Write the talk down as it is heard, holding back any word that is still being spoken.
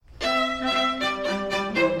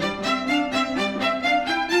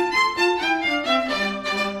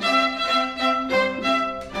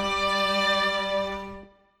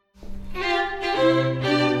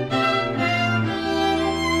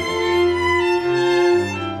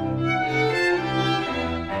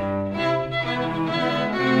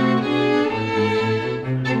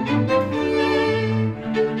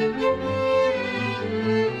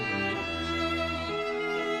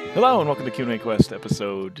Hello and welcome to Q&A Quest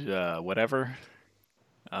episode whatever.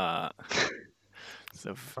 So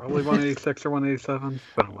Probably 186 or 187.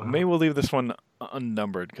 maybe we'll leave this one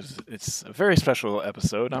unnumbered because it's a very special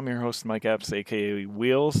episode. I'm your host Mike Epps, aka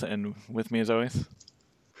Wheels, and with me as always,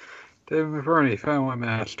 David McBurney, Family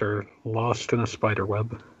Master, lost in a spider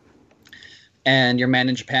web. And your man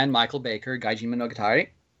in Japan, Michael Baker, Gaijin Monogatari.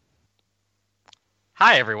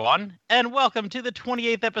 Hi, everyone, and welcome to the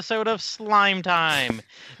 28th episode of Slime Time,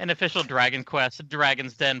 an official Dragon Quest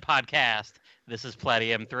Dragon's Den podcast. This is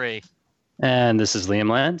Platy M3. And this is Liam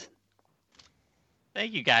Land.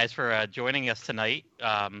 Thank you guys for joining us tonight.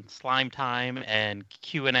 Slime Time and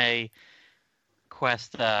Q&A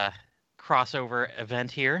Quest crossover event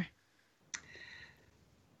here.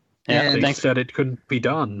 Yeah, they said it couldn't be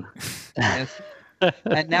done. Yes.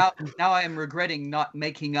 And now I am regretting not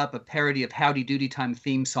making up a parody of Howdy Doody Time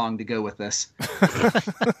theme song to go with this.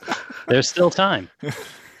 There's still time.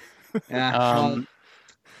 Yeah.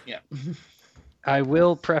 Yeah. I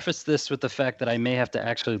will preface this with the fact that I may have to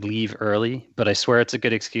actually leave early, but I swear it's a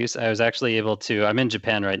good excuse. I was actually able to, I'm in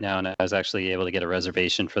Japan right now, and I was actually able to get a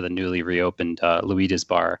reservation for the newly reopened Luida's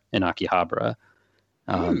Bar in Akihabara.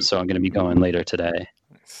 So I'm going to be going later today.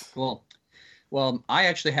 Cool. Well, I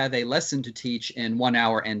actually have a lesson to teach in 1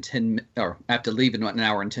 hour and 10 or I have to leave in 1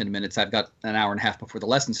 hour and 10 minutes. I've got an hour and a half before the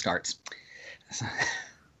lesson starts.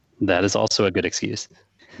 That is also a good excuse.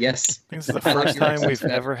 Yes. This is the first time we've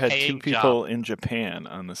ever had two people in Japan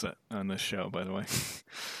on this show, by the way.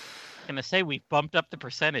 I'm going to say we bumped up the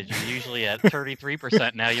percentage. You're usually at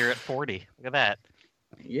 33%. Now you're at 40. Look at that.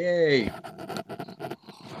 Yay.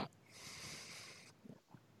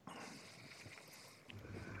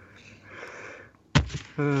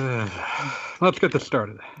 Let's get this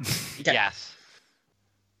started. Okay. Yes.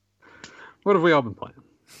 What have we all been playing?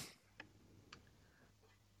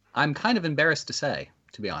 I'm kind of embarrassed to say,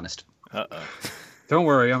 to be honest. Uh-oh. Don't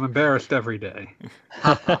worry, I'm embarrassed every day.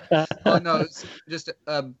 Oh, no, it's just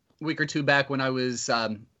a week or two back when I was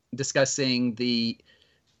discussing the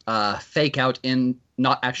fake out in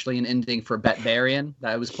not actually an ending for Betbarian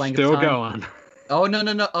that I was playing Still at the time. going. Oh,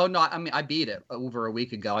 no. Oh, no, I mean, I beat it over a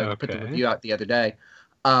week ago. I put the review out the other day.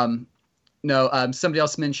 Somebody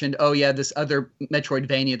else mentioned, this other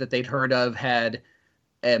Metroidvania that they'd heard of had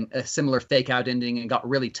a similar fake-out ending and got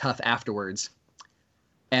really tough afterwards.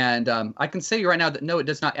 And I can say right now that, no, it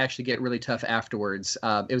does not actually get really tough afterwards.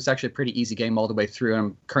 It was actually a pretty easy game all the way through.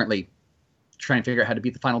 I'm currently trying to figure out how to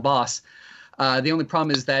beat the final boss. The only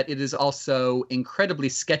problem is that it is also incredibly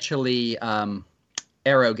sketchily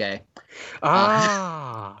eroge.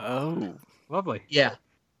 Oh. Lovely. Yeah.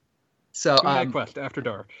 So Quest After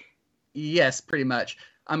Dark. Yes, pretty much.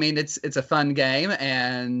 I mean, it's a fun game,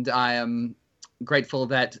 and I am grateful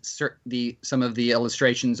that some of the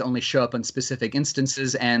illustrations only show up on specific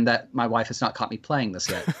instances, and that my wife has not caught me playing this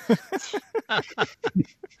yet.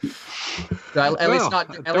 So at least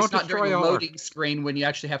not during the loading screen when you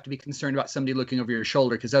actually have to be concerned about somebody looking over your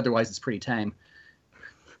shoulder, because otherwise it's pretty tame.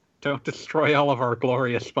 Don't destroy all of our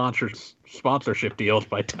glorious sponsorship deals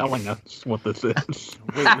by telling us what this is.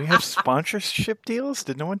 Wait, we have sponsorship deals?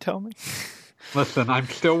 Did no one tell me? Listen, I'm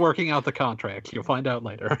still working out the contracts. You'll find out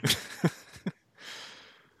later.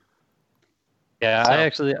 Yeah,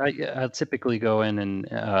 I typically go in and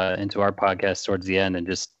into our podcast towards the end and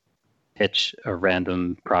just pitch a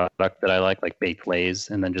random product that I like Baked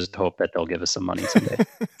Lays, and then just hope that they'll give us some money someday.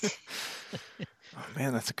 Oh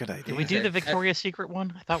man, that's a good idea. Did we do the Victoria's Secret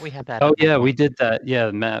one? I thought we had that. Oh yeah, we did that.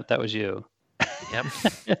 Yeah, Matt, that was you. Yep.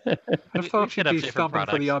 I thought you'd be stopping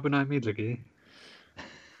for the Abunai Mizuki.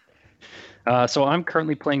 So I'm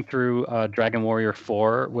currently playing through Dragon Warrior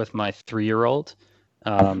 4 with my 3-year-old.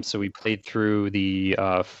 So we played through the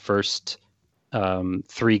first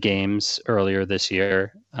 3 games earlier this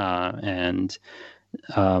year, and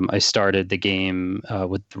I started the game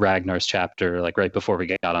with Ragnar's chapter right before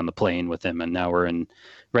we got on the plane with him, and now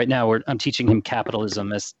I'm teaching him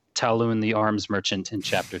capitalism as Talun the arms merchant in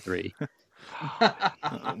chapter 3.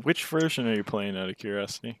 Which version are you playing, out of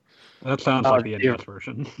curiosity? That sounds like the NES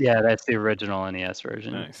version. Yeah, that's the original NES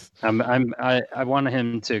version. Nice. I want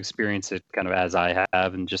him to experience it kind of as I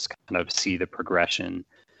have, and just kind of see the progression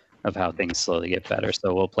of how things slowly get better.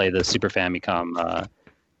 So we'll play the Super Famicom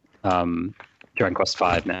Dragon Quest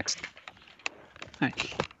V next.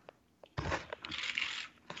 Nice.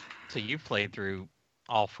 So you've played through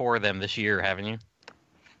all 4 of them this year, haven't you?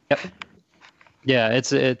 Yep. Yeah,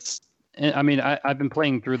 it's. I mean, I've been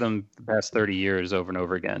playing through them the past 30 years over and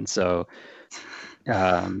over again. So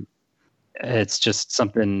it's just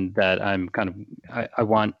something that I'm kind of, I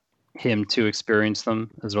want him to experience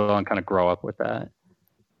them as well and kind of grow up with that.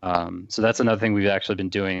 So that's another thing we've actually been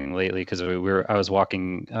doing lately because I was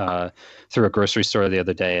walking through a grocery store the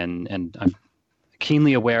other day, and I'm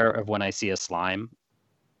keenly aware of when I see a slime.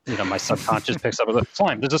 My subconscious picks up a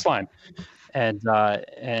slime. There's a slime, and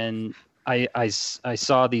I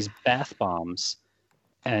saw these bath bombs,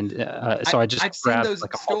 and so I just I've seen grabbed those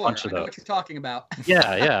like in a whole store. bunch of I know those. what you're talking about.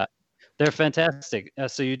 Yeah, they're fantastic.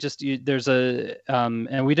 So there's a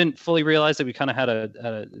and we didn't fully realize that we kind of had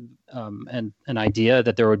an idea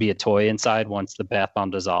that there would be a toy inside once the bath bomb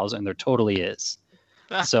dissolves, and there totally is.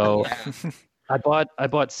 So Yeah. I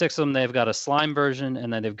bought 6 of them. They've got a slime version,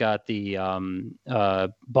 and then they've got the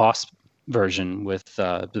boss version with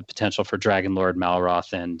the potential for Dragon Lord,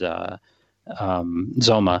 Malroth, and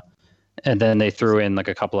Zoma. And then they threw in like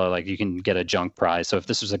a couple of you can get a junk prize. So if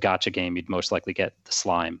this was a gacha game, you'd most likely get the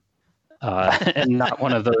slime, and not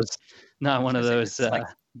one of those, It's like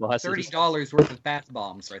bosses. $30 worth of bath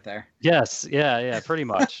bombs right there. Yes, yeah, pretty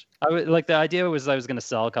much. The idea was I was going to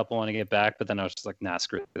sell a couple when I get back, but then I was just like, nah,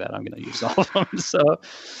 screw that. I'm going to use all of them. So,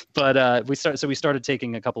 but we started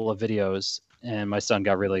taking a couple of videos, and my son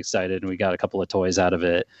got really excited, and we got a couple of toys out of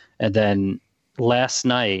it. And then last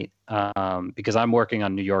night, because I'm working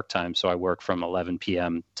on New York time, so I work from 11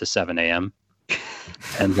 p.m. to 7 a.m.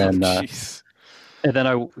 and then and then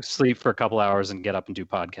I sleep for a couple hours and get up and do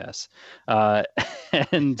podcasts.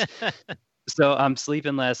 And so I'm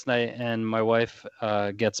sleeping last night, and my wife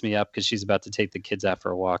gets me up because she's about to take the kids out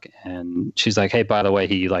for a walk, and she's like, "Hey, by the way,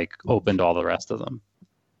 he opened all the rest of them."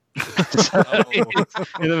 So,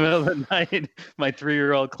 in the middle of the night, my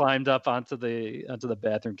 3-year-old climbed up onto the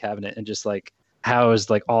bathroom cabinet and just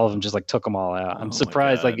housed all of them, just took them all out. I'm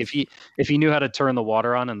surprised. If he knew how to turn the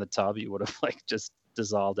water on in the tub, he would have just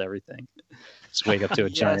dissolved everything. Just wake up to a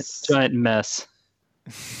Yes. giant mess.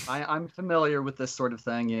 I'm familiar with this sort of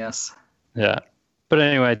thing. Yes. Yeah, but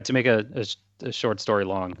anyway, to make a short story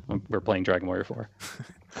long, we're playing Dragon Warrior 4.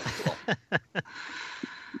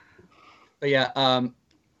 But yeah,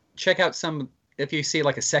 check out some. If you see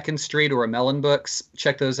a Second Street or a Melon Books,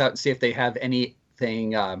 check those out and see if they have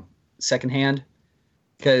anything secondhand.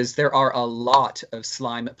 Because there are a lot of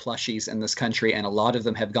slime plushies in this country, and a lot of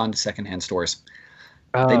them have gone to secondhand stores.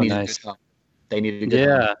 Oh, They need nice. a good home. They need a good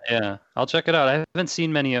home. Yeah. I'll check it out. I haven't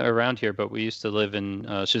seen many around here, but we used to live in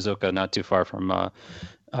Shizuoka, not too far from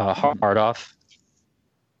Hardoff,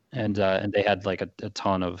 and they had a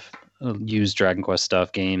ton of used Dragon Quest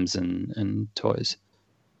stuff, games, and toys.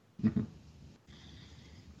 Mm-hmm.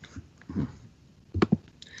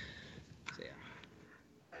 So, yeah.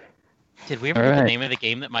 Did we ever get the name of the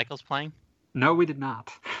game that Michael's playing? No, we did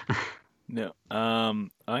not. No.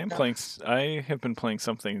 I have been playing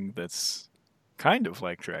something that's kind of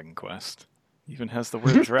like Dragon Quest. Even has the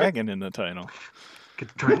word dragon in the title.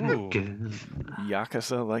 Dragon.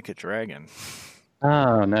 Yakuza Like a Dragon.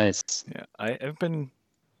 Oh, nice. Yeah, I've been.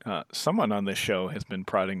 Someone on this show has been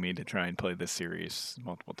prodding me to try and play this series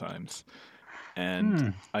multiple times,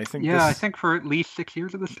 and I think. Yeah, I think for at least 6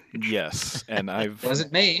 years at this stage. Yes, and I've.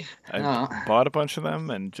 Wasn't me. I've bought a bunch of them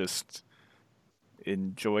and just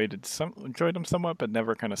enjoyed them somewhat, but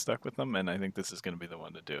never kind of stuck with them. And I think this is going to be the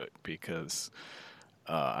one to do it because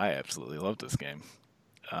I absolutely love this game.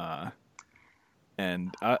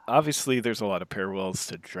 And obviously, there's a lot of parallels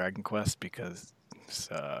to Dragon Quest because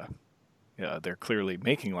they're clearly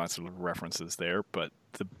making lots of references there. But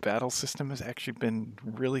the battle system has actually been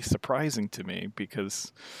really surprising to me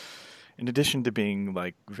because, in addition to being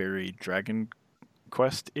very Dragon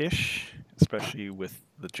Quest-ish, especially with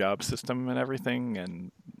the job system and everything,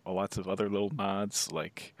 and lots of other little mods,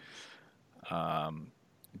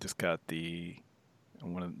 just got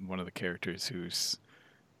one of the characters who's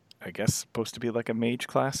I guess supposed to be like a mage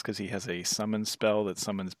class because he has a summon spell that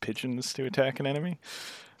summons pigeons to attack an enemy.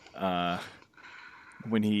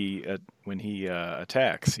 When he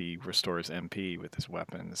attacks, he restores MP with his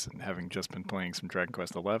weapons. And having just been playing some Dragon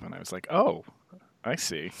Quest XI, I was like, "Oh, I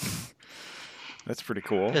see. That's pretty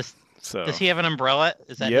cool." Does So he have an umbrella?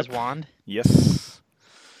 Is that Yep. his wand? yes,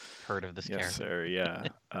 Heard of this yes, character? sir.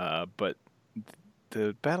 Yeah, but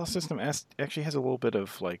the battle system actually has a little bit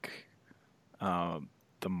of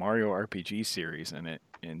the Mario RPG series in it,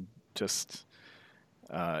 and just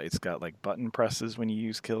it's got button presses when you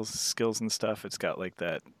use skills and stuff. It's got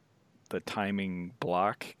the timing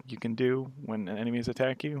block you can do when enemies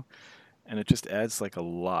attack you, and it just adds a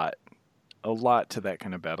lot to that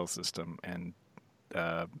kind of battle system. And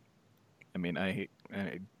I mean, I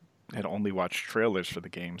had only watched trailers for the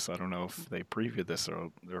game, so I don't know if they previewed this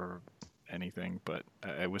or anything, but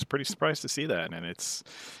I was pretty surprised to see that, and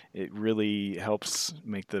it really helps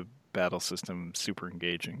make the battle system super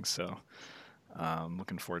engaging. So I'm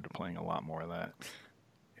looking forward to playing a lot more of that.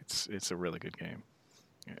 It's a really good game,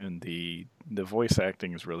 and the voice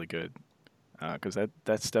acting is really good. Because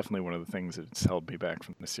that's definitely one of the things that's held me back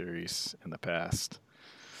from the series in the past.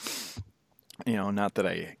 Not that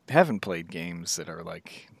I haven't played games that are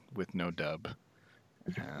like with no dub,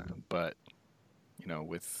 but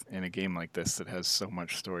with in a game like this that has so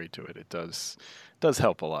much story to it, it does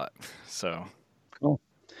help a lot. So, cool.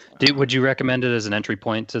 Would you recommend it as an entry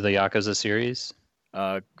point to the Yakuza series,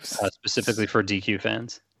 specifically for DQ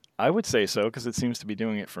fans? I would say so, because it seems to be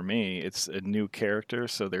doing it for me. It's a new character,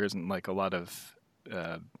 so there isn't like a lot of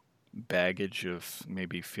baggage of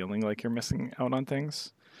maybe feeling like you're missing out on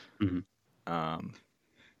things. Mm-hmm.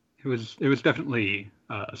 It was definitely,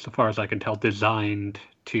 so far as I can tell, designed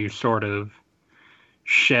to sort of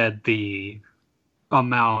shed the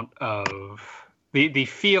amount of the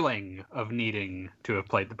feeling of needing to have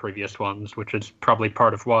played the previous ones, which is probably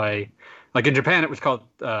part of why, like in Japan, it was called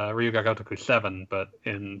Ryuga Gotoku 7, but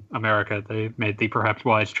in America, they made the perhaps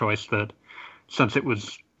wise choice that since it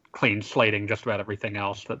was clean slating just about everything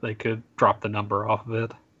else, that they could drop the number off of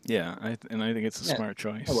it. Yeah, I think it's a smart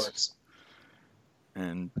choice. It works.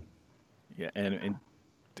 And yeah, and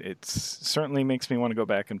it certainly makes me want to go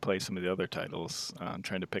back and play some of the other titles. I'm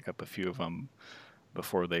trying to pick up a few of them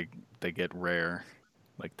before they get rare,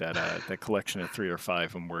 like that collection of 3 or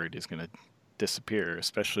 5. I'm worried is going to disappear,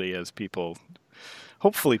 especially as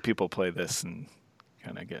hopefully people play this and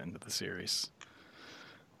kind of get into the series.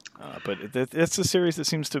 But it's a series that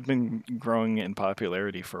seems to have been growing in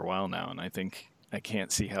popularity for a while now, and I think I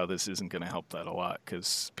can't see how this isn't going to help that a lot,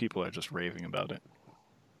 because people are just raving about it.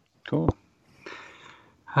 Cool.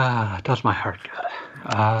 It does my heart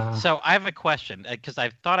good. So I have a question, because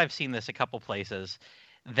I've thought I've seen this a couple places,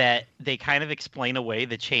 that they kind of explain away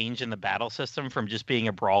the change in the battle system from just being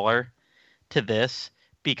a brawler to this,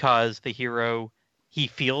 because the hero, he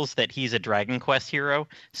feels that he's a Dragon Quest hero,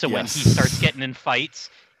 so when he starts getting in fights,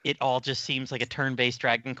 it all just seems like a turn-based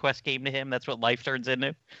Dragon Quest game to him. That's what life turns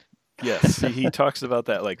into. Yes, he talks about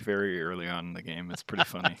that like very early on in the game. It's pretty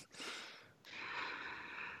funny.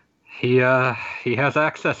 He has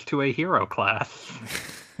access to a hero class.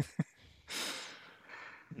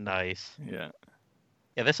 Nice. Yeah.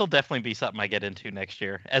 Yeah, this will definitely be something I get into next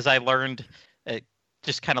year. As I learned,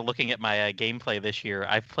 just kind of looking at my gameplay this year,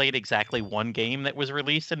 I've played exactly one game that was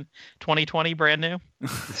released in 2020, brand new.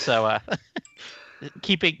 So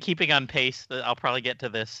keeping on pace, I'll probably get to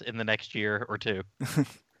this in the next year or two.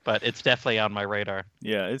 But it's definitely on my radar.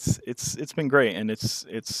 Yeah, it's been great, and it's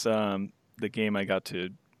the game I got to.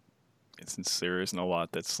 Since there isn't a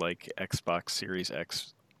lot that's like Xbox Series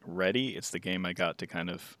X ready, it's the game I got to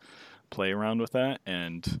kind of play around with that,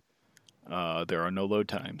 and there are no load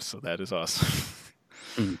times, so that is awesome.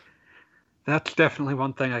 That's definitely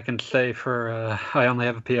one thing I can say for. I only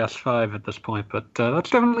have a PS5 at this point, but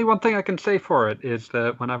that's definitely one thing I can say for it, is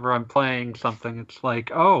that whenever I'm playing something, it's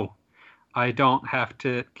like, oh, I don't have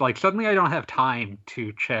to, like, suddenly I don't have time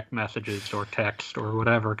to check messages or text or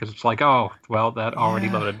whatever, because it's like, oh, well, that already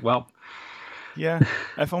loaded. Well, yeah,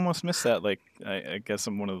 I've almost missed that. Like, I guess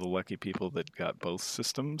I'm one of the lucky people that got both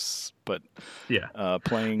systems, but yeah,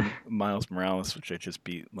 playing Miles Morales, which I just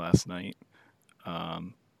beat last night,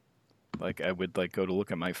 like I would like go to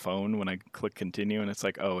look at my phone when I click continue, and it's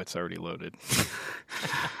like, oh, it's already loaded.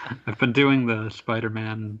 I've been doing the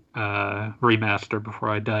Spider-Man remaster before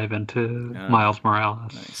I dive into Miles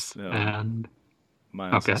Morales. Nice. And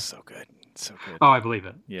Miles is so good. So good. Oh, I believe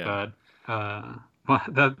it. Yeah.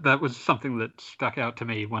 But that was something that stuck out to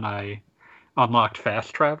me when I unlocked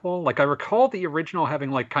fast travel. Like, I recall the original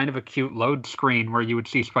having like kind of a cute load screen where you would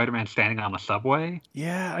see Spider-Man standing on the subway.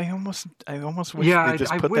 Yeah, I almost wish they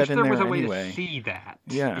just put that in there anyway. I wish there was a way to see that.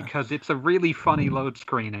 Yeah. Because it's a really funny load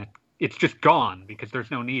screen. It's just gone because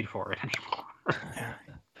there's no need for it anymore.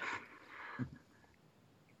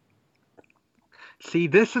 See,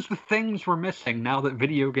 this is the things we're missing now that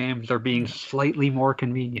video games are being slightly more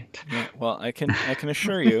convenient. Yeah, well, I can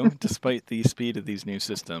assure you, despite the speed of these new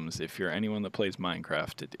systems, if you're anyone that plays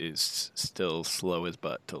Minecraft, it is still slow as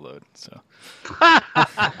butt to load. So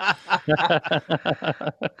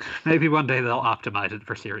maybe one day they'll optimize it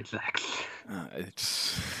for Series X.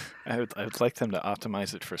 I would like them to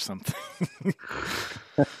optimize it for something.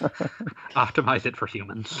 Optimize it for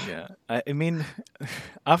humans. Yeah, I mean,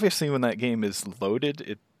 obviously, when that game is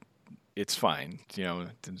loaded, it's fine. You know,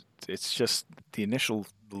 it's just the initial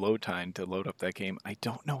load time to load up that game. I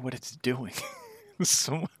don't know what it's doing.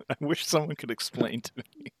 I wish someone could explain to me.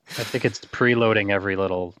 I think it's preloading every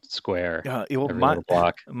little square, little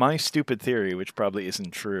block. My stupid theory, which probably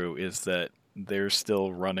isn't true, is that they're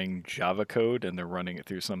still running Java code and they're running it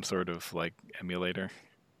through some sort of like emulator.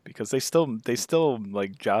 because they still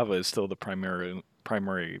like Java is still the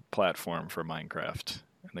primary platform for Minecraft,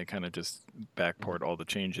 and they kind of just backport all the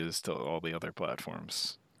changes to all the other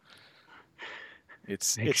platforms.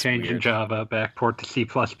 It's Exchange in weird. Java, backport to C++,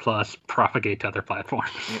 propagate to other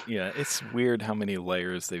platforms. Yeah, it's weird how many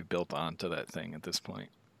layers they've built onto that thing at this point.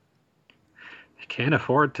 They can't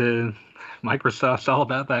afford to. Microsoft's all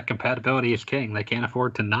about that compatibility is king. They can't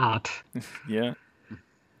afford to not. Yeah.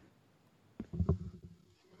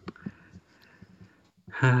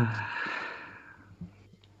 What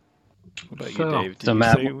about you, Dave? Did So you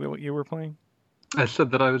Matt- say what you were playing? I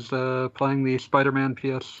said that I was playing the Spider-Man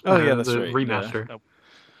PS. Oh, yeah, that's the right, remaster.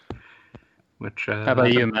 yeah. Which. How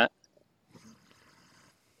about you, Matt?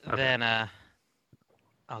 Okay. Then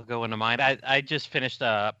I'll go into mine. I just finished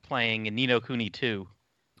playing Ni no Kuni 2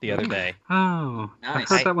 the other day. Oh, I Nice.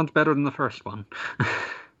 heard that one's better than the first one.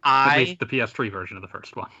 At least the PS3 version of the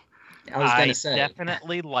first one. I was gonna say.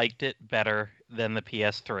 definitely liked it better than the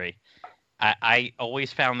PS3. I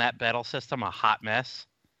always found that battle system a hot mess.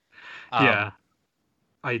 Yeah.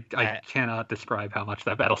 I cannot describe how much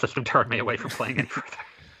that battle system turned me away from playing any further.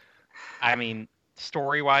 I mean,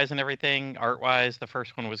 story-wise and everything, art-wise, the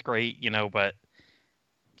first one was great, but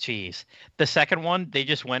geez. The second one, they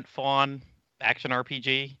just went full-on action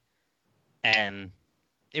RPG, and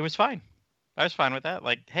it was fine. I was fine with that.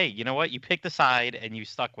 Like, hey, you know what? You picked a side, and you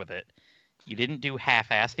stuck with it. You didn't do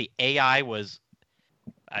half-ass. The AI was,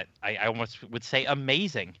 I almost would say,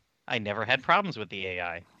 amazing. I never had problems with the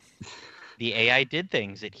AI. The AI did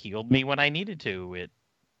things. It healed me when I needed to. It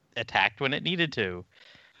attacked when it needed to.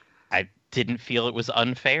 I didn't feel it was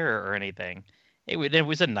unfair or anything. It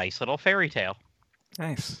was a nice little fairy tale.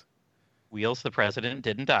 Nice. Wheels the president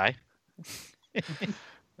didn't die.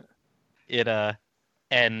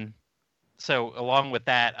 And so along with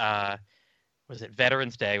that, was it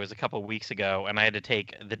Veterans Day? It was a couple of weeks ago, and I had to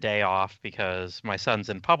take the day off because my son's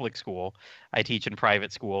in public school. I teach in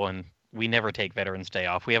private school, and we never take Veterans Day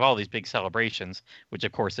off. We have all these big celebrations, which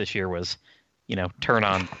of course this year was, turn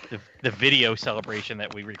on the video celebration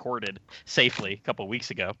that we recorded safely a couple of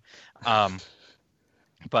weeks ago.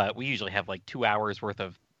 But we usually have like 2 hours worth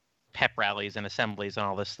of pep rallies and assemblies and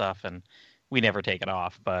all this stuff, and we never take it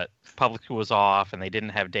off. But public school was off, and they didn't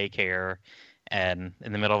have daycare, and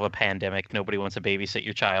in the middle of a pandemic, nobody wants to babysit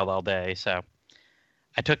your child all day. So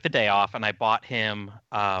I took the day off, and I bought him,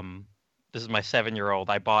 this is my 7-year-old,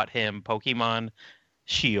 I bought him Pokemon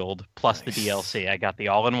Shield plus the DLC. I got the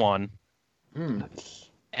all-in-one,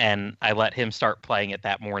 and I let him start playing it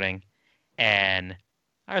that morning. And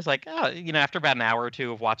I was like, after about an hour or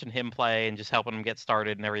two of watching him play and just helping him get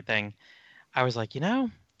started and everything, I was like,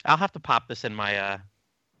 I'll have to pop this in my,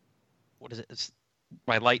 what is it? It's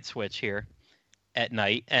my light switch here at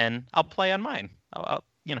night, and I'll play on mine.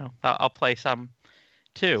 I'll play some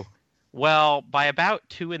too. Well, by about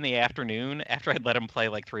 2 p.m, after I'd let him play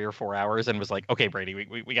like 3 or 4 hours and was like, okay, Brady,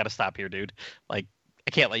 we got to stop here, dude. Like,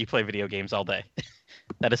 I can't let you play video games all day.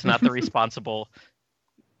 That is not the responsible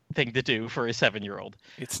thing to do for a 7-year-old.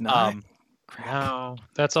 It's not. No,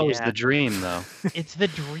 That's always the dream, though. it's the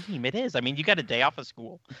dream. It is. I mean, you got a day off of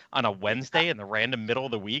school on a Wednesday in the random middle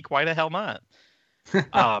of the week. Why the hell not?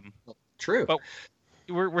 True. But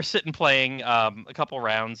we're sitting playing a couple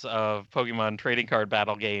rounds of Pokemon trading card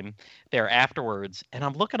battle game there afterwards, and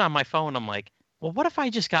I'm looking on my phone. I'm like, well, what if I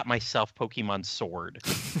just got myself Pokemon Sword?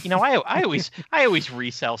 I always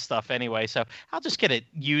resell stuff anyway, so I'll just get a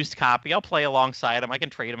used copy. I'll play alongside him. I can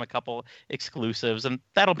trade him a couple exclusives, and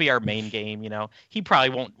that'll be our main game. He probably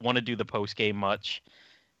won't want to do the post game much.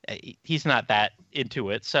 He's not that into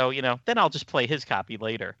it, so then I'll just play his copy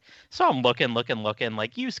later. So I'm looking.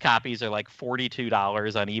 Like, used copies are like $42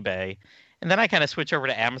 on eBay, and then I kind of switch over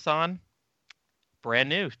to Amazon. Brand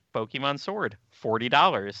new Pokemon Sword,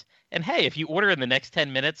 $40. And hey, if you order in the next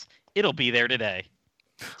 10 minutes, it'll be there today.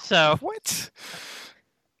 So What?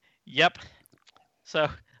 Yep. So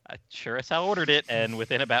I sure as hell ordered it, and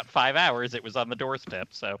within about 5 hours, it was on the doorstep.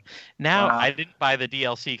 So now Wow. I didn't buy the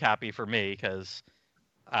DLC copy for me because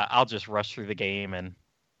I'll just rush through the game and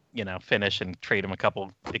finish and trade him a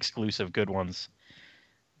couple exclusive good ones,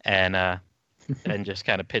 and just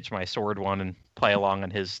kind of pitch my Sword one and play along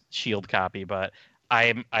on his Shield copy. But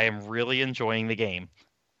I am really enjoying the game.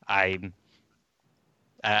 I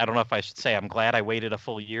don't know if I should say I'm glad I waited a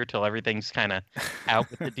full year till everything's kind of out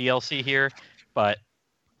with the DLC here, but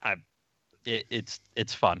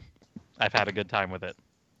it's fun. I've had a good time with it.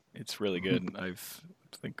 It's really good. I've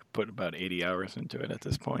put about 80 hours into it at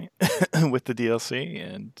this point with the DLC,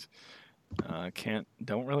 and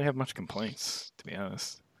don't really have much complaints, to be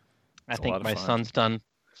honest. I It's a think lot of my fun. son's done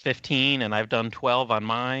 15, and I've done 12 on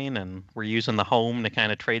mine, and we're using the home to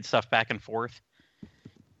kind of trade stuff back and forth.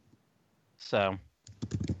 So,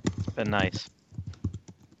 it's been nice.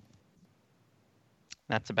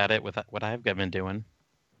 That's about it with what I've been doing.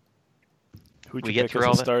 Who'd We you get pick through as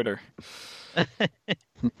all a that? starter?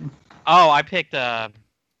 Oh, I picked I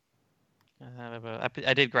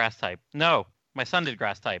did grass type. No, my son did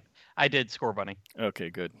grass type. I did Score Bunny Okay,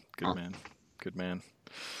 good. Good man. Good man.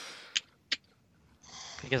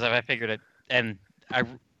 because I figured it, and I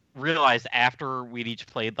realized after we'd each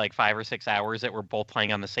played like 5 or 6 hours that we're both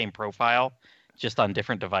playing on the same profile, just on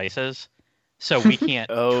different devices. So we can't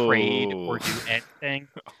trade or do anything.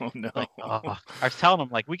 Oh no. Like, I was telling him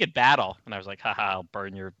like we could battle, and I was like, haha, I'll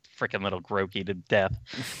burn your freaking little Groki to death.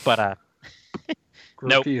 But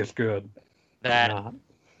nope. Groki is good. that Not.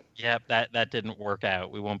 Yep, that didn't work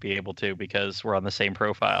out. We won't be able to because we're on the same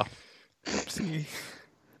profile. Oopsie.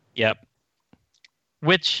 Yep.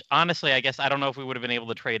 Which, honestly, I guess I don't know if we would have been able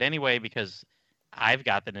to trade anyway because I've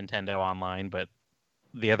got the Nintendo Online, but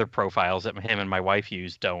the other profiles that him and my wife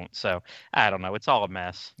use don't. So, I don't know. It's all a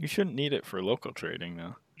mess. You shouldn't need it for local trading,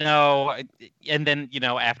 though. No, and then,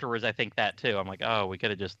 afterwards I think that too. I'm like, oh, we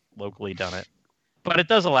could have just locally done it. But it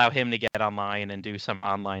does allow him to get online and do some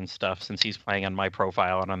online stuff since he's playing on my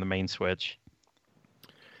profile and on the main Switch.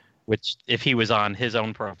 Which, if he was on his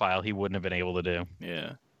own profile, he wouldn't have been able to do.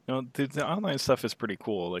 Yeah. No, the online stuff is pretty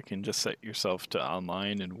cool. Like, you can just set yourself to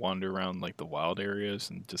online and wander around like the wild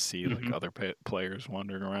areas and just see like other players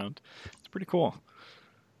wandering around. It's pretty cool.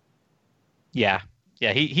 Yeah,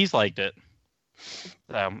 he's liked it.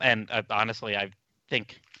 And honestly, I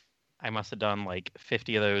think I must have done like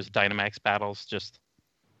 50 of those Dynamax battles, just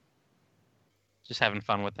having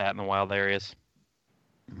fun with that in the wild areas.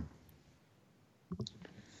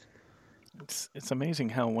 It's amazing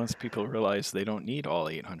how once people realize they don't need all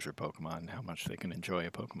 800 Pokemon, how much they can enjoy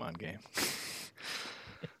a Pokemon game.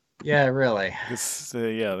 Yeah, really.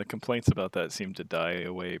 The complaints about that seem to die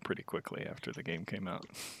away pretty quickly after the game came out.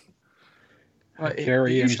 Well, you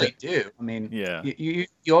Very usually do. I mean, Yeah. you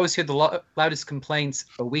always hear the loudest complaints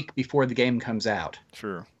a week before the game comes out.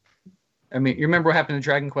 True. I mean, you remember what happened to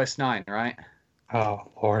Dragon Quest IX, right?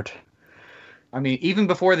 Oh, Lord. I mean, even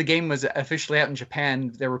before the game was officially out in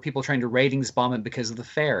Japan, there were people trying to ratings bomb it because of the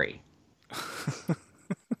fairy.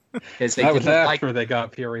 Because they That was didn't after they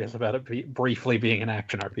got furious about it briefly being an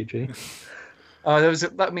action RPG.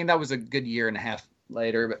 that was a good year and a half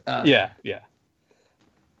later. But Yeah.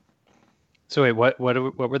 So wait, what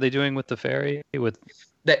were they doing with the fairy? With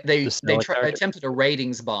they Stella character? attempted a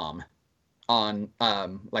ratings bomb on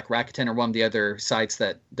like Rakuten or one of the other sites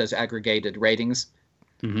that does aggregated ratings.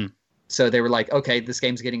 Mm-hmm. So they were like, okay, this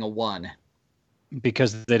game's getting a 1.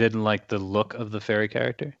 Because they didn't like the look of the fairy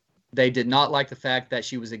character? They did not like the fact that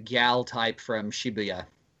she was a gal type from Shibuya,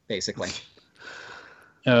 basically.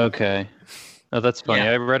 Okay. Oh, that's funny.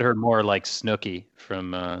 Yeah. I read her more like Snooki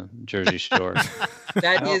from Jersey Shore.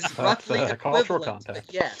 That is That's roughly a cultural equivalent, but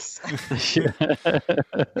context. yes.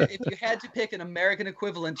 If you had to pick an American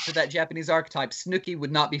equivalent to that Japanese archetype, Snooki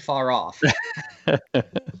would not be far off.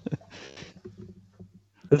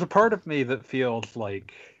 There's a part of me that feels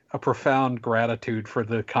like a profound gratitude for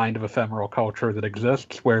the kind of ephemeral culture that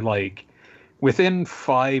exists where, like, within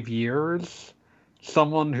 5 years,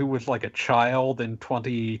 someone who was like a child in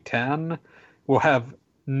 2010 will have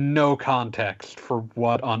no context for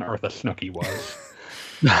what on earth a Snooki was.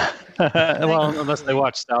 Well, unless they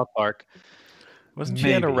watch South Park. Wasn't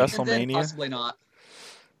she at a Maybe. And then WrestleMania? possibly not.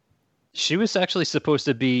 She was actually supposed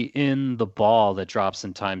to be in the ball that drops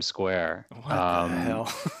in Times Square. What the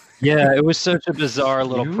hell? Yeah, it was such a bizarre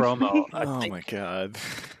little Excuse promo. me? Oh my god.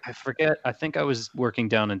 I forget. I think I was working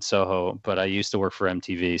down in Soho, but I used to work for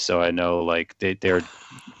MTV, so I know like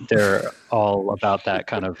they're all about that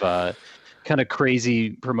kind of crazy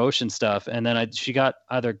promotion stuff. And then she got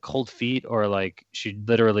either cold feet or like she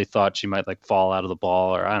literally thought she might like fall out of the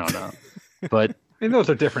ball, or I don't know. But I mean,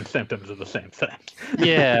 those are different symptoms of the same thing.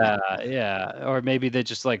 yeah, or maybe they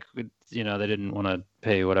just like they didn't want to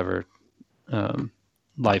pay whatever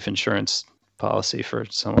life insurance policy for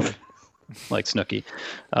someone like Snooki.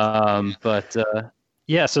 But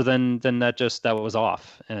yeah, so then that was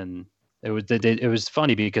off, and it was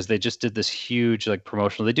funny because they just did this huge like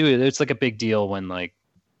promotional. It's like a big deal when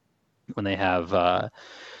they have a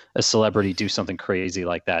celebrity do something crazy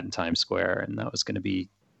like that in Times Square, and that was going to be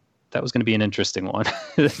an interesting one.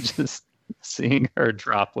 Just seeing her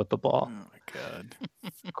drop with the Oh ball, my god.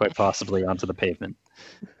 quite possibly onto the pavement.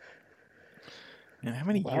 And how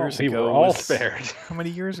many Well, years we ago were all was spared. How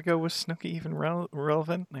many years ago was Snooki even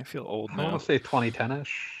relevant? I feel old I now. want to say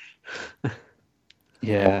 2010-ish.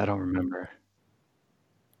 Yeah, I don't remember.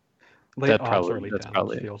 Late odds, probably- early that's downs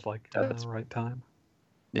probably- feels like that's- the right time.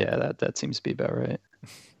 Yeah, that seems to be about right.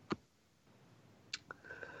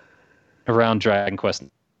 Around Dragon Quest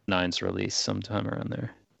IX's release, sometime around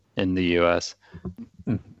there in the US.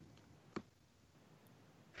 Well,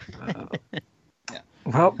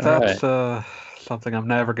 All that's something I'm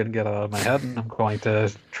never going to get out of my head, and I'm going to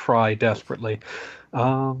try desperately.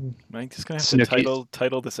 Am I just gonna have Snooki- to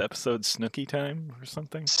title this episode "Snooky Time" or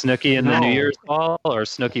something? Snooki in the New No. Year's Ball or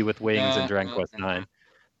Snooki with wings in Dragon No, Quest no. IX?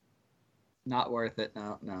 Not worth it.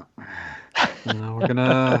 No. We're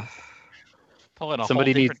gonna. Pulling a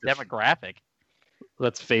Somebody whole needs different demographic.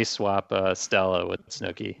 Let's face swap Stella with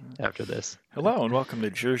Snooki after this. Hello and welcome to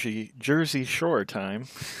Jersey Shore time.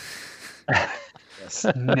 Yes.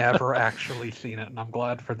 Never actually seen it, and I'm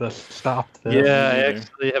glad for this. Stop this. Yeah, I neither.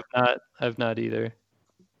 actually have not either.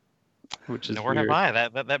 Which is Nor weird. have I.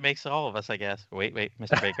 That makes all of us, I guess. Wait,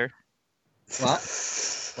 Mr. Baker.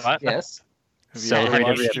 What? What? Yes. Have you Celebrate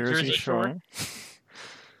ever every watched episode. Jersey Jersey Shore? Shore?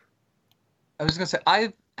 I was gonna say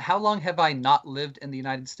how long have I not lived in the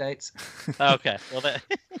United States? Okay. Well,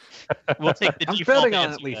 we'll take the I'm default betting on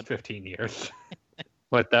answer at least then. 15 years.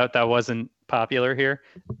 What, that wasn't popular here?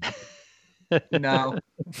 No.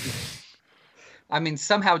 I mean,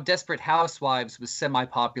 somehow Desperate Housewives was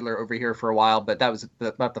semi-popular over here for a while, but that was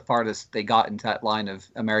about the farthest they got into that line of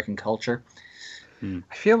American culture.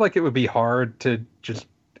 I feel like it would be hard to just,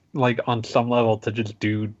 like, on some level, to just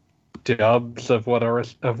do dubs of what are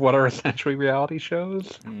essentially reality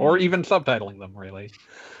shows, or even subtitling them. Really.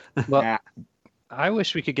 Well, Yeah. I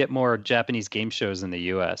wish we could get more Japanese game shows in the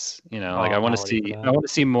U.S. You know, like Oh, I want not to even see, that. I want to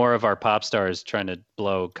see more of our pop stars trying to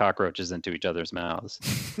blow cockroaches into each other's mouths.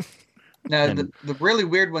 No, And- the really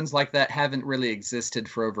weird ones like that haven't really existed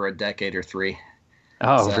for over a decade or three.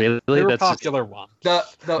 Oh, So- really? They were That's just, popular ones. Though,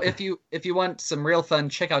 if you want some real fun,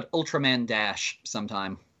 check out Ultraman Dash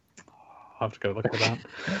sometime. I'll have to go look at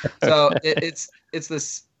that. So it's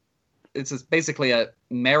this basically a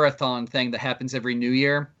marathon thing that happens every New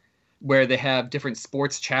Year, where they have different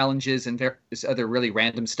sports challenges and various other really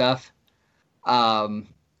random stuff. One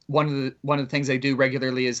of the things they do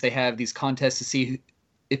regularly is they have these contests to see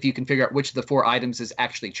if you can figure out which of the 4 items is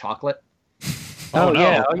actually chocolate. oh, no.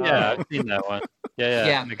 yeah, I've seen that one. Yeah.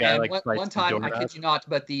 Yeah, The guy and like one bites the time, I doorknob. kid you not,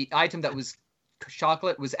 but the item that was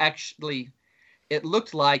chocolate was actually, it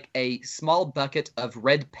looked like a small bucket of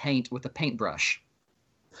red paint with a paintbrush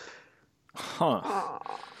Huh.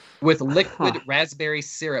 with liquid raspberry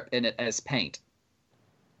syrup in it as paint.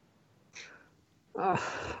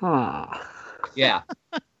 Yeah.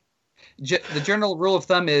 The general rule of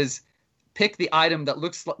thumb is pick the item that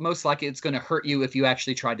looks most like it's going to hurt you if you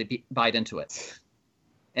actually try to bite into it.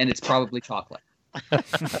 And it's probably chocolate.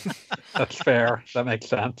 That's fair. That makes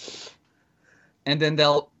sense. And then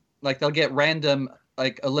they'll get random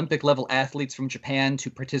like Olympic level athletes from Japan to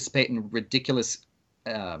participate in ridiculous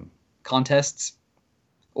contests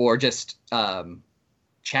or just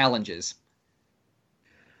challenges.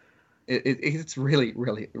 It's really,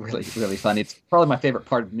 really, really, really fun. It's probably my favorite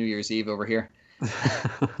part of New Year's Eve over here. You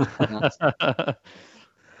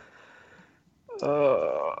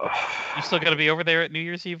still got to be over there at New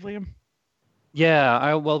Year's Eve, Liam?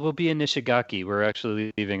 Yeah, we'll be in Nishigaki. We're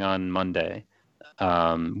actually leaving on Monday.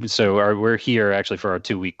 So we're here actually for our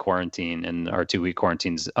 2-week quarantine, and our 2-week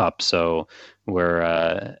quarantine's up. So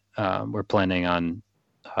we're planning on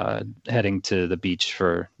heading to the beach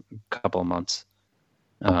for a couple of months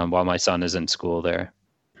while my son is in school there.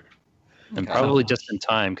 And Okay. probably just in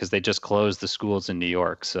time because they just closed the schools in New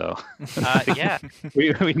York. So Yeah.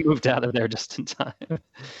 we moved out of there just in time.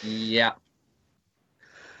 Yeah.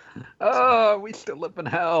 Oh, we still live in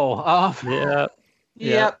hell. Yeah.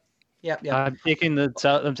 Yep. I'm taking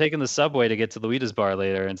the subway to get to Luita's bar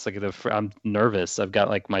later, and it's like I'm nervous. I've got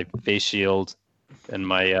like my face shield, and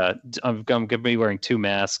my I'm gonna be wearing 2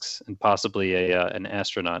 masks and possibly an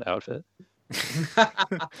astronaut outfit.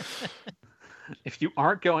 If you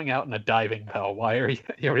aren't going out in a diving bell, why are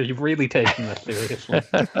you really taking this seriously?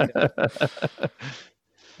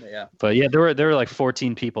 Yeah. But yeah, there were like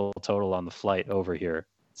 14 people total on the flight over here,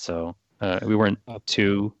 so we weren't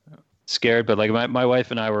too scared. But like my wife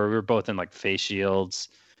and I we were both in like face shields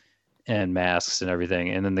and masks and everything,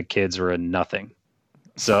 and then the kids were in nothing.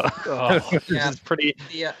 So Oh, which Yeah. is pretty.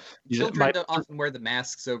 Yeah. You know, Children my- don't often wear the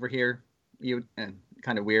masks over here.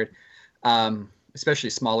 Kind of weird. Especially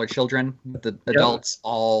smaller children. The adults,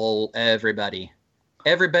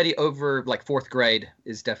 everybody over like 4th grade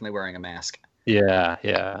is definitely wearing a mask. Yeah.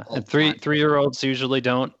 All And the time. 3-year-olds usually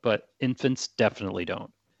don't, but infants definitely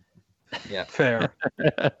don't. fair.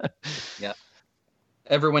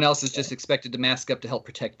 Everyone else is just expected to mask up to help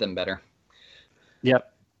protect them better.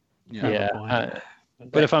 Yep. Yeah. Yeah,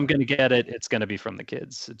 point. but if I'm going to get it, it's going to be from the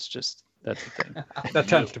kids. It's just that's the thing. That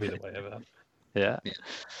tends to be the way of it. Yeah. Yeah.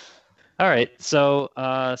 All right. So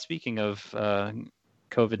speaking of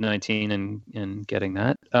COVID-19 and getting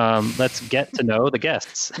that, let's get to know the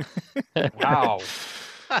guests. Wow.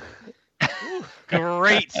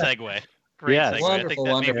 Great segue. Great Yes. segue. I think Wonderful,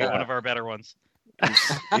 that may be wonderful. one of our better ones.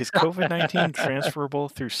 Is COVID-19 transferable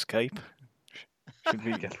through Skype? Should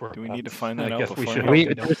we? Guess we're Do we about need to to- find I that out guess we before? should now? hope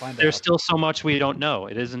we don't find There's out. still so much we don't know.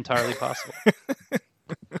 It is entirely possible.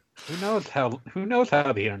 Who knows how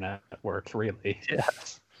the internet works, really?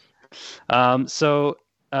 Yes. So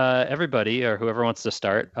everybody or whoever wants to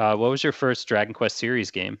start, what was your first Dragon Quest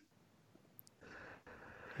series game?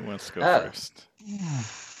 Who wants to go Oh. first?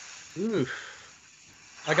 Oof.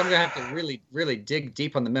 Like I'm gonna have to really, really dig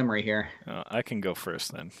deep on the memory here. I can go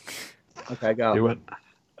first then. Okay, go. Do it.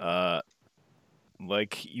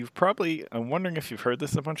 Like you've probably, I'm wondering if you've heard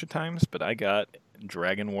this a bunch of times, but I got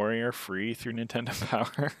Dragon Warrior free through Nintendo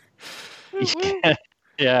Power.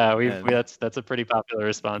 Yeah, And- that's a pretty popular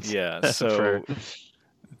response. Yeah, for so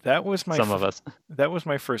that was my some of us. that was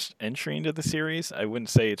my first entry into the series. I wouldn't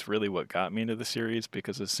say it's really what got me into the series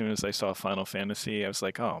because as soon as I saw Final Fantasy, I was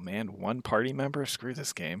like, "Oh man, one party member, screw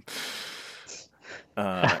this game."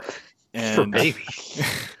 For And baby.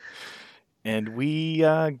 and we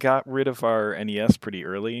got rid of our NES pretty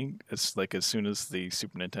early. It's like as soon as the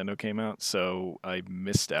Super Nintendo came out, so I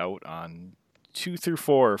missed out on 2 through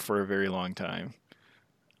 4 for a very long time.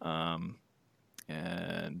 And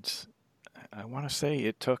I want to say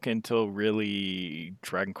it took until really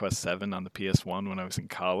Dragon Quest VII on the PS1 when I was in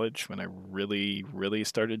college when I really, really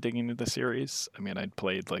started digging into the series. I mean, I'd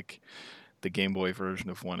played like the Game Boy version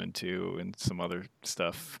of 1 and 2 and some other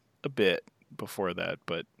stuff a bit before that,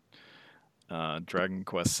 but Dragon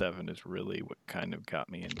Quest VII is really what kind of got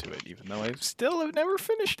me into it, even though I still have never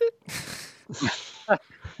finished it.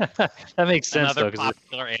 That makes sense though. Another 'Cause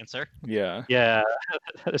popular answer. Yeah. yeah,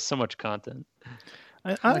 there's so much content.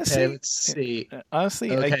 Honestly, Okay, let's see.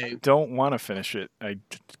 Honestly, I Okay. don't want to finish it.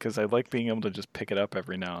 Because I like being able to just pick it up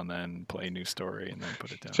every now and then, play a new story, and then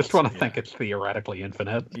put it down. Just So, want to yeah. think it's theoretically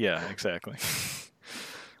infinite. Yeah, exactly.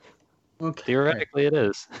 Okay. Theoretically, it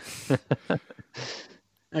is.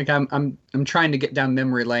 Like I'm trying to get down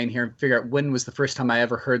memory lane here and figure out when was the first time I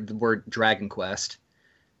ever heard the word Dragon Quest.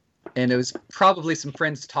 And it was probably some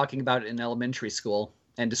friends talking about it in elementary school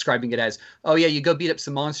and describing it as, oh yeah, you go beat up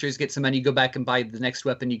some monsters, get some money, you go back and buy the next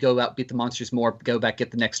weapon, you go out, beat the monsters more, go back,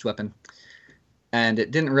 get the next weapon. And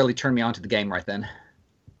it didn't really turn me on to the game right then.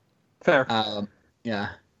 Fair. Yeah.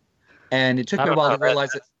 And it took I me a don't while know, to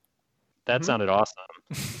realize that. That Mhm. sounded awesome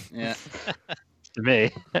Yeah. to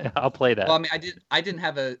me. I'll play that. Well, I mean, I didn't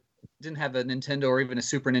have a Nintendo or even a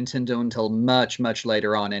Super Nintendo until much, much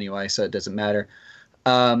later on anyway, so it doesn't matter.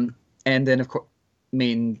 And then, of course, I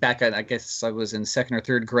mean, back I guess I was in 2nd or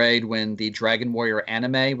 3rd grade when the Dragon Warrior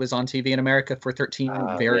anime was on TV in America for 13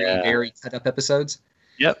 very, yeah. very cut up episodes.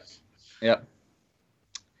 Yep. Yep.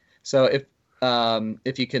 So if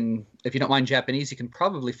you don't mind Japanese, you can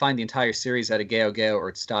probably find the entire series at a Geo Geo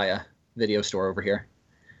or Tsutaya video store over here.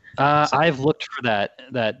 I've looked for that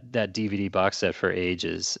DVD box set for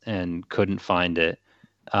ages and couldn't find it.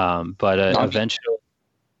 But eventually,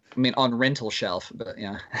 I mean, on rental shelf, but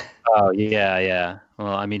yeah. oh yeah.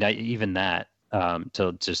 Well, I mean, even that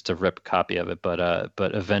to rip a copy of it, but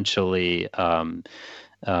eventually,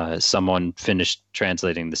 someone finished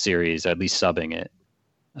translating the series, at least subbing it,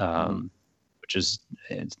 which is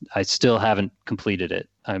I still haven't completed it.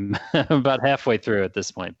 I'm about halfway through at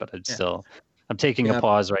this point, but I'm taking a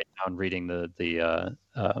pause right now and reading the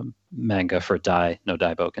manga for no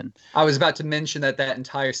Daiboken. I was about to mention that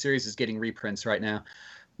entire series is getting reprints right now.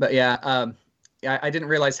 But yeah, I didn't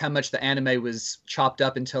realize how much the anime was chopped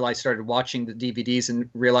up until I started watching the DVDs and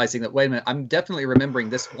realizing that, wait a minute, I'm definitely remembering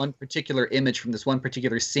this one particular image from this one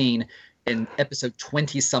particular scene in episode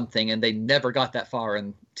 20-something, and they never got that far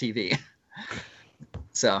on TV.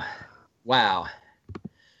 So, wow.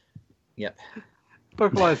 Yep.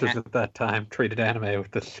 Localizers at that time treated anime with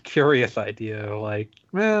this curious idea, like,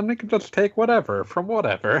 man, they can just take whatever from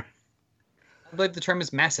whatever. I believe the term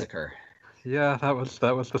is massacre. Yeah, that was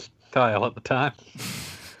the style at the time.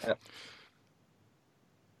 Yep.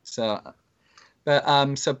 So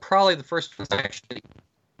probably the first ones I actually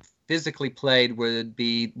physically played would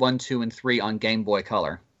be 1, 2, and 3 on Game Boy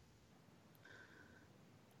Color.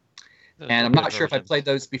 And I'm not sure if I played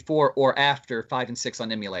those before or after 5 and 6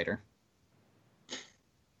 on emulator.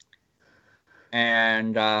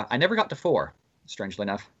 And I never got to 4, strangely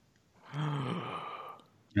enough.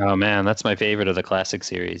 Oh man, that's my favorite of the classic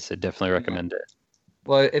series. I definitely recommend it.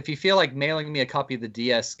 Well, if you feel like mailing me a copy of the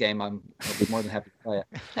DS game, I'll be more than happy to play it.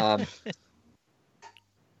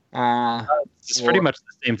 It's pretty much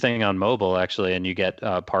the same thing on mobile, actually, and you get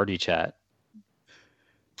party chat.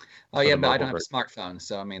 Oh yeah, but I don't have a smartphone,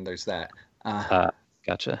 so I mean, there's that.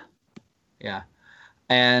 Gotcha. Yeah,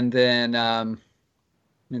 and then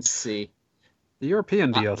let's see. The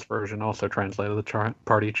European DS version also translated the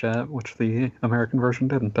party chat, which the American version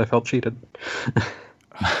didn't. I felt cheated.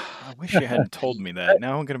 I wish you hadn't told me that.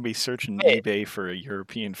 Now I'm going to be searching eBay for a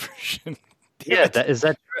European version. Yeah, is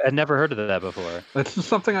that true? I'd never heard of that before. It's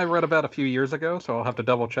something I read about a few years ago, so I'll have to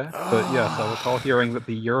double check. But yes, I recall hearing that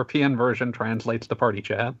the European version translates to party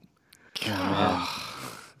chat. God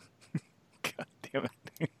damn it.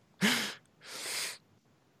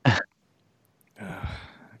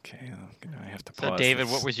 Okay, I have to pause. So, David,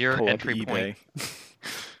 what was your entry point?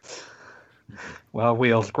 Well,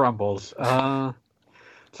 Wheels grumbles.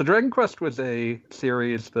 So Dragon Quest was a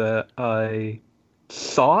series that I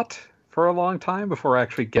sought for a long time before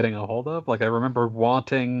actually getting a hold of. Like, I remember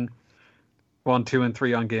wanting 1, 2, and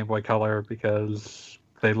 3 on Game Boy Color because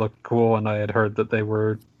they looked cool, and I had heard that they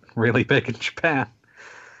were really big in Japan.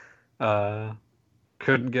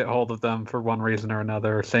 Couldn't get hold of them for one reason or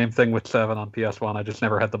another. Same thing with 7 on PS1. I just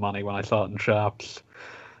never had the money when I saw it in shops.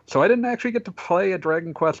 So I didn't actually get to play a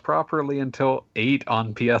Dragon Quest properly until 8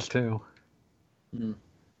 on PS2. Mm.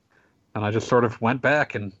 And I just sort of went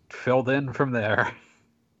back and filled in from there.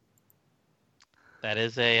 That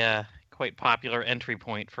is a quite popular entry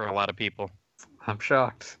point for a lot of people. I'm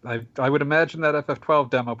shocked. I would imagine that FF12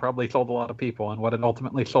 demo probably sold a lot of people, and what it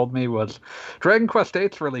ultimately sold me was Dragon Quest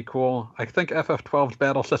VIII's really cool. I think FF12's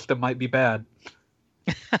battle system might be bad.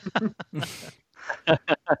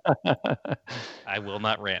 I will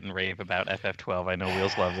not rant and rave about FF12. I know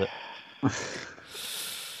Wheels loves it.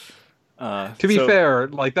 To be fair,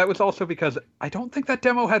 like, that was also because I don't think that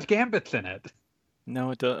demo has gambits in it.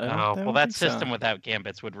 No, it doesn't. Oh, well, that system without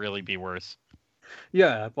gambits would really be worse.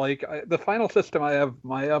 Yeah, like, the final system I have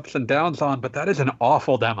my ups and downs on, but that is an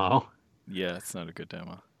awful demo. Yeah, it's not a good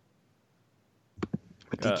demo.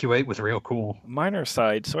 The DQ8 was real cool. Minor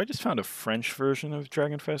aside, so I just found a French version of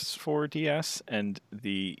Dragon Quest IV DS, and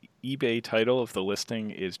the eBay title of the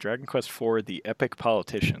listing is Dragon Quest IV: The Epic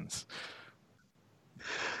Politicians.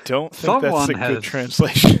 Don't think that's a good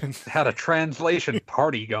translation. Had a translation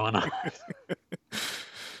party going on.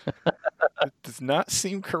 It does not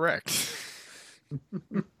seem correct.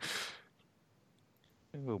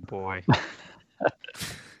 Oh boy.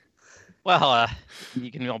 Well,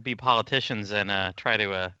 you can all be politicians and try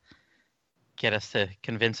to get us to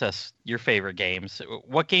convince us your favorite games.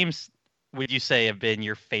 What games would you say have been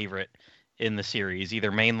your favorite in the series,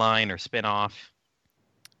 either mainline or spin-off?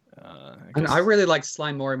 I really like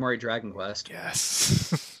Slime Mori Mori Dragon Quest.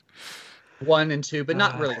 Yes. 1 and 2, but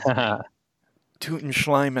not really. Tootin'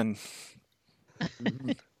 Schleiman.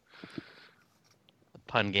 The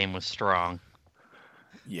pun game was strong.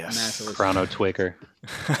 Yes. Chrono Twigger.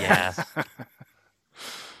 Yeah.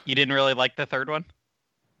 You didn't really like the third one?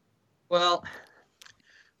 Well,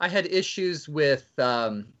 I had issues with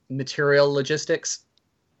material logistics.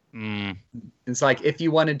 It's like if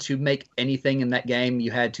you wanted to make anything in that game,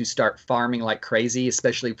 you had to start farming like crazy,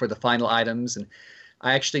 especially for the final items. And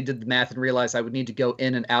I actually did the math and realized I would need to go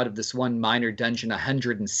in and out of this one minor dungeon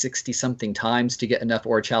 160 something times to get enough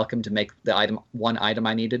orichalcum to make the one item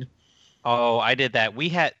I needed. Oh, I did that. We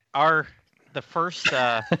had the first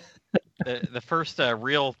the first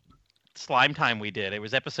real slime time we did. It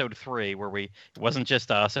was episode 3 where it wasn't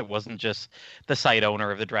just us. It wasn't just the site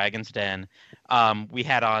owner of the Dragon's Den. We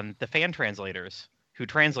had on the fan translators who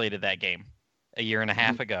translated that game a year and a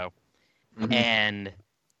half ago. Mm-hmm. And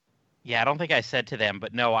yeah, I don't think I said to them,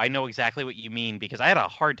 but no, I know exactly what you mean because I had a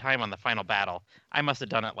hard time on the final battle. I must have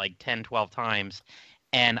done it like 10, 12 times.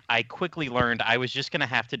 And I quickly learned I was just going to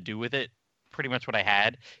have to do with it pretty much what I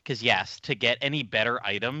had. Because yes, to get any better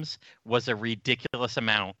items was a ridiculous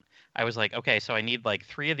amount. I was like, okay, so I need like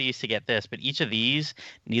 3 of these to get this, but each of these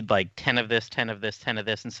need like 10 of this, 10 of this, 10 of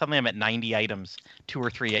this, and suddenly I'm at 90 items, 2 or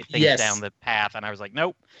 3 things down the path, and I was like,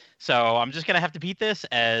 nope. So I'm just gonna have to beat this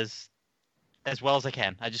as well as I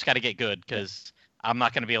can. I just got to get good because I'm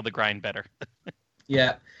not gonna be able to grind better.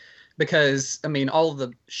 Yeah, because I mean, all of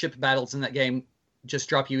the ship battles in that game just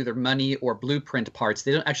drop you either money or blueprint parts.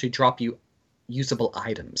 They don't actually drop you usable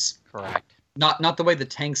items. Correct. Not the way the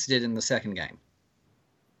tanks did in the second game.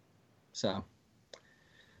 So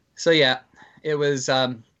yeah, it was.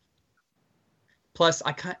 Plus,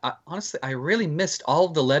 honestly, I really missed all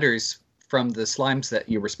of the letters from the slimes that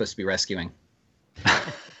you were supposed to be rescuing.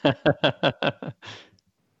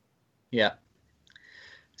 Yeah.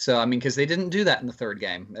 So I mean, because they didn't do that in the third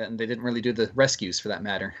game, and they didn't really do the rescues for that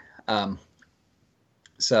matter.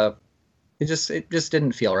 So it just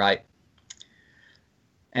didn't feel right.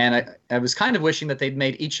 And I was kind of wishing that they'd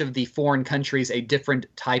made each of the foreign countries a different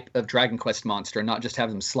type of Dragon Quest monster, not just have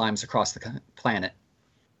them slimes across the planet.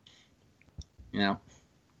 You know,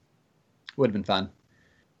 would have been fun.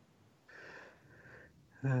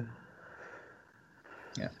 There's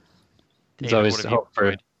David, always what have you hope for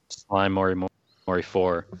enjoyed? Slime Mori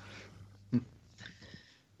 4.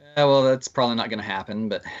 Well, that's probably not going to happen,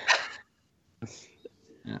 but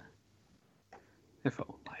yeah. If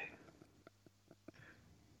only.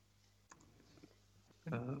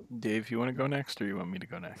 Dave, you want to go next, or you want me to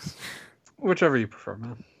go next? Whichever you prefer,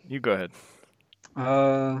 man. You go ahead.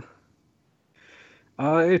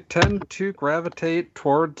 I tend to gravitate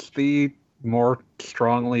towards the more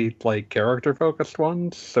strongly like character-focused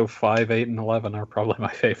ones, so 5, 8, and 11 are probably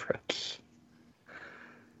my favorites.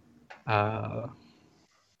 I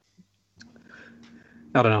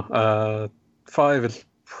don't know. 5 is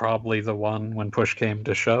probably the one when push came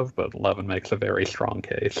to shove, but 11 makes a very strong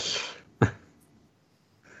case.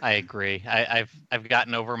 I agree. I've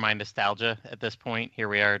gotten over my nostalgia at this point. Here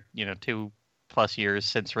we are, 2+ years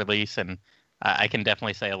since release, and I can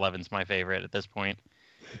definitely say 11's my favorite at this point.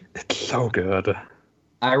 It's so good.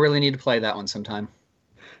 I really need to play that one sometime.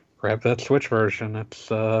 Grab that Switch version. It's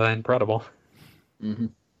incredible. Mm-hmm.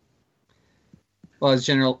 Well,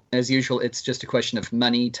 as usual, it's just a question of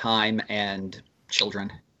money, time, and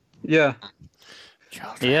children. Yeah.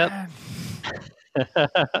 Children. Yep.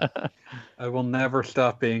 I will never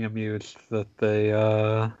stop being amused that they,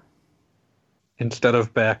 instead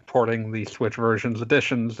of backporting the Switch version's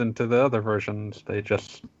additions into the other versions, they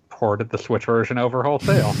just ported the Switch version over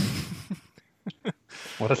wholesale.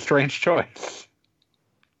 What a strange choice.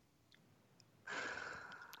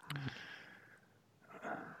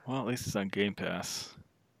 Well, at least it's on Game Pass.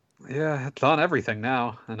 Yeah, it's on everything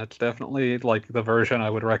now, and it's definitely like the version I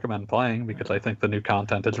would recommend playing because I think the new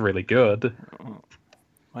content is really good.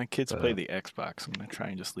 My kids play the Xbox. I'm going to try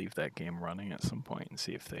and just leave that game running at some point and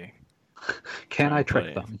see if they... Can I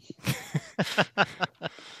play trick them?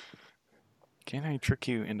 Can I trick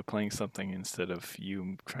you into playing something instead of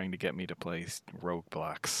you trying to get me to play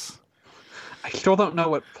Roblox? I still don't know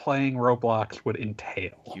what playing Roblox would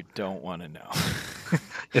entail. You don't want to know.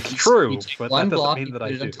 It's true, You take but one that doesn't block, mean you that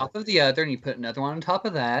put I it do. on top of the other, and you put another one on top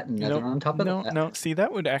of that, and another one on top of that. No, see,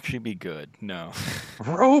 that would actually be good. No.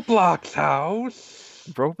 Roblox house.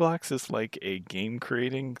 Roblox is like a game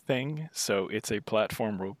creating thing, so it's a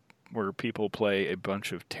platform where people play a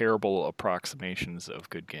bunch of terrible approximations of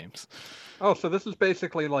good games. Oh, so this is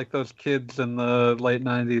basically like those kids in the late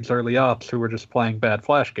 90s, early aughts who were just playing bad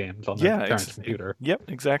Flash games on their parents' computer. Yep,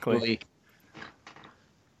 exactly. Really.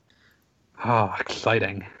 Oh,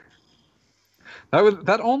 exciting.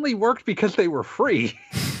 That only worked because they were free.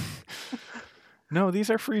 No, these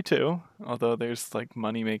are free too, although there's like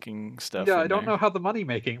money making stuff. Yeah, in I don't there. know how the money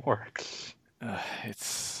making works.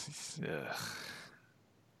 Let's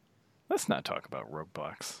not talk about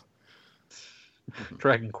Roblox.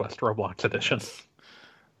 Dragon Quest Roblox Edition.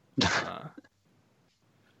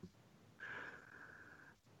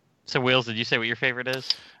 So, Wheels, did you say what your favorite is?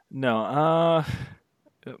 No,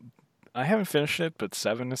 I haven't finished it, but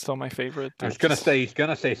 7 is still my favorite. I was gonna say he's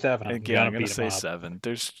gonna say 7. Yeah, I'm gonna say 7.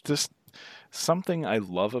 There's just something I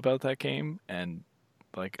love about that game, and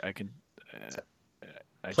like I can.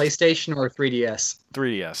 PlayStation or 3DS?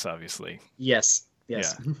 3DS, obviously. Yes. Yeah.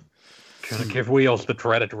 Gonna give Wheels the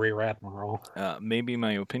dreaded Rear Admiral. Maybe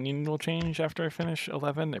my opinion will change after I finish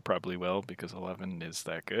 11. It probably will because 11 is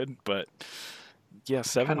that good. But yeah,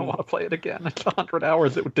 7. I don't want to play it again. It's 100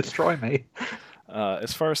 hours. It would destroy me.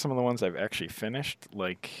 As far as some of the ones I've actually finished,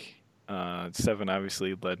 like 7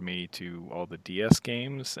 obviously led me to all the DS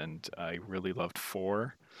games, and I really loved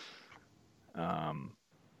 4,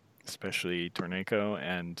 especially Torneko,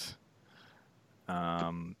 and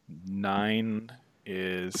 9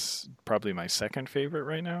 is probably my second favorite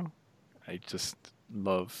right now. I just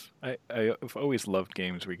love. I've always loved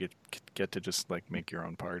games where you get to just like make your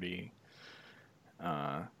own party.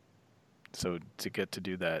 So to get to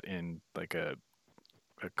do that in like a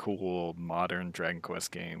cool modern Dragon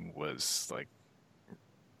Quest game was like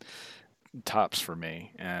tops for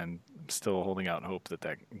me, and I'm still holding out hope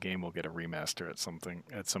that game will get a remaster at some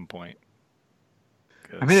point.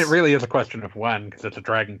 I mean, it really is a question of when, because it's a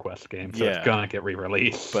Dragon Quest game, so it's gonna get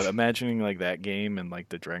re-released. But imagining like that game and like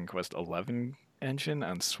the Dragon Quest 11 engine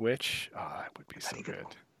on Switch, it would be so good.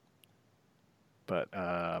 But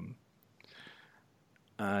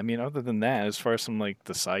I mean, other than that, as far as some like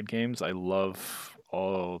the side games, I love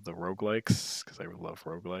all the roguelikes because I love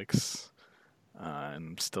roguelikes.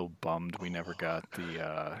 I'm still bummed we never got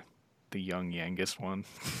the Young Yangus one.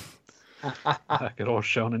 Good old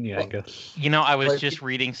Shonen Yangus. You know, I was Well, just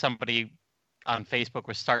reading somebody on Facebook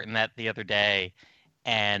was starting that the other day,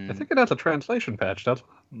 and I think it has a translation patch, doesn't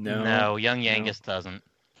it? no, Young Yangus doesn't.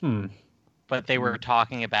 But they were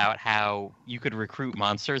talking about how you could recruit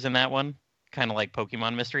monsters in that one, kind of like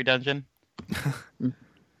Pokemon Mystery Dungeon.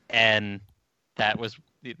 And that was,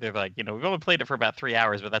 they're like, you know, we've only played it for about 3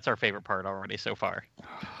 hours, but that's our favorite part already so far.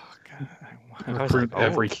 Oh, God, I was Recruit like,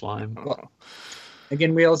 every oh. slime. Well,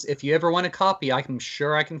 again, Wheels, if you ever want a copy, I'm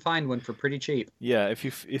sure I can find one for pretty cheap. Yeah,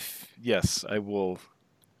 if yes, I will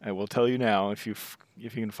tell you now. If you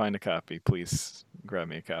can find a copy, please grab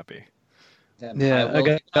me a copy. Yeah, I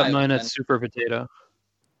got will mine at then. Super Potato.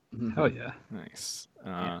 Mhm. Hell yeah. Nice.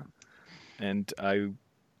 And I,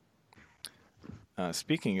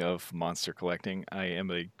 speaking of monster collecting, I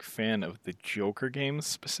am a fan of the Joker games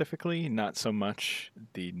specifically, not so much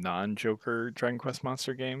the non-Joker Dragon Quest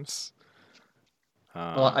monster games.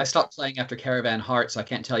 Well, I stopped playing after Caravan Heart, so I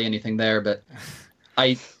can't tell you anything there. But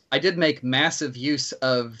I did make massive use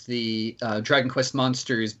of the Dragon Quest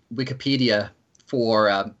Monsters Wikipedia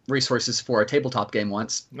for resources for a tabletop game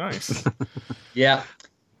once. Nice. Yeah.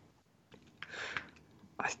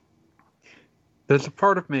 There's a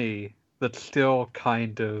part of me that still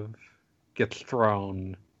kind of gets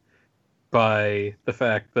thrown by the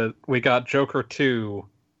fact that we got Joker 2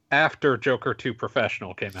 after Joker 2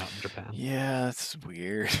 Professional came out in Japan. Yeah, that's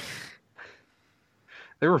weird.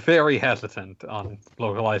 They were very hesitant on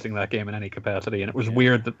localizing that game in any capacity, and it was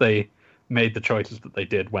weird that they made the choices that they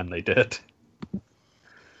did when they did.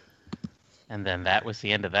 And then that was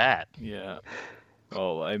the end of that. Yeah.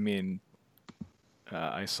 Well, I mean,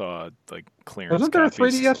 I saw like clearance. Wasn't there a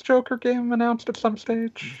copies. 3DS Joker game announced at some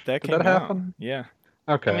stage? That Did came that out. happen? Yeah.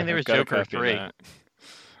 Okay. I mean, there was Got a Joker copy of 3, that.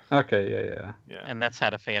 Okay, yeah. and that's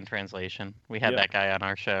had a fan translation. We had Yeah. that guy on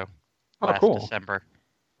our show Oh, last cool. December.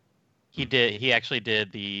 He actually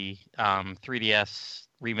did the 3DS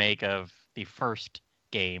remake of the first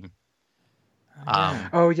game. Yeah.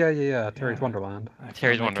 Oh, yeah. Terry's Yeah. Wonderland. I found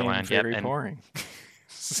Terry's that game Wonderland, yep, very and- boring.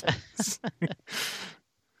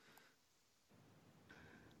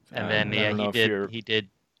 And then I don't know if he did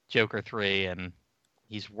Joker 3, and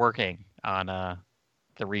he's working on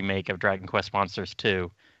the remake of Dragon Quest Monsters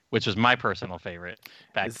 2, which was my personal favorite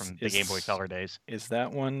back from the Game Boy Color days. Is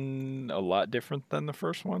that one a lot different than the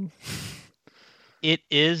first one? It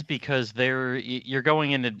is because you're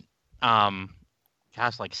going into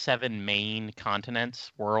like 7 main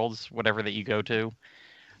continents, worlds, whatever that you go to.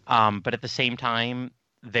 But at the same time,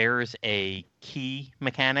 there's a key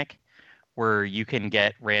mechanic where you can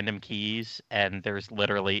get random keys, and there's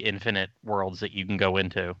literally infinite worlds that you can go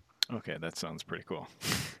into. Okay, that sounds pretty cool.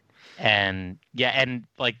 And yeah, and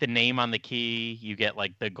like the name on the key, you get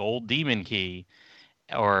like the gold demon key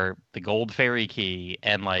or the gold fairy key,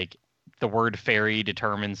 and like the word fairy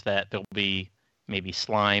determines that there'll be maybe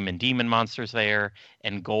slime and demon monsters there,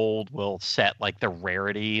 and gold will set like the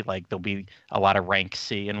rarity, like there'll be a lot of rank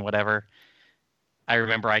C and whatever. I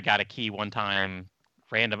remember I got a key one time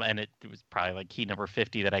random, and it was probably like key number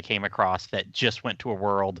 50 that I came across that just went to a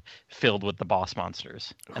world filled with the boss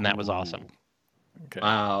monsters, and that was awesome. Ooh. Okay.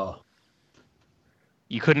 Wow.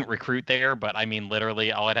 You couldn't recruit there, but I mean,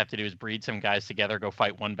 literally, all I'd have to do is breed some guys together, go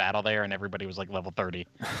fight one battle there, and everybody was like level 30.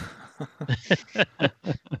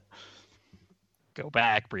 Go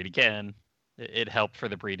back, breed again. It helped for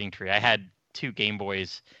the breeding tree. I had 2 Game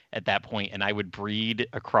Boys at that point, and I would breed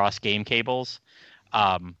across game cables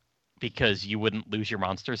because you wouldn't lose your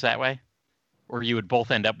monsters that way, or you would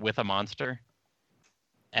both end up with a monster.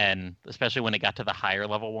 And especially when it got to the higher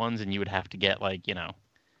level ones, and you would have to get like, you know,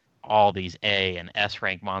 all these A and S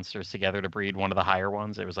rank monsters together to breed one of the higher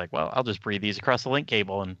ones. It was like, well, I'll just breed these across the link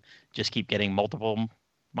cable and just keep getting multiple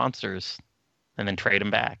monsters and then trade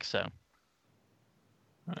them back. So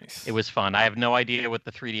Nice. it was fun. I have no idea what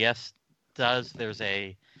the 3DS does. There's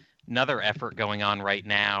another effort going on right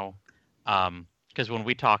now. Because when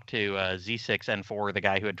we talked to Z6N4, the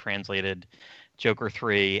guy who had translated Joker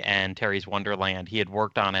 3 and Terry's Wonderland, he had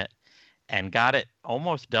worked on it and got it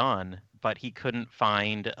almost done, but he couldn't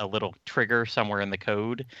find a little trigger somewhere in the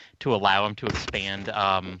code to allow him to expand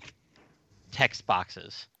text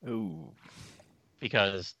boxes, Ooh.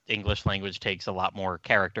 because English language takes a lot more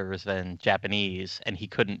characters than Japanese, and he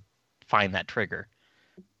couldn't find that trigger.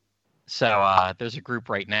 So there's a group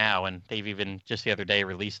right now, and they've even just the other day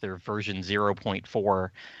released their version 0.4.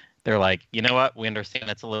 They're like, you know what? We understand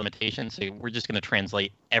that's a limitation, so we're just going to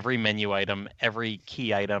translate every menu item, every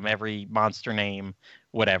key item, every monster name,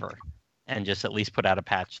 whatever. and just at least put out a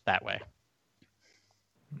patch that way.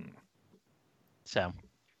 So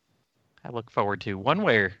I look forward to one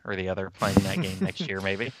way or the other playing that game next year,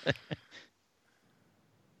 maybe.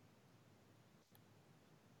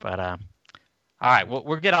 But all right,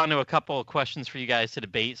 we'll get on to a couple of questions for you guys to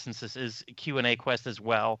debate, since this is Q&A quest as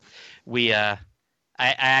well. I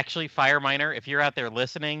actually, Fireminer, if you're out there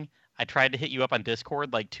listening, I tried to hit you up on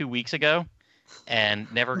Discord like 2 weeks ago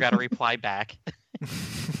and never got a reply back,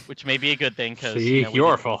 which may be a good thing, because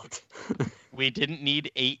your fault. We didn't need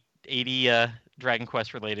 80 Dragon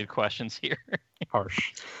Quest related questions here.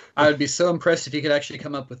 Harsh. I would be so impressed if you could actually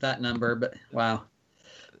come up with that number, but wow.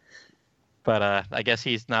 But I guess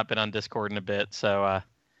he's not been on Discord in a bit, so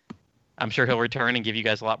I'm sure he'll return and give you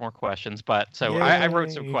guys a lot more questions. But so I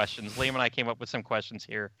wrote some questions. Liam and I came up with some questions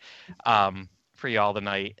here for you all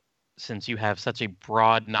tonight, since you have such a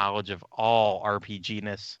broad knowledge of all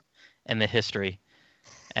RPG-ness and the history.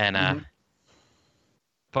 And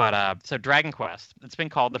so Dragon Quest, it's been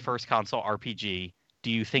called the first console RPG. Do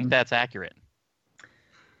you think that's accurate?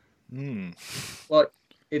 Well,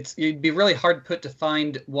 it'd be really hard put to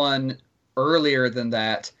find one earlier than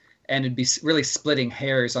that, and it'd be really splitting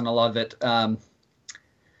hairs on a lot of it. I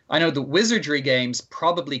know the Wizardry games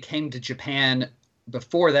probably came to Japan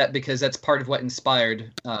before that, because that's part of what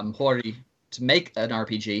inspired Hori to make an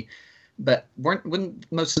RPG. But wouldn't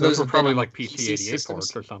most of those were have probably been like PC PC-88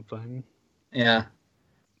 systems? ports or something? Yeah.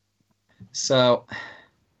 So,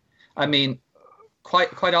 I mean,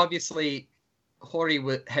 quite obviously, Hori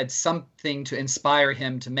had something to inspire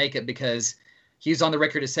him to make it, because he was on the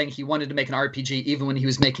record as saying he wanted to make an RPG even when he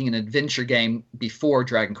was making an adventure game before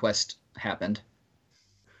Dragon Quest happened.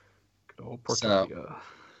 Good old Portobia. So,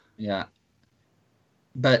 yeah.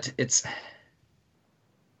 But if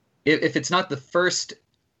it's not the first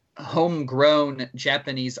homegrown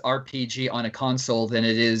Japanese RPG on a console, then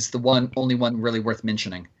it is the only one really worth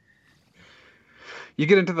mentioning. You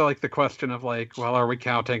get into the question of well, are we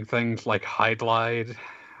counting things like Hydlide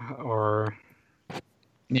or?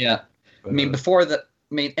 Yeah, I mean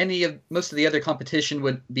most of the other competition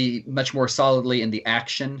would be much more solidly in the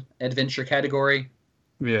action adventure category.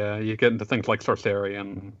 Yeah, you get into things like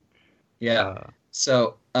Sorcerian. Yeah,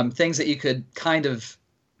 so things that you could kind of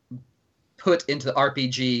put into the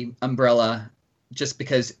RPG umbrella, just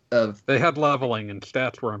because of they had leveling and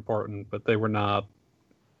stats were important, but they were not.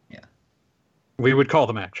 Yeah, we would call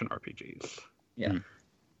them action RPGs. Yeah.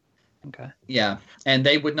 Okay. Yeah, and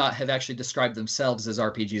they would not have actually described themselves as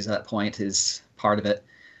RPGs at that point, is part of it.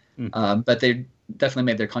 But they definitely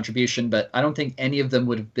made their contribution. But I don't think any of them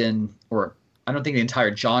would have been, or I don't think the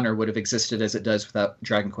entire genre would have existed as it does without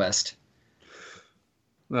Dragon Quest.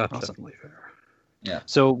 That's Awesome. definitely fair. Yeah.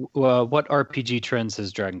 So, what RPG trends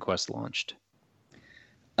has Dragon Quest launched?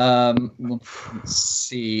 Let's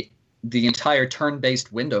see. The entire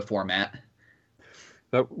turn-based window format.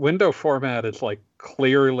 That window format is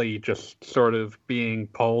clearly just sort of being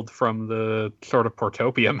pulled from the sort of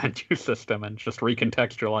Portopia menu system and just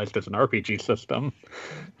recontextualized as an RPG system.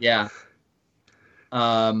 Yeah.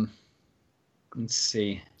 Let's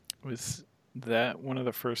see. Was that one of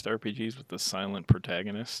the first RPGs with the silent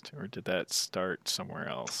protagonist, or did that start somewhere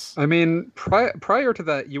else? I mean, prior to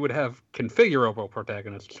that, you would have configurable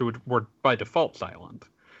protagonists who were by default silent.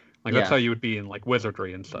 That's how you would be in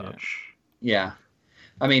Wizardry and such. Yeah.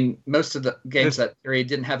 I mean, most of the games that period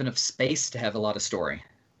didn't have enough space to have a lot of story.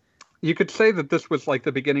 You could say that this was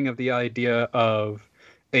the beginning of the idea of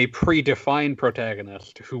a predefined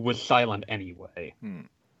protagonist who was silent anyway.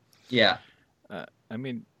 Yeah. I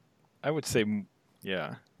mean, I would say,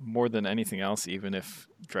 more than anything else, even if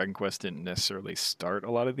Dragon Quest didn't necessarily start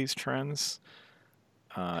a lot of these trends,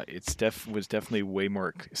 it was definitely way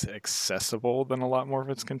more accessible than a lot more of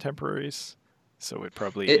its contemporaries. So it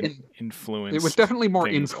probably influenced. It was definitely more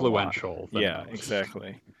things influential. Yeah,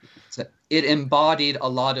 exactly. So it embodied a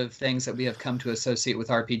lot of things that we have come to associate with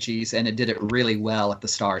RPGs, and it did it really well at the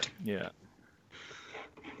start. Yeah.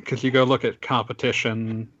 Because you go look at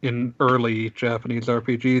competition in early Japanese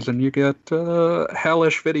RPGs, and you get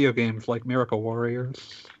hellish video games like Miracle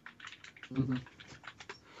Warriors. Mm-hmm.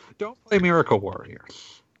 Don't play Miracle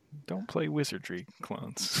Warriors. Don't play Wizardry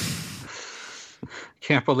clones.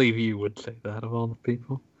 Can't believe you would say that of all the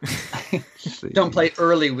people. Don't play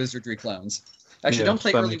early Wizardry clones. Actually, don't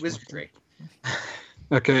play that early makes more Wizardry.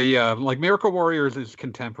 Okay, yeah, Miracle Warriors is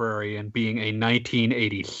contemporary and being a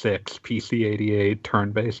 1986 PC-88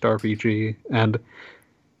 turn-based RPG, and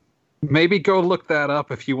maybe go look that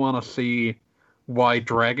up if you want to see why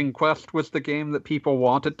Dragon Quest was the game that people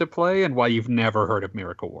wanted to play and why you've never heard of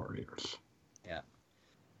Miracle Warriors. Yeah.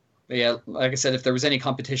 But yeah, like I said, if there was any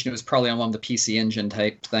competition, it was probably on one of the PC Engine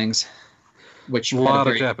type things. which A had lot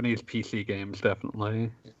very, of Japanese PC games,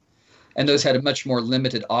 definitely. and those had a much more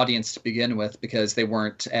limited audience to begin with because they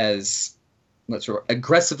weren't as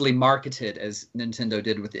aggressively marketed as Nintendo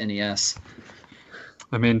did with the NES.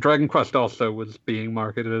 I mean, Dragon Quest also was being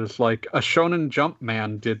marketed as like a Shonen Jump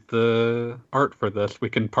man did the art for this. We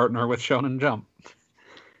can partner with Shonen Jump.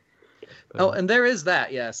 Oh, and there is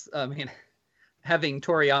that, yes. I mean, having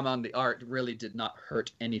Toriyama on the art really did not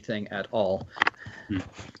hurt anything at all.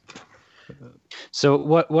 So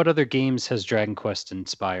what other games has Dragon Quest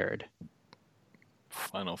inspired?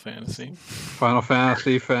 Final Fantasy. Final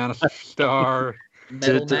Fantasy, Phantasy Star,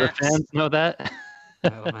 Metal Do the Max. fans know that?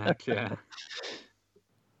 Metal Max, yeah.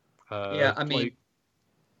 Yeah, I mean,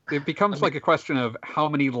 it becomes like a question of how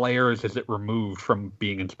many layers is it removed from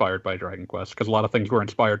being inspired by Dragon Quest? Because a lot of things were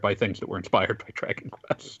inspired by things that were inspired by Dragon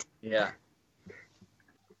Quest. yeah.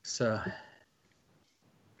 So,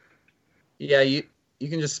 yeah, you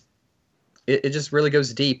can just it just really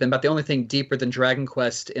goes deep, and about the only thing deeper than Dragon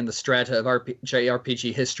Quest in the strata of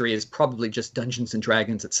JRPG history is probably just Dungeons and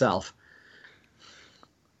Dragons itself.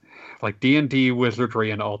 Like D&D, Wizardry,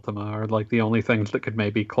 and Ultima are like the only things that could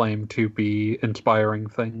maybe claim to be inspiring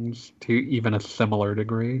things to even a similar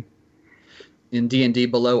degree. In D&D,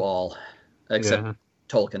 below all, except Yeah.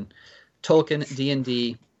 Tolkien. Tolkien,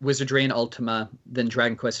 D&D, Wizardry, and Ultima, then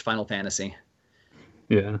Dragon Quest, Final Fantasy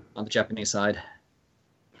Yeah. on the Japanese side.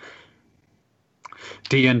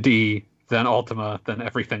 D&D, then Ultima, then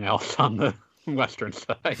everything else on the Western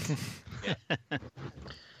side. I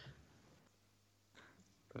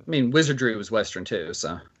mean, Wizardry was Western too,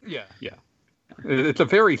 so. Yeah. It's a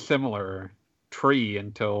very similar tree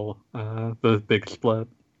until the big split.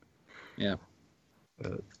 Yeah.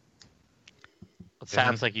 It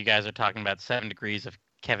sounds like you guys are talking about 7 Degrees of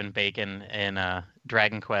Kevin Bacon and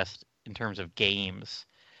Dragon Quest in terms of games.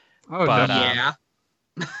 Oh, But, definitely.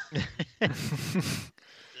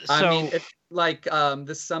 I mean, like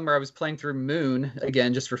this summer I was playing through Moon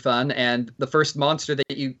again just for fun, and the first monster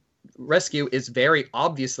that you rescue is very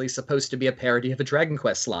obviously supposed to be a parody of a Dragon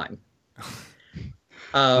Quest slime.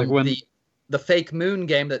 Like when- The fake Moon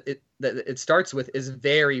game that it starts with is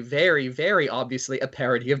very, very, very obviously a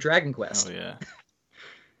parody of Dragon Quest. Oh yeah.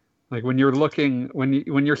 Like when you're looking, when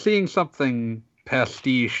you're seeing something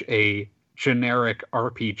pastiche a generic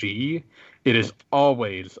RPG, it is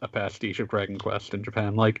always a pastiche of Dragon Quest in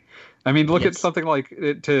Japan. Like, I mean, look at Yes. something like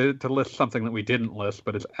to list something that we didn't list,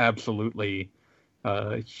 but it's absolutely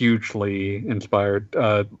hugely inspired.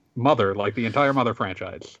 Mother, like the entire Mother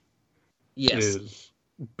franchise, Yes. is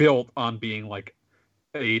built on being like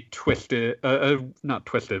a twisted, not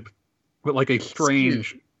twisted, but like a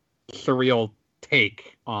strange, surreal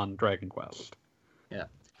take on Dragon Quest.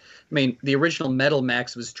 I mean, the original Metal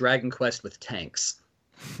Max was Dragon Quest with tanks.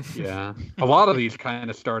 Yeah, a lot of these kind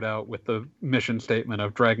of start out with the mission statement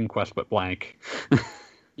of Dragon Quest but blank.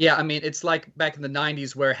 Yeah, I mean, it's like back in the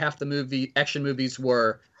 90s where half the action movies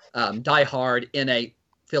were Die Hard in a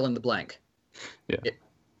fill in the blank.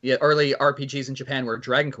 Yeah. Early RPGs in Japan were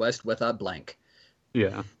Dragon Quest with a blank.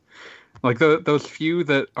 Yeah, like those few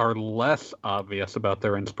that are less obvious about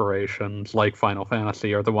their inspirations, like Final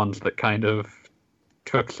Fantasy, are the ones that kind of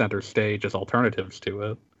took center stage as alternatives to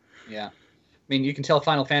it. Yeah. I mean, you can tell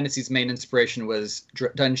Final Fantasy's main inspiration was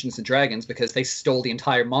Dungeons and Dragons because they stole the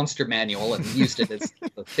entire monster manual and used it as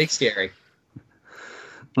a big scary.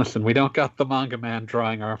 Listen, we don't got the manga man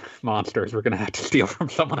drawing our monsters. We're going to have to steal from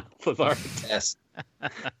someone else's art. Yes.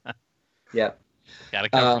 Yeah. Got to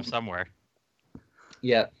come from somewhere.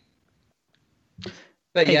 Yeah.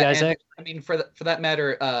 But Hey, yeah, guys, and, I mean, for that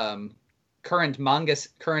matter, current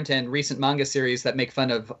and recent manga series that make fun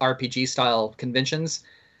of RPG style conventions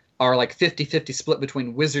are like 50-50 split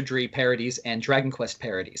between Wizardry parodies and Dragon Quest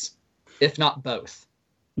parodies, if not both.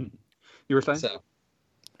 You were saying? So,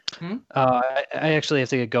 I actually have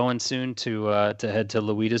to get going soon to head to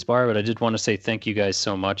Luida's bar, but I did want to say thank you guys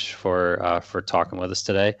so much for talking with us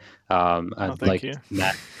today. Thank you.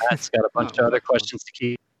 Matt's got a bunch of other questions to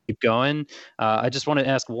keep going. I just want to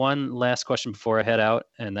ask one last question before I head out,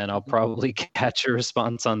 and then I'll probably catch your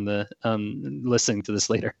response on the listening to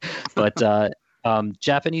this later. But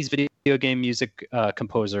Japanese video game music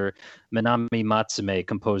composer Minami Matsume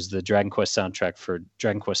composed the Dragon Quest soundtrack for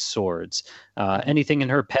Dragon Quest Swords. Anything in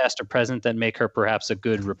her past or present that make her perhaps a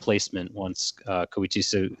good replacement once Koichi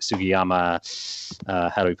Sugiyama,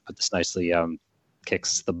 how do we put this nicely,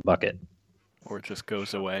 kicks the bucket? Or it just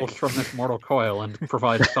goes away. Pulls from this mortal coil and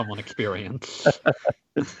provides someone experience.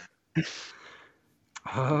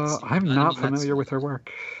 I'm not familiar with her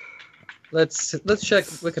work. let's check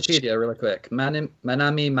Wikipedia really quick. Minami I know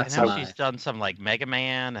Matsume. she's done some like Mega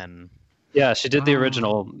Man and Yeah, she did the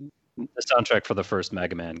original the soundtrack for the first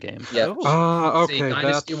Mega Man game. Yeah. Oh. Okay. See,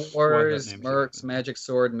 Dynasty that's Wars, why that name's Mercs, Magic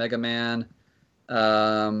Sword, Mega Man,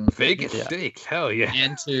 Vegas Yeah. Stakes. Hell yeah.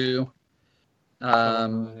 and 2.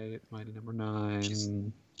 Mighty Number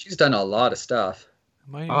 9. She's done a lot of stuff.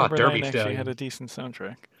 Mighty Ah, Number Derby 9 actually Stallion. had a decent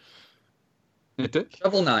soundtrack. It did.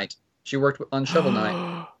 Shovel Knight. She worked on Shovel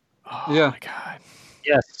Knight. Oh Yeah. my god.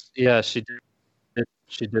 Yes, yeah, she did.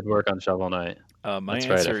 She did work on Shovel Knight. My That's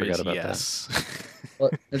right, I answer forgot is about that. yes. Well,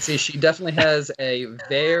 let's see. She definitely has a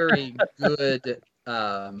very good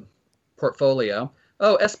portfolio.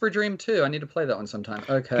 Oh, Esper Dream 2. I need to play that one sometime.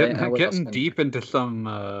 Okay. what else Getting am I- deep into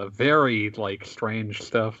some very like strange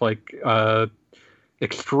stuff, like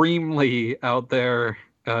extremely out there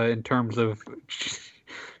in terms of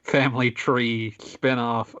family tree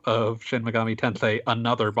spin-off of Shin Megami Tensei,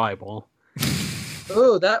 Another Bible.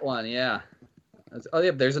 Oh, that one. Yeah. Oh,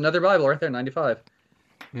 yeah. There's another Bible right there. 95.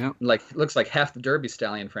 Yeah. Like looks like half the Derby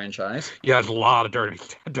Stallion franchise. Yeah, there's a lot of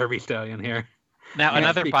Derby Stallion here. Now, Can't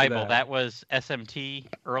Another speak to Bible, that. that was SMT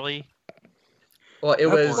early. Well, it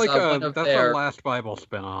That's was like one of that's their. our last Bible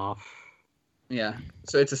spin-off. Yeah.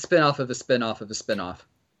 So it's a spin-off of a spin-off of a spin-off.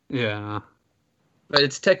 Yeah. But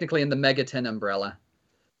it's technically in the Mega 10 umbrella.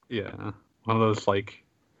 Yeah. One of those like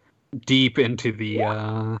deep into the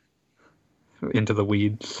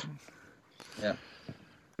weeds.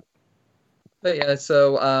 But yeah,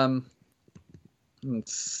 so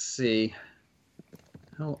let's see.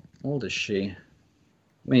 How old is she?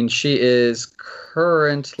 I mean, she is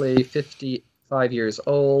currently 55 years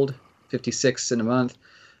old, 56 in a month.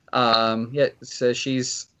 Yeah, so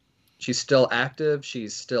she's still active.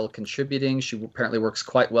 She's still contributing. She apparently works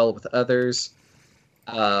quite well with others.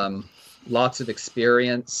 Lots of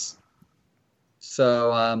experience.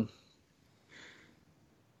 So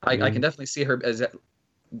I can definitely see her as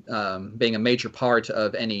being a major part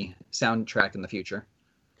of any soundtrack in the future.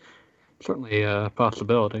 Certainly a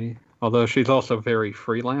possibility. Although she's also very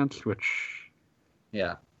freelance, which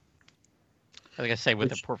Yeah. I was gonna say, with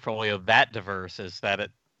Which- a portfolio that diverse, is that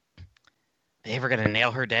they ever gonna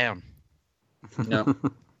nail her down? No.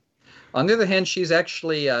 On the other hand, she's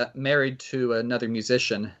actually married to another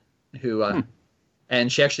musician who,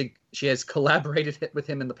 and she has collaborated with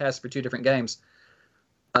him in the past for 2 different games.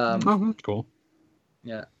 oh, that's cool.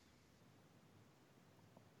 Yeah.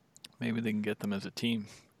 Maybe they can get them as a team.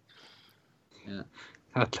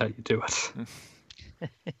 That's how you do it.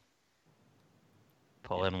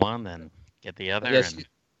 Pull in one, then get the other. Yeah, and...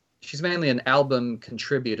 she's mainly an album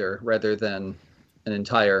contributor rather than an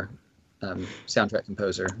entire soundtrack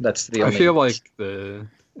composer. That's the I only. feel like the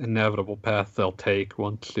inevitable path they'll take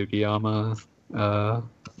once Sugiyama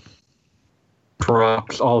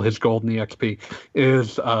drops all his golden EXP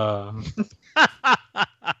is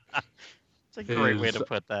It's a great way is- to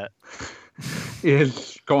put that.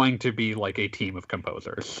 is going to be like a team of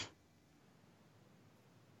composers.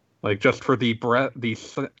 Like just for the breadth,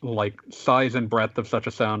 like size and breadth of such a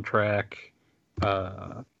soundtrack,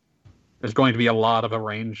 there's going to be a lot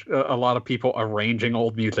of people arranging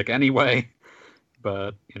old music anyway.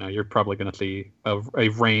 But you're probably going to see a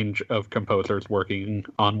range of composers working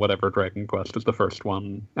on whatever Dragon Quest is the first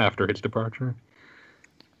one after his departure.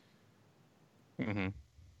 Hmm.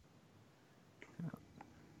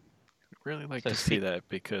 Really like So to see that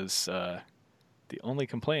because the only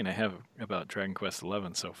complaint I have about Dragon Quest XI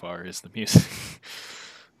so far is the music.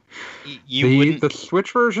 You wouldn't. The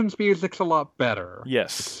Switch version's music's a lot better.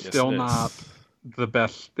 yes, It's yes, still it is. not the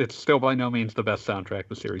best. It's still by no means the best soundtrack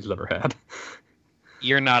the series has ever had.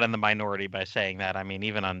 You're not in the minority by saying that. I mean,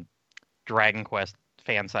 even on Dragon Quest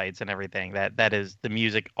fan sites and everything, that is the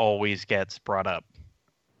music always gets brought up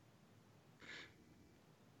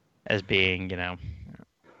as being,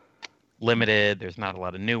 limited. There's not a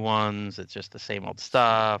lot of new ones. It's just the same old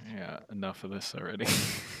stuff. Yeah, enough of this already.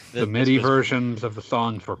 The MIDI versions of the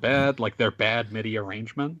songs were bad, like they're bad MIDI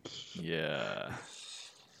arrangements. Yeah.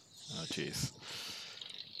 Oh, jeez.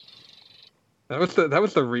 That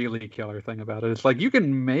was the really killer thing about it. It's like you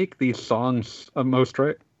can make these songs, most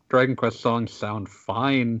Dragon Quest songs, sound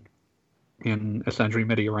fine in essentially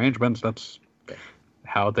MIDI arrangements. That's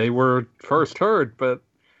how they were first heard, but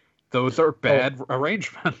those are bad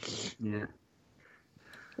arrangements. Yeah.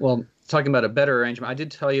 Well, talking about a better arrangement, I did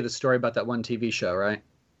tell you the story about that one TV show, right?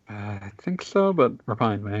 I think so, but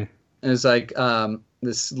remind me. It was like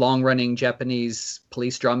this long-running Japanese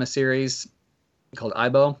police drama series called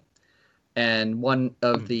Aibo, and one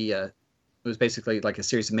of the it was basically like a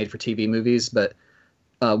series of made-for-TV movies, but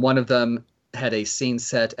one of them had a scene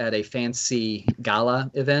set at a fancy gala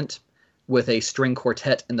event with a string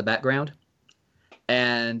quartet in the background.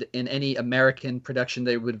 And in any American production,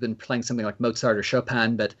 they would have been playing something like Mozart or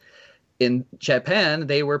Chopin, but in Japan,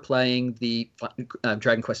 they were playing the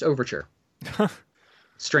Dragon Quest Overture,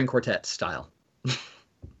 string quartet style.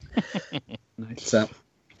 Nice. So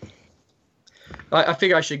I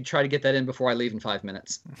figure I should try to get that in before I leave in 5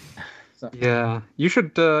 minutes. Yeah, you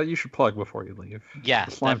should plug before you leave. Yeah,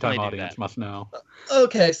 The Slime Time definitely do audience that. must know.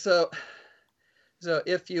 Okay, so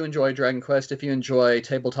if you enjoy Dragon Quest, if you enjoy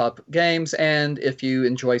tabletop games, and if you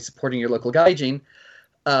enjoy supporting your local gaijin,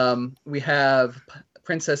 we have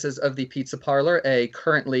Princesses of the Pizza Parlor, a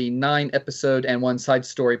currently 9-episode and 1 side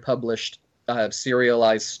story published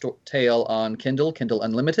serialized tale on Kindle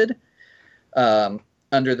Unlimited,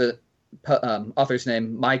 under the author's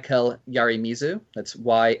name Michael Yarimizu. That's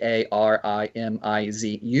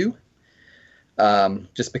Yarimizu.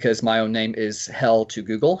 Just because my own name is hell to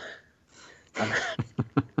Google.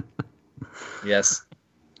 Yes.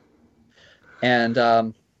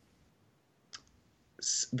 And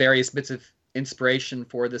various bits of inspiration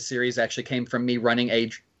for the series actually came from me running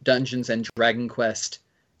a Dungeons and Dragon Quest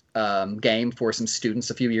game for some students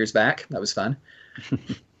a few years back. That was fun.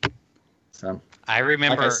 So I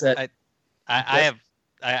remember. Like I said-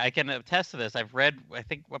 I can attest to this. I've read, I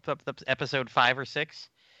think, up episode 5 or 6.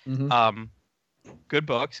 Mhm. Good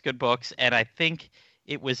books, and I think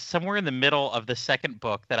it was somewhere in the middle of the second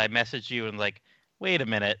book that I messaged you and like, wait a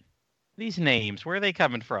minute, these names, where are they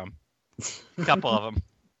coming from? A couple of them.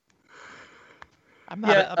 I'm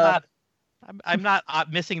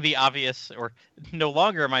not missing the obvious, or no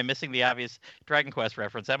longer am I missing the obvious Dragon Quest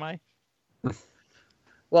reference, am I?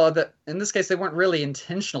 Well, in this case, they weren't really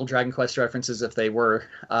intentional Dragon Quest references if they were.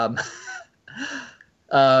 But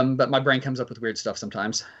my brain comes up with weird stuff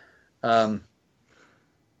sometimes.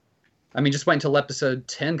 I mean, just wait until episode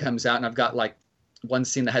 10 comes out, and I've got like one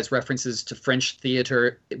scene that has references to French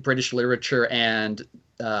theater, British literature, and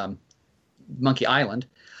Monkey Island.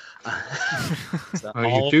 So, Oh, you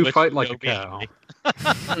All do with fight like no a cow.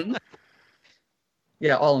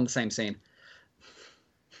 yeah, all in the same scene.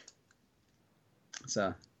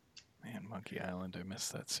 So, Man, Monkey Island, I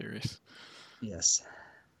missed that series. yes.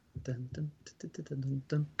 Dun, dun, dun, dun, dun, dun,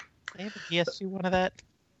 dun. They have a PS2 one of that?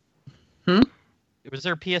 Hmm? Was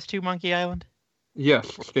there a PS2 Monkey Island?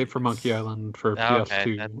 Yes, Escape from Monkey Island for Oh, okay.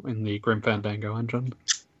 PS2 in the Grim Fandango engine.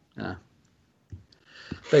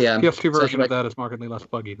 But yeah, PS2 so version anyway- of that is markedly less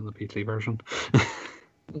buggy than the PC version.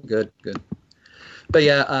 Good. But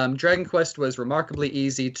yeah, Dragon Quest was remarkably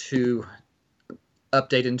easy to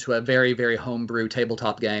update into a very, very homebrew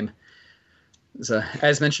tabletop game. So,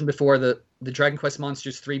 as mentioned before, the Dragon Quest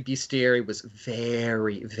Monsters 3 Bestiary was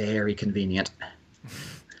very, very convenient.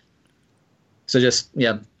 So just,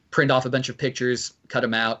 print off a bunch of pictures, cut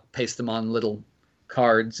them out, paste them on little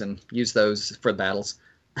cards, and use those for the battles.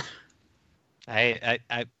 I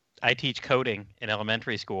teach coding in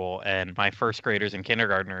elementary school, and my first graders and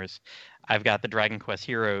kindergartners, I've got the Dragon Quest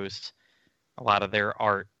Heroes, a lot of their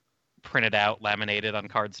art printed out, laminated on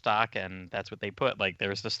cardstock, and that's what they put. Like,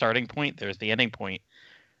 there's the starting point, there's the ending point.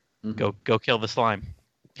 Mhm. Go kill the slime.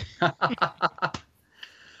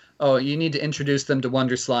 Oh, you need to introduce them to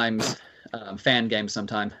Wonder Slime's fan game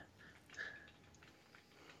sometime.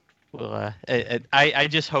 Well, I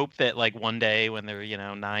just hope that like one day when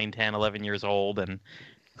they're 9, 10, 11 years old and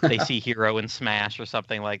they see Hero in Smash or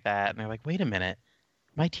something like that, and they're like, wait a minute,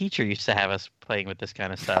 my teacher used to have us playing with this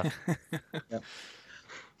kind of stuff.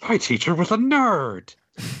 My teacher was a nerd.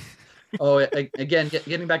 Oh, again,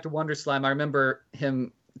 getting back to Wonder Slime, I remember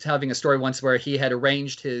him having a story once where he had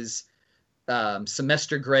arranged his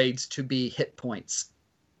semester grades to be hit points.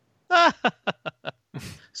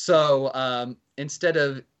 So instead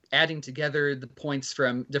of adding together the points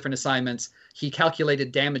from different assignments, he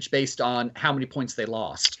calculated damage based on how many points they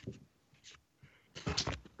lost.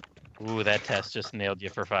 Ooh, that test just nailed you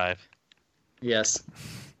for 5. Yes.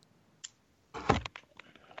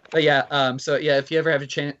 But yeah, so yeah, if you ever have a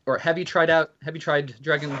chance, or have you tried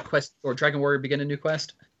Dragon Quest or Dragon Warrior Begin a New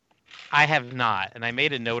Quest? I have not, and I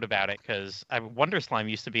made a note about it because Wonder Slime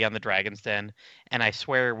used to be on the Dragon's Den, and I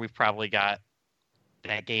swear we've probably got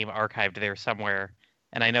that game archived there somewhere.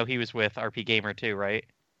 And I know he was with RP Gamer too, right?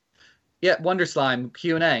 Yeah, Wonder Slime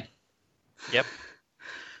Q&A. Yep.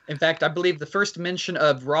 In fact, I believe the first mention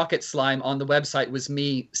of Rocket Slime on the website was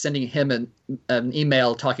me sending him an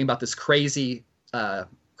email talking about this crazy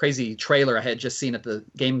trailer I had just seen at the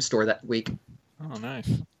game store that week. Oh, nice.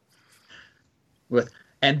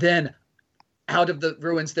 And then out of the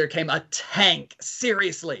ruins there came a tank.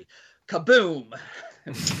 Seriously. Kaboom.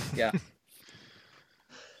 Yeah.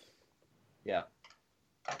 Yeah.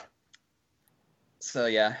 So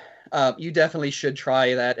yeah, you definitely should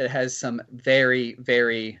try that. It has some very,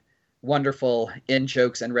 very wonderful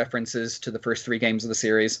in-jokes and references to the first 3 games of the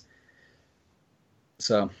series.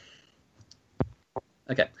 So,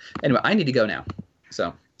 okay. Anyway, I need to go now.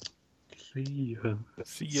 So, See you.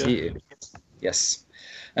 See ya. see you. Yes.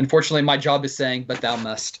 Unfortunately, my job is saying, "But thou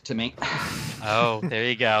must" to me. Oh, there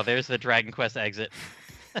you go. There's the Dragon Quest exit.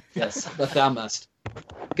 Yes, but thou must.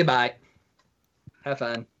 Goodbye. Have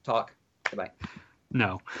fun. Talk. Goodbye.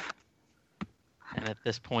 No. And at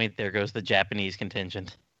this point, there goes the Japanese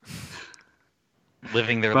contingent.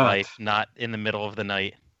 Living their But- life, not in the middle of the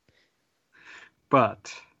night.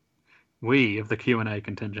 But we of the Q&A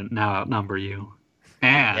contingent now outnumber you.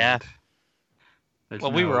 And Yeah. there's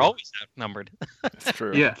Well, we were no- always outnumbered. That's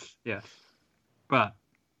true. Yes, yes. But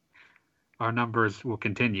our numbers will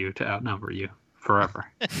continue to outnumber you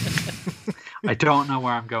forever. I don't know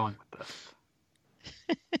where I'm going with this.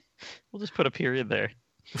 We'll just put a period there.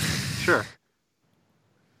 Sure.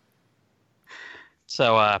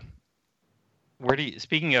 So,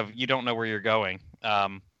 speaking of, you don't know where you're going. Where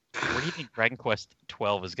do you think Dragon Quest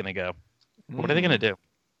 12 is going to go? What are they going to do?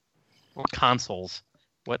 What consoles?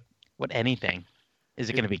 What anything? Is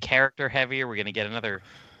it going to be character heavy? Are we going to get another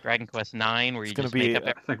Dragon Quest 9 where It's you gonna just be make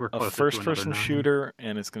up I think we're a close first-person shooter,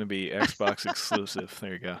 and it's going to be Xbox exclusive.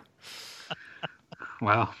 There you go.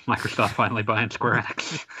 Wow, Microsoft finally buying Square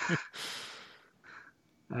Enix.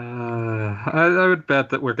 I would bet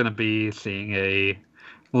that we're going to be seeing a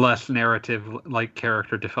less narrative, like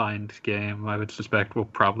character-defined game. I would suspect we'll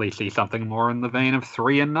probably see something more in the vein of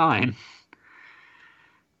 3 and 9.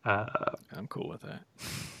 I'm cool with that.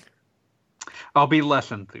 I'll be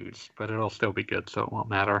less enthused, but it'll still be good, so it won't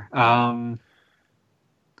matter.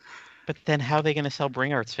 But then how are they going to sell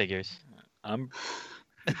Bring Arts figures? I'm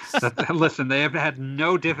Listen, they have had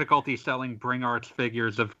no difficulty selling Bring Arts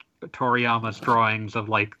figures of Toriyama's drawings of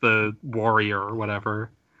like the warrior or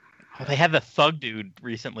whatever. Oh, they had the Thug Dude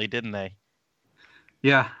recently, didn't they?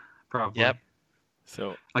 Yeah, probably. Yep.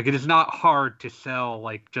 so Like it is not hard to sell.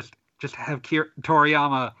 Like just have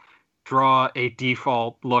Toriyama draw a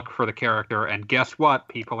default look for the character, and guess what?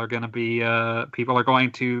 People are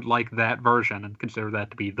going to like that version and consider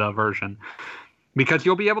that to be the version. Because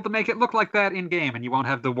you'll be able to make it look like that in game, and you won't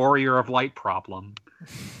have the Warrior of Light problem.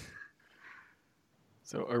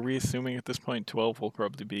 So are we assuming at this point 12 will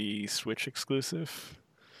probably be Switch exclusive?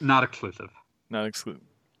 Not exclusive. Not exclusive.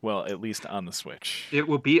 Well, at least on the Switch. It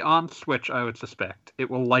will be on Switch, I would suspect. It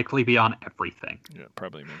will likely be on everything. Yeah,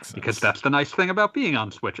 probably makes sense. Because that's the nice thing about being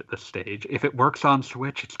on Switch at this stage. If it works on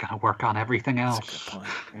Switch, it's going to work on everything That's a else.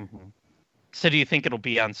 good point. So do you think it'll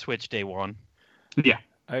be on Switch day one? Yeah,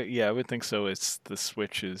 I would think so. It's the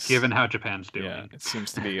Switch is given how Japan's doing. yeah, it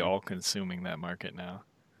seems to be all consuming that market now.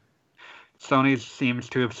 Sony seems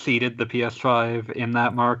to have seeded the PS5 in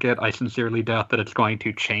that market. I sincerely doubt that it's going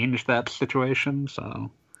to change that situation, so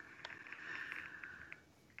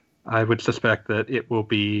I would suspect that it will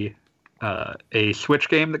be a Switch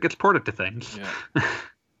game that gets ported to things. Yeah.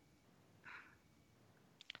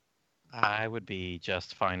 I would be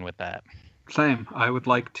just fine with that. Same. I would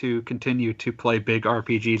like to continue to play big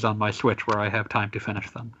RPGs on my Switch where I have time to finish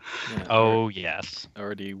them. Yeah, Oh, yes.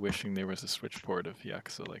 already wishing there was a Switch port of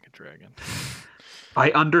Yakuza Like a Dragon.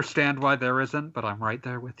 I understand why there isn't, but I'm right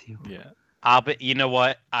there with you. Yeah. But you know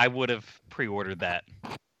what? I would have pre-ordered that.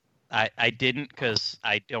 I didn't because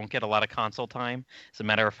I don't get a lot of console time. As a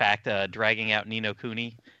matter of fact, dragging out Ni no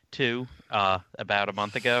Kuni 2 about a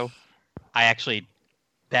month ago,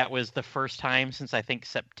 that was the first time since I think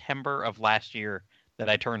September of last year that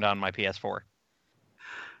I turned on my PS4.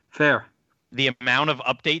 Fair. The amount of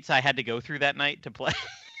updates I had to go through that night to play.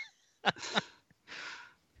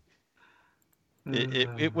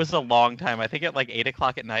 It was a long time. I think at like 8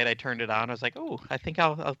 o'clock at night I turned it on. I was like, "Oh, I think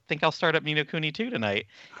I'll start up Ni no Kuni 2 tonight,"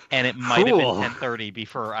 and it might have Cool. been 10:30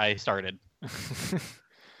 before I started.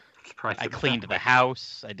 Surprised I it was cleaned that the way.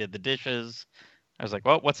 house. I did the dishes. I was like,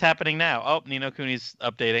 "Well, what's happening now?" Oh, Ni no Kuni's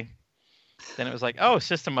updating. Then it was like, "Oh,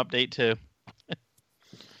 system update too."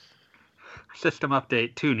 System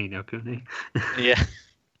update to Ni no Kuni. Yeah.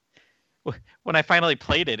 When I finally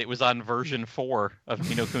played it, it was on version 4 of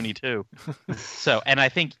Ni no Kuni 2. So, and I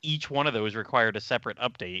think each one of those required a separate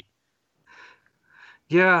update.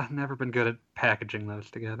 Yeah, never been good at packaging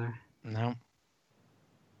those together. No.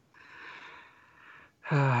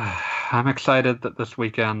 I'm excited that this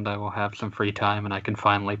weekend I will have some free time and I can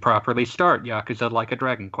finally properly start Yakuza Like a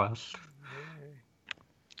Dragon Quest.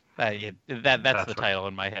 That's That's the right. title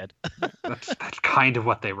in my head. That's kind of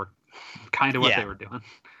what they were Yeah. doing.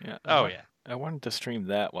 Yeah. Oh, yeah. I wanted to stream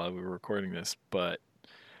that while we were recording this, but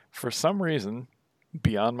for some reason,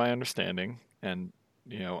 beyond my understanding, and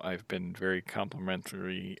I've been very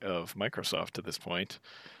complimentary of Microsoft to this point.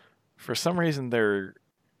 For some reason, their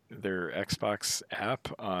Xbox app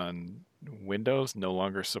on Windows no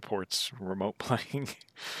longer supports remote playing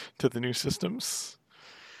to the new systems.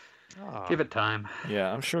 Oh. Give it time.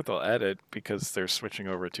 Yeah, I'm sure they'll add it because they're switching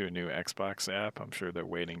over to a new Xbox app. I'm sure they're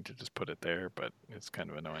waiting to just put it there, but it's kind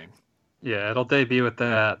of annoying. Yeah, it'll debut with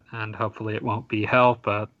that, and hopefully it won't be hell.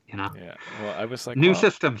 But Yeah. Well, I was like, new well,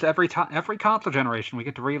 systems every console generation. We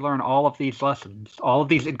get to relearn all of these lessons, all of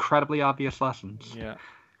these incredibly obvious lessons. Yeah.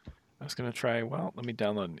 I was gonna try. Well, let me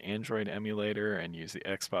download an Android emulator and use the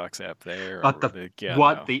Xbox app there. What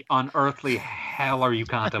no. the unearthly hell are you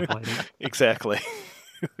contemplating? Exactly.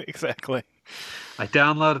 Exactly. I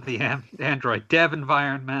downloaded the Android dev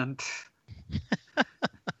environment.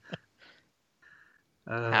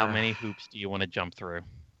 How many hoops do you want to jump through?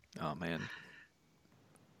 Oh man.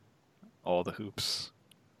 All the hoops.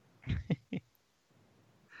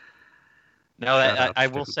 No, Shout I outs to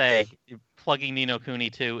will hoops. say, plugging Ni no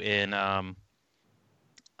Kuni 2 in a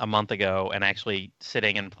month ago and actually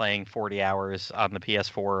sitting and playing 40 hours on the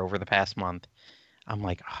PS4 over the past month, I'm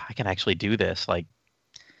like, oh, I can actually do this. Like,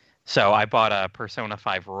 so I bought a Persona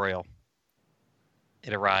 5 Royal.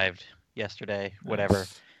 It arrived yesterday, whatever.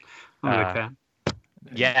 I'm a big fan.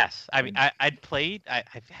 Yes, I mean,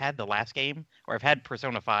 I've had the last game, or I've had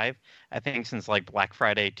Persona 5, I think since like Black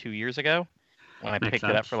Friday 2 years ago, when I Makes picked it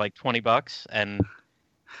up sense. for like $20, and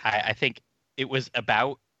I think it was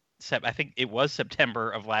September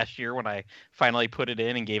of last year when I finally put it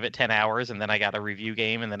in and gave it 10 hours, and then I got a review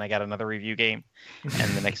game, and then I got another review game, and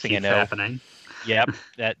the next thing I Keeps know, happening. yep,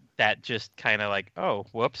 that just kind of like, oh,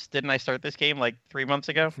 whoops, didn't I start this game like 3 months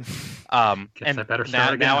ago? Guess And I better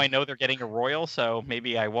start now again. I know they're getting a Royal, so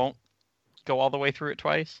maybe I won't go all the way through it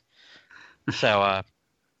twice. So,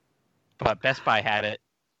 but Best Buy had it.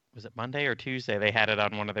 Was it Monday or Tuesday? They had it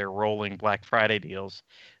on one of their rolling Black Friday deals,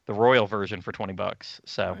 the Royal version for $20.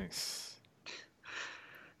 So Nice.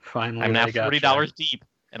 Finally, I'm now they got $40 deep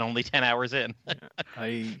and only 10 hours in.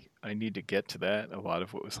 I need to get to that. A lot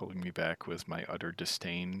of what was holding me back was my utter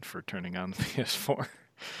disdain for turning on the PS4.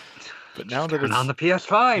 But now that Turn it's on the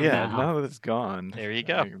PS5 yeah, now. now that it's gone, There you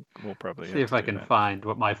go. We'll probably See have if to I do can that. find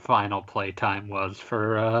what my final playtime was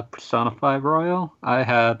for Persona 5 Royal. I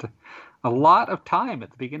had a lot of time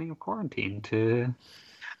at the beginning of quarantine to.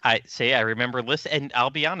 I remember listening, and I'll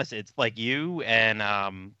be honest, it's like you and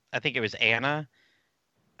I think it was Anna.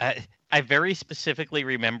 I very specifically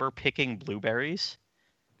remember picking blueberries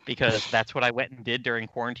because that's what I went and did during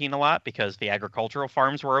quarantine a lot because the agricultural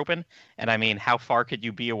farms were open. And I mean, how far could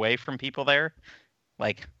you be away from people there?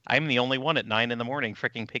 Like, I'm the only one at 9 a.m.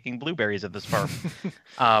 freaking picking blueberries at this farm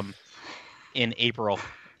in April.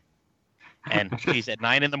 And geez, at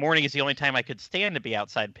 9 a.m. is the only time I could stand to be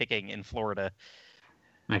outside picking in Florida.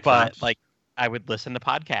 Makes But sense. like, I would listen to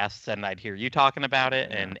podcasts and I'd hear you talking about it,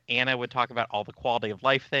 Yeah. and Anna would talk about all the quality of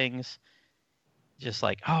life things. Just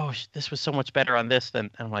like, oh, this was so much better on this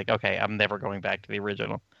than. I'm like, okay, I'm never going back to the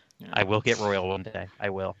original. Yeah. I will get Royal one day.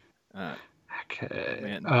 I will. Okay.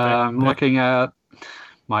 Man, I'm back- looking at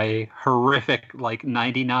my horrific, like,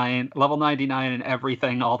 level 99 and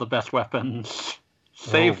everything, all the best weapons.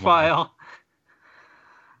 Save my. file.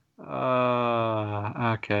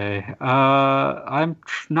 Okay. I'm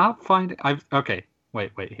not finding. Okay.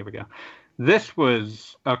 Wait. Here we go. This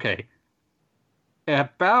was okay.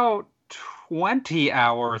 About 20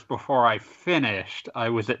 hours before I finished, I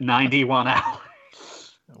was at 91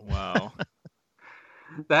 hours. Wow.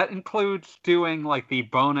 That includes doing like the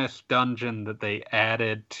bonus dungeon that they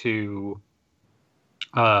added to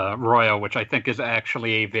Royal, which I think is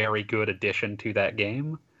actually a very good addition to that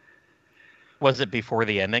game. Was it before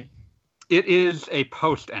the ending? It is a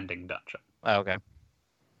post-ending dungeon. Oh, okay.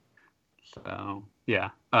 So yeah,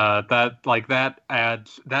 that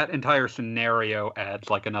entire scenario adds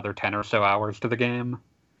like another 10 or so hours to the game.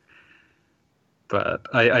 But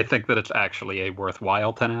I think that it's actually a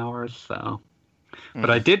worthwhile 10 hours. So, but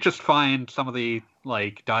I did just find some of the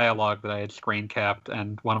like dialogue that I had screen capped,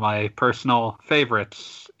 and one of my personal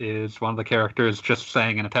favorites is one of the characters just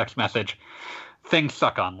saying in a text message, "Things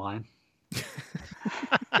suck online."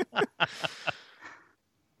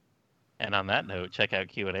 And on that note, check out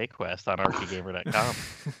Q&A Quest on rpgamer.com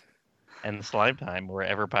and Slime Time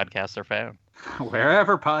wherever podcasts are found.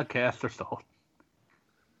 Wherever podcasts are sold.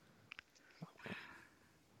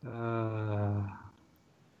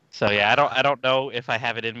 So yeah, I don't know if I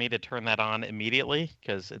have it in me to turn that on immediately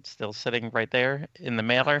because it's still sitting right there in the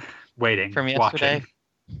mailer Waiting from yesterday.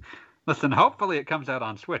 Watching. Listen, hopefully it comes out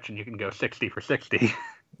on Switch and you can go 60 for 60.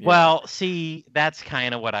 Yeah. Well, see, that's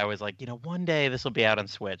kind of what I was like, one day this will be out on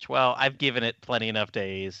Switch. Well, I've given it plenty enough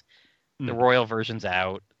days. The Royal version's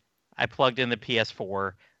out. I plugged in the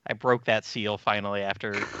PS4. I broke that seal finally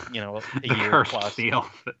after a The year cursed plus. seal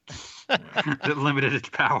that limited its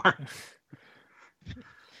power.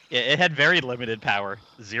 It had very limited power,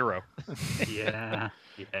 0. Yeah.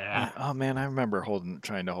 Oh man, I remember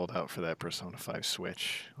trying to hold out for that Persona 5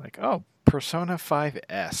 Switch. Like, oh, Persona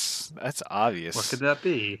 5S. That's obvious. What could that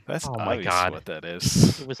be? That's Oh my obvious God. what that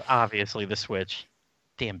is. It was obviously the Switch.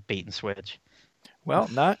 Damn bait and switch. Well,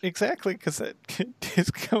 not exactly, because it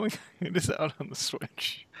is going. It is out on the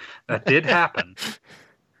Switch. That did happen.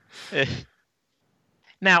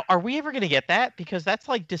 Now, are we ever going to get that? Because that's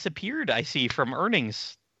like disappeared, I see, from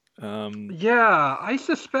earnings. Yeah, I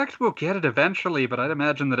suspect we'll get it eventually, but I'd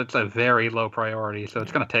imagine that it's a very low priority, so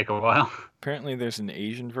it's going to take a while. Apparently, there's an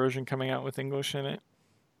Asian version coming out with English in it.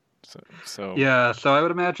 So Yeah, so I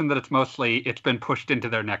would imagine that it's been pushed into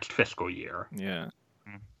their next fiscal year. yeah.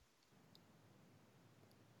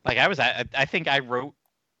 Like I think I wrote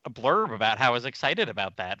a blurb about how I was excited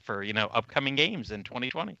about that for upcoming games in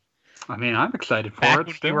 2020. I mean, I'm excited for Back it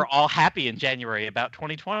when still. we were all happy in January about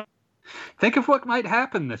 2020. Think of what might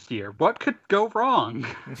happen this year. What could go wrong?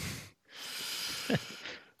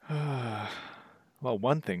 Well,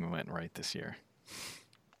 one thing went right this year.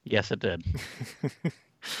 Yes, it did.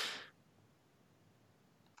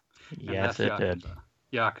 Yes, it did.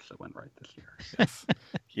 Yakuza went right this year. Yes.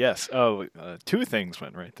 Yes. Oh, 2 things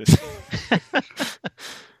went right this year.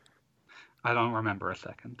 I don't remember a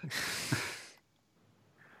second.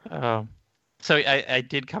 So I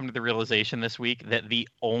did come to the realization this week that the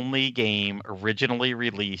only original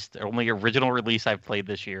release I've played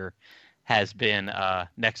this year has been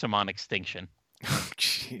Nexomon Extinction. Oh,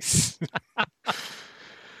 jeez.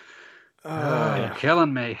 You're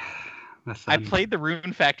killing me. I played the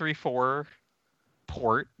Rune Factory 4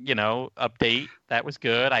 port, update. That was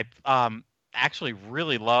good. I actually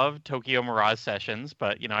really loved Tokyo Mirage Sessions,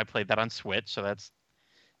 but I played that on Switch, so that's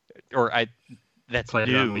Played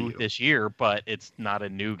it on Wii new U. this year, but it's not a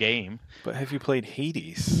new game. But have you played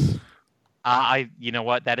Hades? You know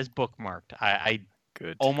what? That is bookmarked. I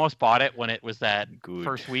Good. almost bought it when it was that Good.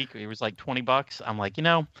 first week. It was like $20. I'm like,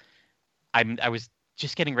 I was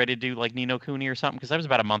just getting ready to do like Ni no Kuni or something because that was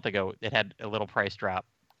about a month ago. It had a little price drop,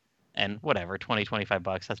 and whatever,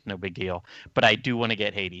 $20-$25. That's no big deal. But I do want to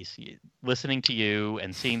get Hades. Listening to you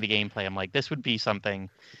and seeing the gameplay, I'm like, this would be something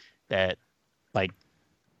that, like,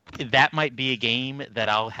 that might be a game that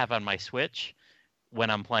I'll have on my Switch when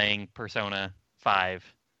I'm playing Persona 5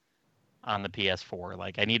 on the PS4.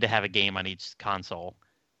 Like, I need to have a game on each console,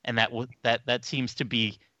 and that seems to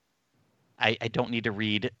be. I don't need to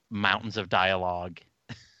read mountains of dialogue.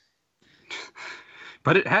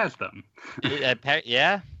 But it has them.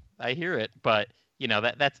 Yeah, I hear it, but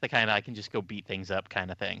that's the kind of I can just go beat things up kind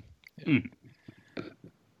of thing. Mm.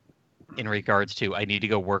 In regards to, I need to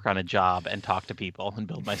go work on a job and talk to people and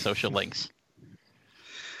build my social links.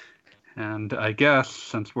 And I guess,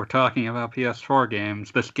 since we're talking about PS4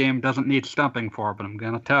 games, this game doesn't need stumping for, but I'm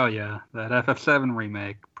going to tell you, that FF7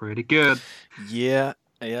 remake, pretty good. Yeah.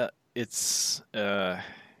 It's that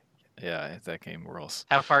game rules.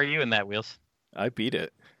 How far are you in that, Wheels? I beat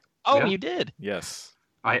it. Oh, Yeah. you did? Yes.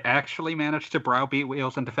 I actually managed to browbeat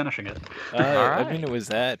Wheels into finishing it. I mean, it was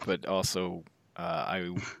that, but also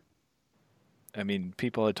I mean,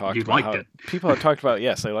 people had talked You about liked it. People had talked about,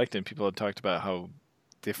 yes, I liked it. And people had talked about how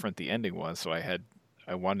different the ending was, so I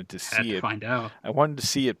wanted to Had see to it. find out. I wanted to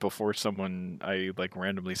see it before I like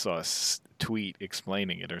randomly saw a tweet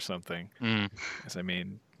explaining it or something. Mm. Because I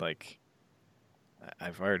mean, like,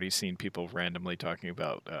 I've already seen people randomly talking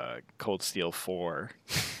about Cold Steel 4.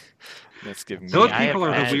 That's giving me. Those I people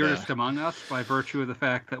are have the had, weirdest among us by virtue of the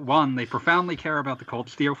fact that, one, they profoundly care about the Cold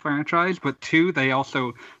Steel franchise, but two, they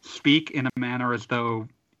also speak in a manner as though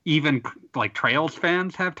even like Trails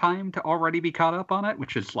fans have time to already be caught up on it,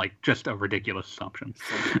 which is like just a ridiculous assumption.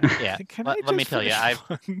 Yeah. Can Let I me just tell you,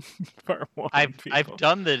 finish part one, I've people?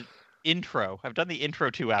 done the intro. I've done the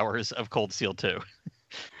intro 2 hours of Cold Steel 2.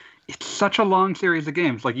 It's such a long series of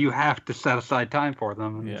games. Like, you have to set aside time for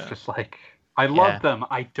them. And Yeah. It's just like, I love Yeah. them.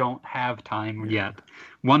 I don't have time yet.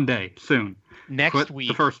 One day, soon. Next Put week,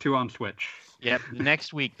 the first 2 on Switch. Yep.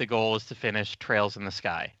 Next week, the goal is to finish Trails in the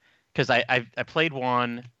Sky, because I played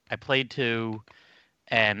 1, I played 2,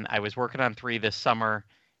 and I was working on 3 this summer,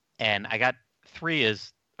 and I got 3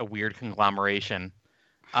 is a weird conglomeration.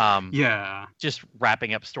 Yeah. Just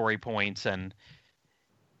wrapping up story points, and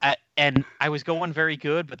I was going very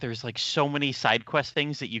good, but there's like so many side quest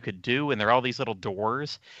things that you could do, and there are all these little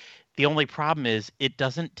doors. The only problem is it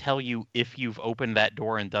doesn't tell you if you've opened that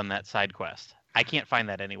door and done that side quest. I can't find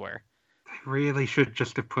that anywhere. really should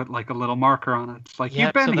just have put like a little marker on it. It's like, Yeah,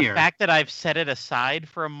 you've been so the here. fact that I've set it aside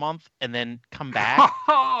for a month and then come back,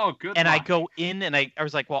 Oh, good and I luck. go in and I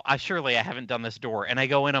was like, well, surely I haven't done this door. And I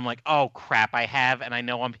go in, I'm like, oh crap, I have, and I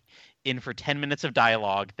know I'm in for 10 minutes of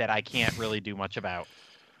dialogue that I can't really do much about.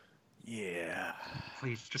 Yeah.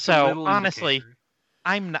 Please, just a So little honestly,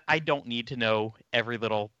 indicator. I don't need to know every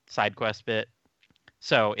little side quest bit.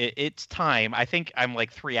 So it's time. I think I'm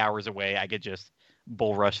like 3 hours away. I could just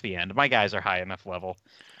bull rush the end. My guys are high enough level.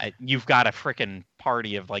 You've got a freaking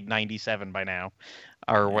party of like 97 by now,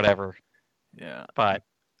 or whatever. Yeah. But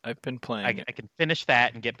I've been playing. I can finish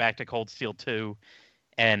that and get back to Cold Steel 2,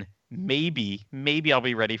 and maybe I'll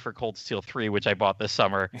be ready for Cold Steel 3, which I bought this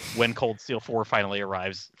summer when Cold Steel 4 finally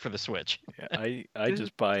arrives for the Switch. Yeah, I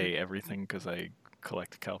just buy everything because I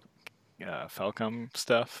collect Falcom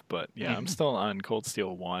stuff, but yeah, I'm still on Cold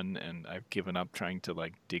Steel 1, and I've given up trying to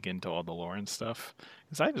like dig into all the lore and stuff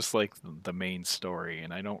because I just like the main story,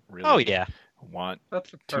 and I don't really want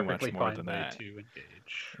That's a too much perfectly more fine than way that. to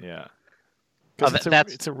engage. Yeah, Oh,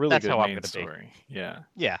 because it's a really that's good how I'm main gonna be. story. Yeah,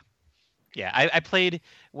 Yeah. I played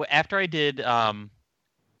after I did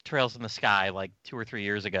Trails in the Sky like 2 or 3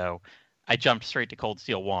 years ago. I jumped straight to Cold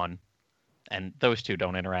Steel 1, and those two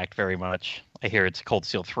don't interact very much. I hear it's Cold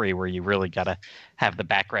Steel 3 where you really gotta have the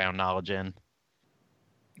background knowledge in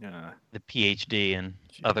the PhD and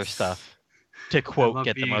other stuff to quote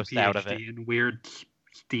get the most out of it. And weird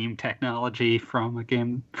Steam technology from a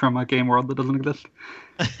game world that doesn't exist.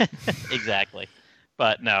 Exactly.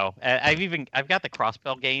 But no, I've got the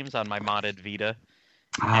Crossbell games on my modded Vita,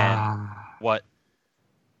 and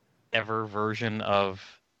whatever version of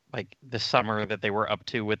like the summer that they were up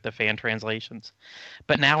to with the fan translations.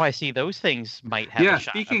 But now I see those things might have a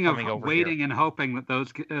shot speaking of coming of over waiting here. and hoping that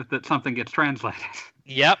that something gets translated.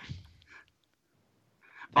 Yep.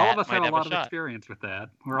 All of That us might have a have lot a of shot. experience with that.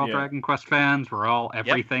 We're all Yeah. Dragon Quest fans. We're all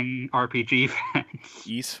everything RPG fans.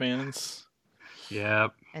 Ys fans.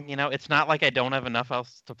 Yep. And it's not like I don't have enough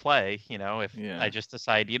else to play. If Yeah. I just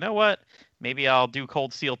decide, you know what, maybe I'll do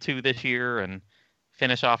Cold Steel 2 this year and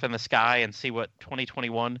finish off in the Sky and see what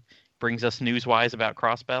 2021 brings us news-wise about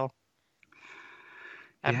Crossbell.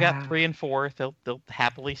 I've got 3 and 4. They'll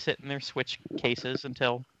happily sit in their Switch cases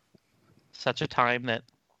until such a time that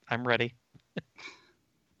I'm ready.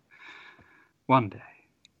 One day.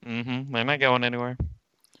 They're not going anywhere.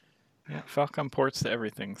 Yeah, Falcom ports to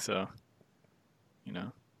everything, so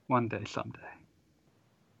One day, someday.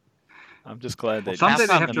 I'm just glad that someday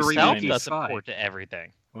they Falcom have to themselves remake doesn't E5. port to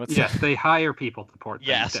everything. Yes, they hire people to port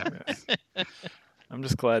Yes. things. I'm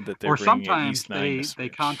just glad that they're Or bringing sometimes East 9 to they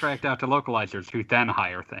Switch. contract out to localizers who then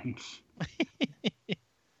hire things.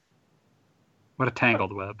 What a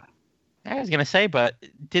tangled web. I was gonna say, but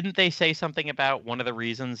didn't they say something about one of the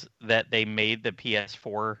reasons that they made the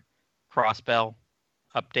PS4 Crossbell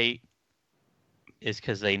update is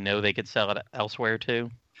because they know they could sell it elsewhere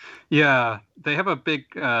too? Yeah, they have a big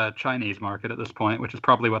Chinese market at this point, which is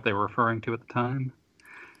probably what they were referring to at the time.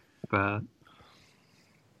 But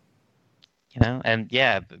and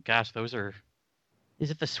yeah, gosh, those are.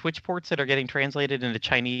 Is it the Switch ports that are getting translated into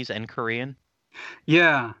Chinese and Korean?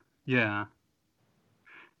 yeah.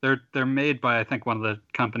 They're made by, I think, one of the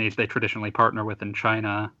companies they traditionally partner with in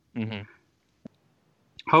China. Mm-hmm.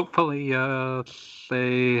 Hopefully,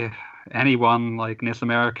 say anyone like NIS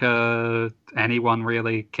America, anyone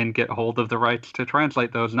really can get hold of the rights to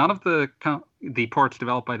translate those. None of the ports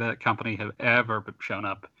developed by that company have ever shown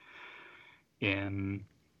up in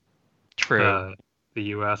True. The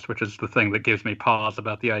U.S., which is the thing that gives me pause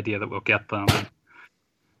about the idea that we'll get them.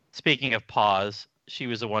 Speaking of pause, she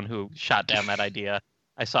was the one who shot down that idea.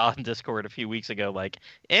 I saw in Discord a few weeks ago, like,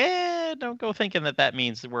 don't go thinking that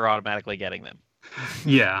means we're automatically getting them.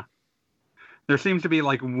 Yeah. There seems to be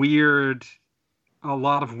like a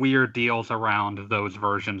lot of weird deals around those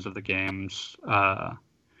versions of the games.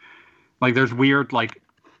 Like there's weird like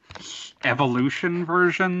evolution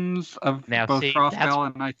versions of both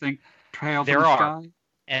Crossbell and I think Trails in the Sky.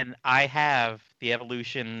 And I have the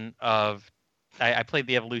evolution of I played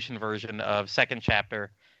the evolution version of second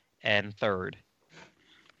chapter and third.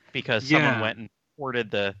 Because someone went and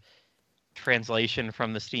ported the translation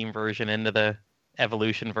from the Steam version into the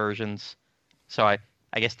evolution versions. So I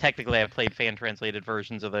guess technically I've played fan-translated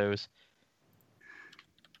versions of those.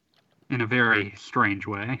 In a very strange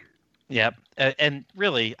way. Yep. And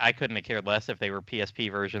really, I couldn't have cared less if they were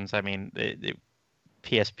PSP versions. I mean,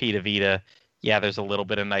 PSP to Vita, yeah, there's a little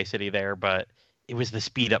bit of nicety there, but it was the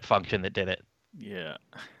speed-up function that did it. Yeah.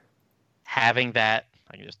 Having that...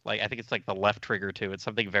 I think it's like the left trigger too. It's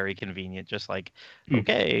something very convenient. Just like,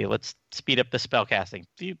 okay, let's speed up the spell casting.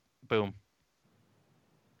 Boom.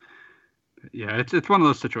 Yeah, it's one of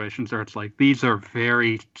those situations where it's like these are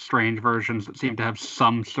very strange versions that seem to have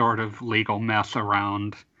some sort of legal mess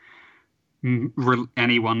around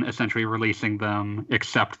anyone essentially releasing them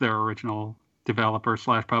except their original developer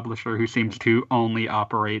 / publisher, who seems to only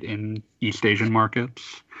operate in East Asian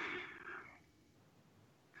markets.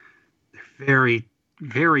 They're very,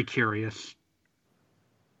 very curious.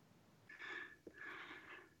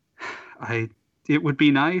 It would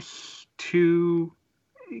be nice to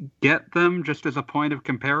get them just as a point of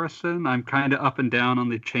comparison. I'm kind of up and down on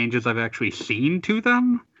the changes I've actually seen to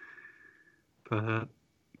them, but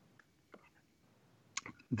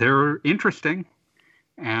they're interesting,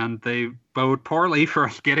 and they bode poorly for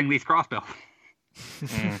us getting these crossbell.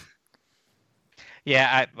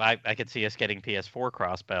 Yeah, I could see us getting PS4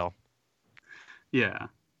 crossbell. Yeah,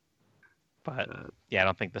 but yeah, I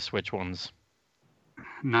don't think the Switch ones.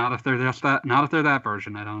 Not if they're just that. Not if they're that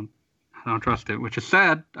version. I don't trust it, which is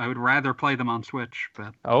sad. I would rather play them on Switch,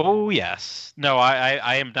 but oh yes, no,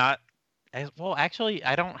 I am not. Well, actually,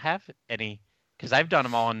 I don't have any because I've done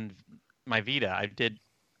them on my Vita. I did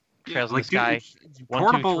Trails in the Sky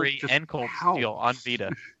 1, 2, 3, and Cold Steel on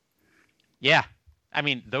Vita. Yeah, I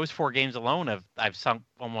mean those 4 games alone, I've sunk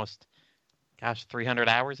almost, 300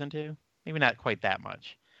 hours into. Maybe not quite that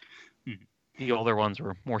much. The older ones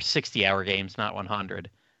were more 60-hour games, not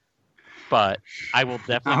 100. But I will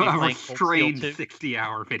definitely be playing Cold Steel 2.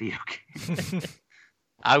 60-hour video game.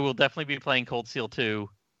 I will definitely be playing Cold Steel 2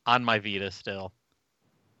 on my Vita still.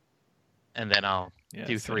 And then I'll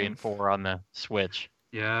do 3 and 4 on the Switch.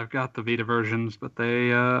 Yeah, I've got the Vita versions, but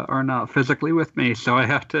they are not physically with me, so I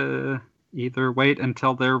have to either wait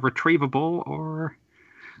until they're retrievable or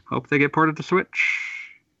hope they get ported to Switch.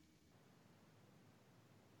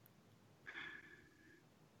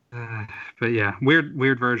 But yeah,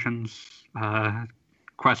 weird versions.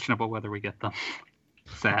 Questionable whether we get them.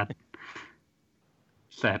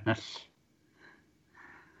 Sadness.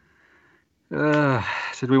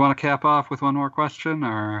 Did we want to cap off with one more question,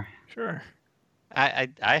 or? Sure. I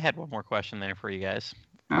had one more question there for you guys.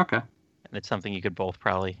 Okay. And it's something you could both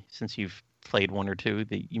probably, since you've played 1 or 2,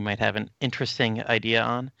 that you might have an interesting idea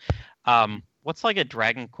on. What's like a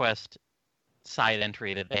Dragon Quest side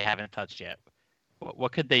entry that they haven't touched yet?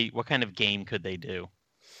 What kind of game could they do?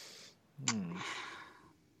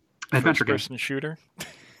 Adventure game. First-person shooter.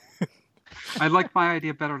 I like my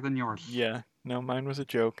idea better than yours. Yeah. No, mine was a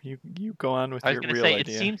joke. You go on with your real idea. I was going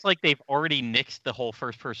to say, it seems like they've already nixed the whole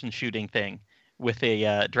first-person shooting thing with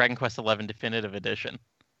a Dragon Quest XI Definitive Edition.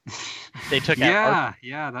 They took out...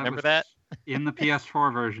 Remember that? In the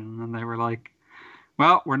PS4 version, and they were like,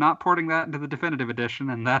 well, we're not porting that into the Definitive Edition,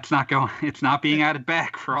 and it's not being added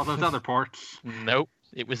back for all those other ports. Nope.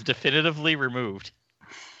 It was definitively removed.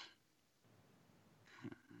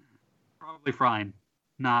 Probably fine.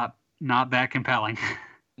 Not that compelling.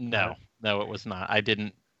 No, it was not. I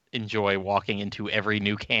didn't enjoy walking into every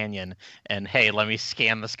new canyon and, hey, let me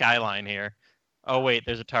scan the skyline here. Oh, wait,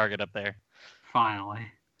 there's a target up there. Finally.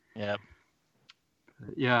 Yep.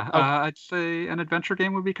 Yeah, I'd say an adventure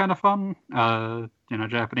game would be kind of fun.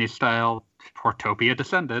 Japanese style, Portopia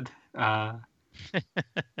Descended.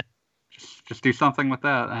 Just do something with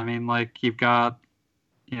that. I mean, like, you've got,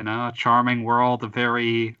 a charming world, a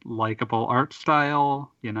very likable art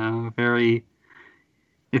style, it's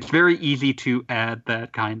very easy to add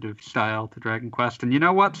that kind of style to Dragon Quest. And you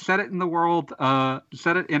know what? Set it in a world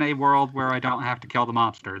where I don't have to kill the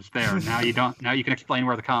monsters. There. Now you can explain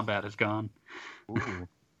where the combat has gone. Ooh.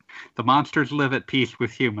 The monsters live at peace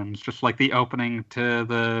with humans, just like the opening to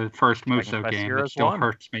the first Musou game. It still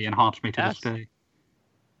hurts me and haunts me to this day.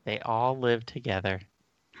 They all live together.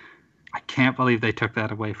 I can't believe they took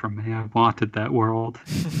that away from me. I wanted that world.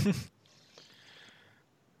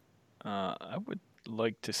 I would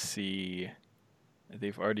like to see...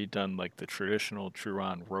 They've already done like the traditional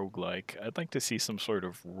Truron roguelike. I'd like to see some sort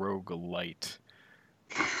of roguelite.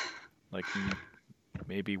 Like...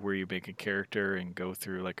 maybe where you make a character and go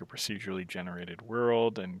through like a procedurally generated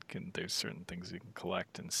world, and there's certain things you can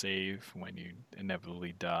collect and save when you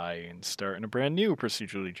inevitably die and start in a brand new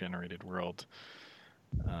procedurally generated world.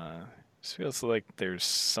 It feels like there's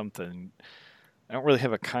something. I don't really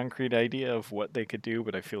have a concrete idea of what they could do,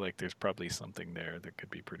 but I feel like there's probably something there that could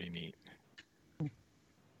be pretty neat.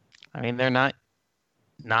 I mean, they're not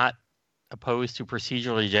opposed to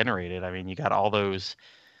procedurally generated. I mean, you got all those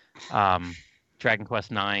Dragon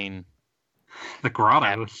Quest IX. The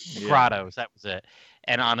grottos. Grottos, that was it.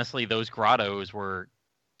 And honestly, those grottos were...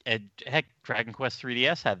 Heck, Dragon Quest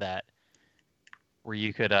 3DS had that, where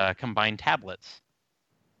you could combine tablets.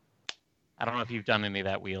 I don't know if you've done any of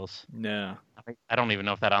that, Wheels. No. I don't even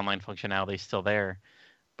know if that online functionality is still there.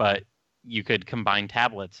 But you could combine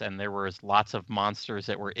tablets, and there was lots of monsters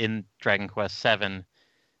that were in Dragon Quest VII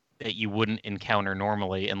that you wouldn't encounter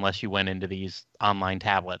normally unless you went into these online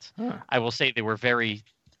tablets. Huh. I will say they were very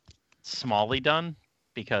smallly done,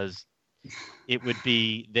 because it would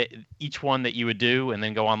be that each one that you would do and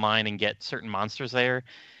then go online and get certain monsters there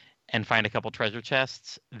and find a couple treasure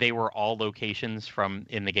chests. They were all locations from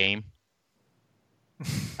in the game.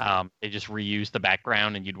 They just reused the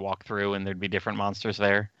background, and you'd walk through and there'd be different monsters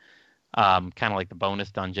there. Kind of like the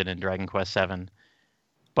bonus dungeon in Dragon Quest VII.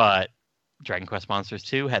 But Dragon Quest Monsters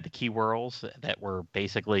 2 had the key whirls that were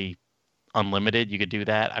basically unlimited. You could do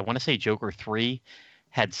that. I want to say Joker 3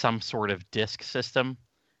 had some sort of disc system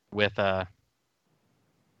with I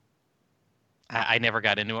never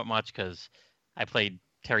got into it much because I played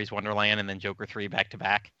Terry's Wonderland and then Joker 3 back to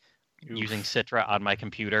back using Citra on my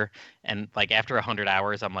computer. And like after 100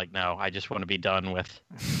 hours, I'm like, no, I just want to be done with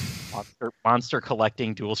monster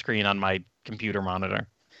collecting dual screen on my computer monitor.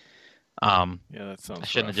 Yeah, that sounds. I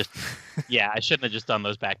shouldn't rough. I shouldn't have just done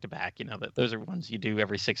those back to back. You know, that those are ones you do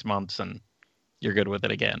every 6 months and you're good with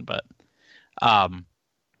it again. But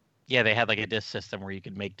yeah, they had like a disc system where you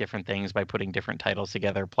could make different things by putting different titles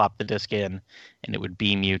together, plop the disc in, and it would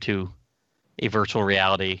beam you to a virtual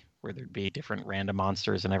reality where there'd be different random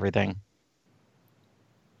monsters and everything.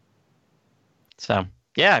 So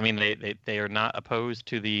yeah, I mean they are not opposed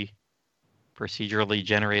to the procedurally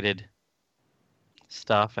generated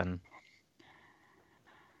stuff. And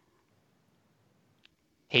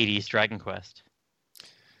Hades Dragon Quest.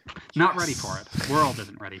 Not ready for it. World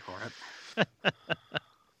isn't ready for it.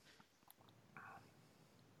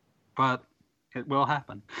 But it will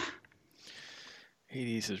happen.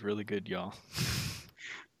 Hades is really good, y'all.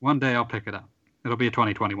 One day I'll pick it up. It'll be a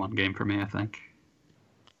 2021 game for me, I think.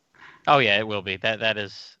 Oh yeah, it will be. That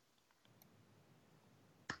is.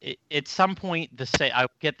 At some point, I'll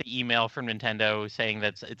get the email from Nintendo saying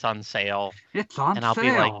that it's on sale. It's on And I'll sale.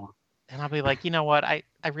 be like, and I'll be like, you know what? I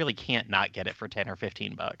really can't not get it for $10 or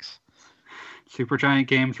 $15. Supergiant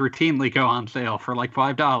games routinely go on sale for like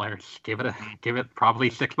 $5. Give it probably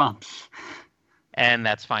 6 months. And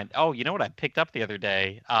that's fine. Oh, you know what I picked up the other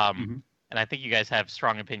day? Mm-hmm. And I think you guys have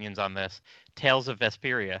strong opinions on this. Tales of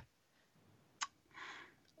Vesperia.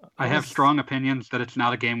 I have strong opinions that it's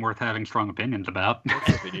not a game worth having strong opinions about. That's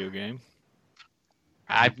a video game.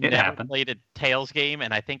 I've It never happened. played a Tales game,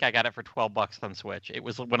 and I think I got it for $12 on Switch. It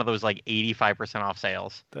was one of those like 85% off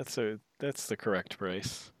sales. That's the correct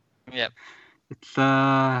price. Yep.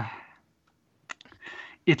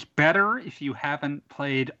 It's better if you haven't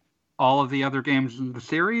played all of the other games in the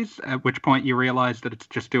series, at which point you realize that it's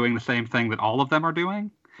just doing the same thing that all of them are doing.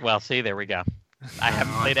 Well, see, there we go. I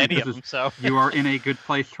haven't I played think any of this them, so. You are in a good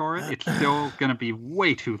place for it. It's still going to be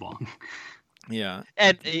way too long. Yeah.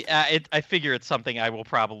 And I figure it's something I will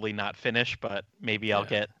probably not finish, but maybe I'll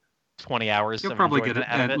get 20 hours You'll of probably get enjoyment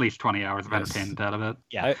out of at it. least 20 hours of Yes. entertainment out of it.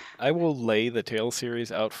 Yeah. I will lay the Tales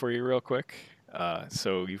series out for you real quick.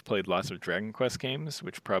 So you've played lots of Dragon Quest games,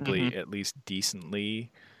 which probably at least decently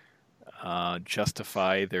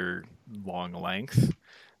justify their long length.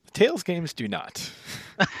 The Tales games do not.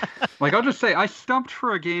 Like, I'll just say, I stumped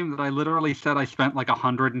for a game that I literally said I spent like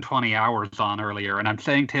 120 hours on earlier, and I'm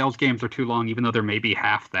saying Tales games are too long, even though they're maybe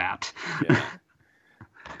half that. Yeah.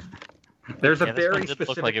 There's Yeah, a this one very did look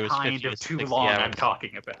specific like it was kind 50 of to too 60 long I'm hours.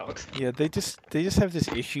 talking about. Yeah, they just have this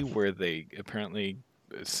issue where they apparently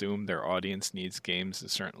assume their audience needs games a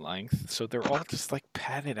certain length, so they're all just like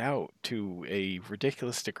padded out to a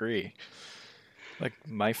ridiculous degree. Like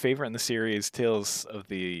my favorite in the series, Tales of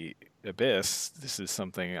the Abyss. This is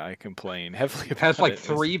something I complain heavily about. It has like It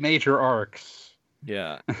was- 3 major arcs.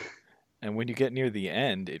 Yeah. And when you get near the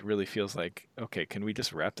end, it really feels like, okay, can we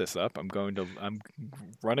just wrap this up? I'm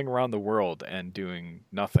running around the world and doing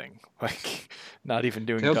nothing. Like, not even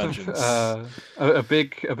doing Tales dungeons. of a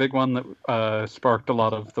big one that sparked a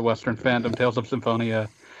lot of the Western fandom. Tales of Symphonia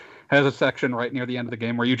has a section right near the end of the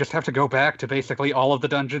game where you just have to go back to basically all of the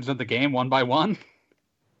dungeons in the game one by one.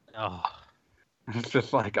 Oh, And it's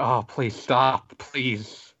just like, oh, please stop,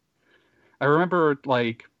 please. I remember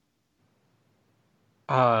like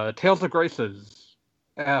Tales of Graces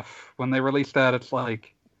F, when they released that, it's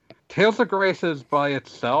like Tales of Graces by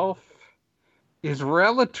itself is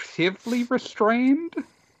relatively restrained.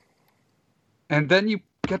 And then you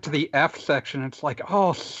get to the F section, it's like,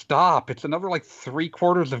 oh, stop. It's another like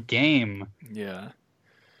 3/4 of game. Yeah.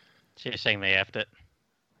 so you're saying they effed it?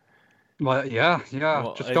 Well, yeah.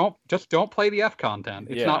 Well, Just don't play the F content.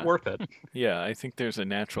 It's not Yeah. worth it. Yeah, I think there's a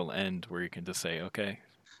natural end where you can just say, okay.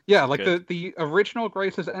 Yeah, like Good. the original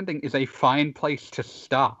Graces ending is a fine place to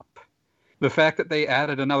stop. The fact that they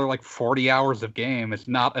added another like 40 hours of game is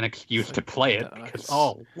not an excuse to play it. Because,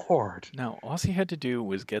 oh Lord! No, all he had to do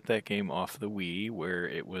was get that game off the Wii, where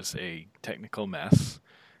it was a technical mess,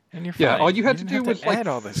 and you're fine. Yeah, all you had to didn't do have was like add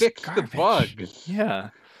all this fix garbage. the bugs. Yeah.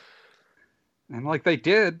 And like they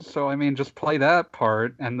did, so I mean, just play that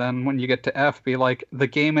part, and then when you get to F, be like, the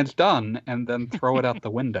game is done, and then throw it out the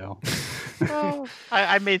window. Well,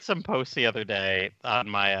 I made some posts the other day on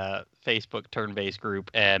my Facebook turn-based group,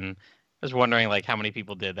 and I was wondering like how many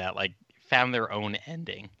people did that, like found their own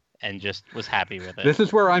ending and just was happy with it. This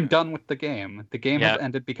is where I'm done with the game. The game Yeah. has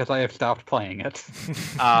ended because I have stopped playing it.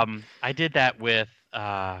 I did that with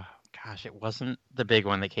gosh, it wasn't the big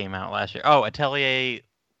one that came out last year. Oh, Atelier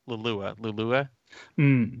Lulua.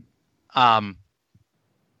 Mm.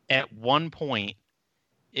 At one point,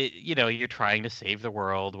 you're trying to save the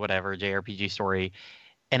world, whatever, JRPG story,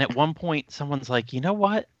 and at one point someone's like, you know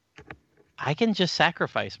what? I can just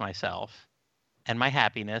sacrifice myself and my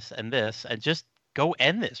happiness and this and just go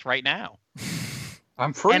end this right now.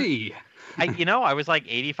 I'm free. I was like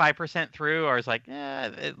 85% through. I was like,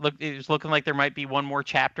 it was looking like there might be one more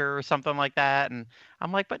chapter or something like that. And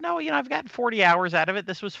I'm like, but no, I've got 40 hours out of it.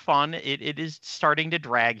 This was fun. It is starting to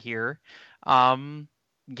drag here.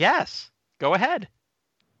 Yes, go ahead.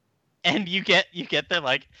 And you get the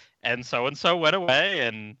like, and so went away,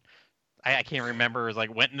 and I can't remember. It was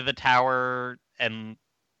like went into the tower and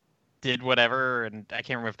did whatever, and I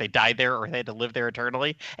can't remember if they died there or they had to live there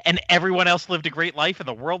eternally. And everyone else lived a great life, and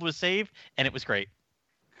the world was saved, and it was great.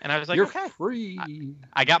 And I was like, You're okay, free.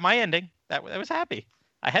 I got my ending. I was happy.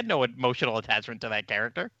 I had no emotional attachment to that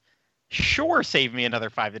character. Sure, save me another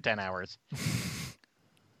 5 to 10 hours.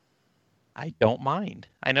 I don't mind.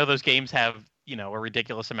 I know those games have, a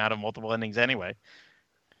ridiculous amount of multiple endings anyway.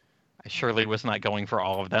 I surely was not going for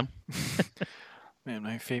all of them. Man,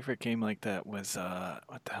 my favorite game like that was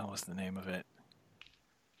what the hell was the name of it?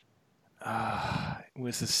 It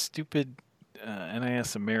was a stupid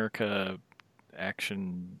NIS America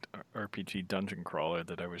action RPG dungeon crawler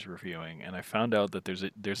that I was reviewing, and I found out that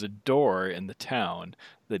there's a door in the town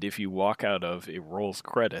that if you walk out of, it rolls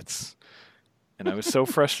credits. And I was so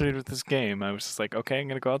frustrated with this game, I was just like, okay, I'm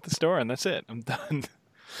gonna go out this door, and that's it. I'm done.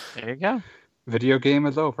 There you go. Video game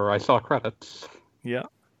is over. I saw credits. Yeah.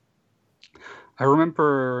 I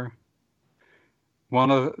remember one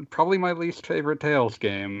of probably my least favorite Tales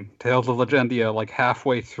game, Tales of Legendia, like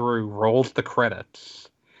halfway through rolls the credits.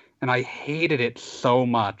 And I hated it so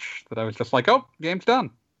much that I was just like, oh, game's done.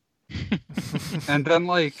 And then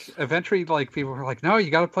like eventually like people were like, no, you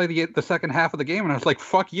gotta play the second half of the game, and I was like,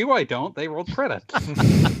 fuck you, I don't. They rolled credits.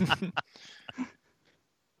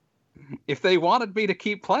 If they wanted me to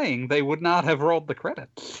keep playing, they would not have rolled the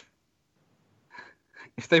credits.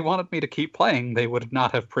 If they wanted me to keep playing, they would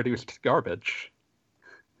not have produced garbage.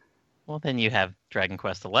 Well, then you have Dragon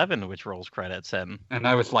Quest XI, which rolls credits, and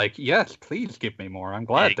I was like, yes, please give me more. I'm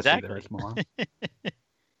glad to see exactly. there is more.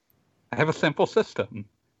 I have a simple system.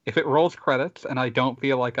 If it rolls credits and I don't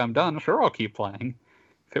feel like I'm done, sure, I'll keep playing.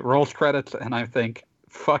 If it rolls credits and I think,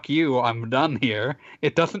 fuck you, I'm done here,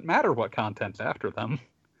 it doesn't matter what content's after them.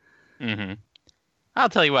 Mm-hmm. I'll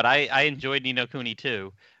tell you what, I enjoyed Ni no Kuni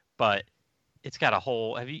too, but it's got a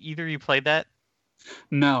whole... Have either of you played that?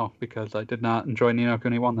 No, because I did not enjoy Ni no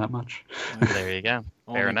Kuni 1 that much. There you go.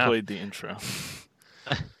 Fair Only enough. played the intro.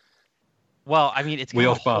 Well, I mean, it's got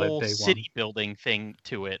Wheel a spotted whole day one. city building thing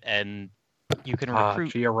to it, and you can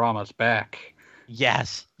recruit... Giorama's back.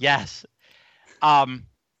 Yes.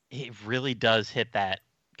 It really does hit that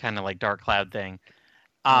kind of like Dark Cloud thing.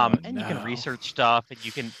 And you can research stuff, and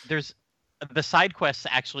you can... There's... The side quests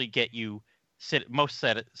actually get you... Most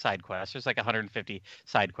side quests. There's like 150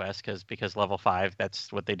 side quests because level 5,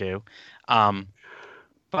 that's what they do.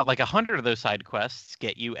 But like 100 of those side quests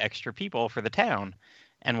get you extra people for the town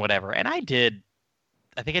and whatever. And I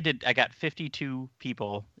got 52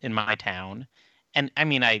 people in my town. And I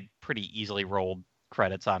mean, I pretty easily rolled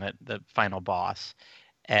credits on it, the final boss.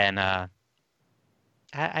 And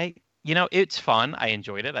it's fun. I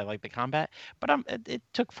enjoyed it. I like the combat, but it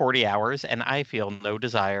took 40 hours, and I feel no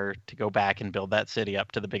desire to go back and build that city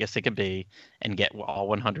up to the biggest it could be and get all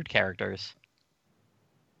 100 characters.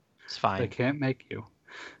 It's fine. They can't make you.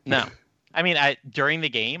 No. I mean, during the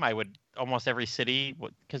game, I would almost every city,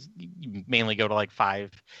 because you mainly go to like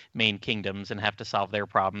 5 main kingdoms and have to solve their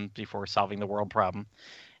problems before solving the world problem.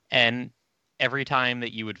 And every time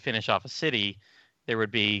that you would finish off a city, there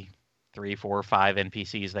would be 3, 4, 5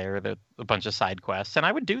 NPCs there, a bunch of side quests, and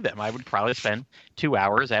I would do them. I would probably spend 2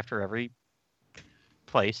 hours after every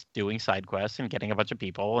place doing side quests and getting a bunch of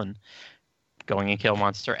people and going and kill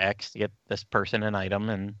Monster X to get this person an item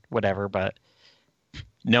and whatever. But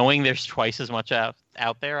knowing there's twice as much out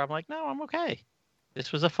there, I'm like, no, I'm okay.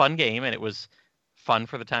 This was a fun game, and it was fun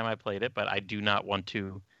for the time I played it, but I do not want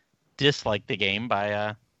to dislike the game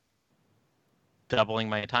by doubling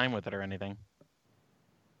my time with it or anything.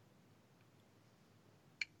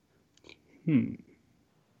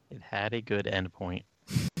 It had a good endpoint.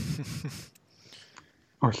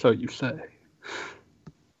 Or so you say.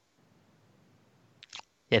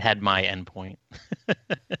 It had my endpoint.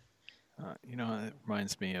 It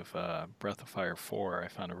reminds me of Breath of Fire 4. I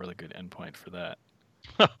found a really good endpoint for that.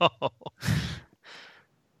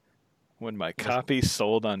 When my copy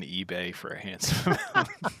sold on eBay for a handsome amount.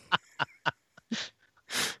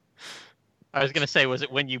 I was going to say, was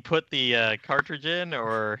it when you put the cartridge in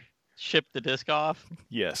or shipped the disc off?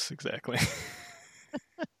 Yes, exactly.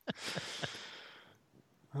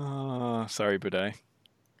 Sorry, Budai.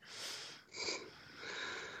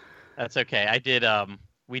 That's okay. I did.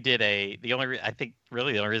 We did the only reason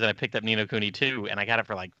I picked up Ni no Kuni 2, and I got it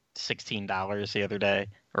for like $16 the other day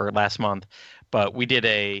or last month. But we did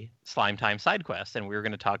a Slime Time side quest, and we were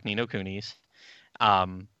going to talk Ni no Kunis,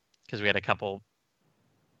 because we had a couple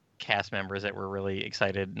cast members that were really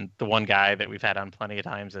excited. And the one guy that we've had on plenty of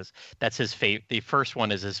times that's his favorite. The first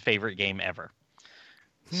one is his favorite game ever.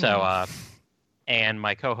 So, and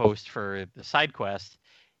my co-host for the side quest,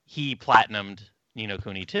 he platinumed Ni no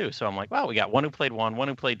Kuni 2. So I'm like, well, we got one who played 1, one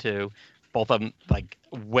who played 2, both of them like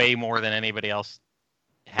way more than anybody else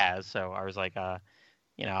has. So I was like,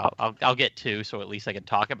 I'll get 2, so at least I could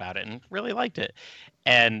talk about it, and really liked it.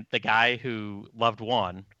 And the guy who loved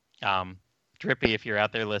 1, Drippy, if you're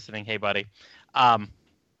out there listening, hey buddy,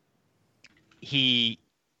 he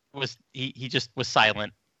just was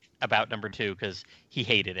silent about number 2 because he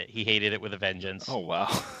hated it. He hated it with a vengeance. Oh wow!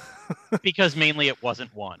 Because mainly it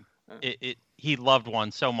wasn't 1. He loved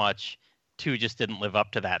 1 so much, 2 just didn't live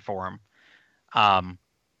up to that for him.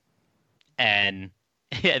 And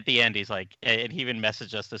at the end, he's like, and he even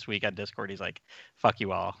messaged us this week on Discord. He's like, "Fuck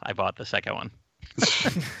you all! I bought the second one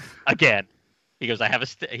again." He goes, "I have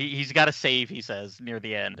he's got a save." He says near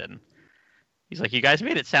the end, and he's like, "You guys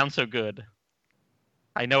made it sound so good.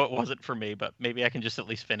 I know it wasn't for me, but maybe I can just at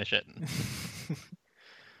least finish it, and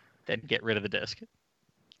then get rid of the disc."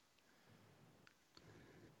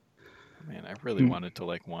 Man, I really wanted to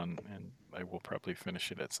like 1, and I will probably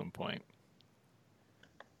finish it at some point.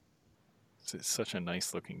 It's such a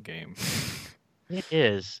nice looking game. It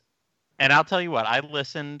is. And I'll tell you what, I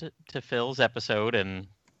listened to Phil's episode, and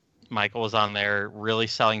Michael was on there really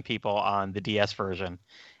selling people on the DS version.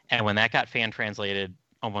 And when that got fan translated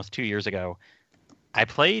almost 2 years ago, I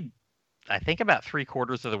played, I think, about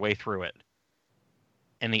 3/4 of the way through it.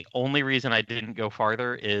 And the only reason I didn't go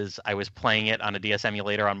farther is I was playing it on a DS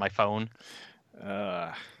emulator on my phone.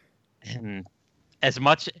 And as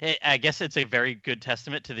much, I guess it's a very good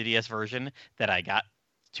testament to the DS version that I got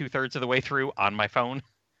 2/3 of the way through on my phone.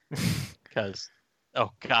 Because,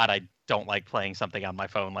 oh God, I don't like playing something on my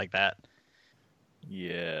phone like that.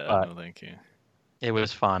 Yeah, no thank you. It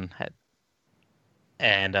was fun.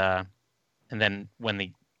 And then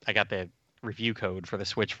when I got the review code for the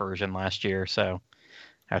Switch version last year, so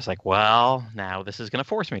I was like, well, now this is going to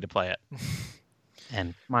force me to play it.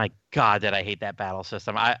 And my God, did I hate that battle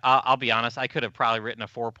system. I'll be honest, I could have probably written a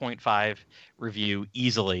 4.5 review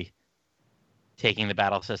easily, taking the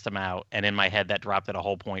battle system out. And in my head, that dropped it a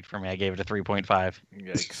whole point for me. I gave it a 3.5.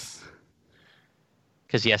 Yikes.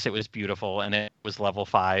 Because, yes, it was beautiful, and it was level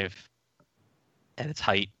 5 at its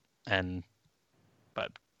height.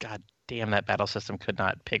 But, God damn, that battle system could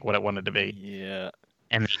not pick what it wanted to be. Yeah.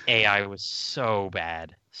 And the AI was so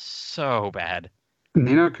bad. So bad.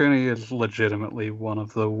 Ni no Kuni is legitimately one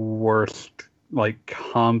of the worst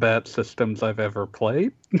combat systems I've ever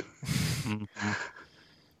played. Mm-hmm.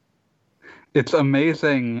 It's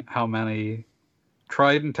amazing how many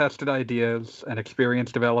tried and tested ideas and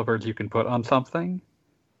experienced developers you can put on something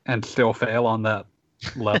and still fail on that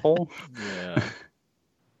level. Yeah.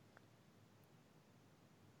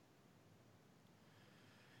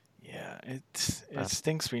 It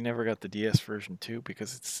stinks we never got the DS version too,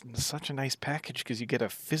 because it's such a nice package because you get a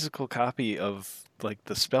physical copy of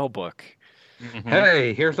the spell book. Mm-hmm.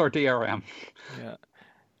 Hey, here's our DRM. Yeah,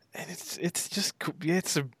 and it's just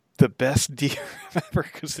the best DRM ever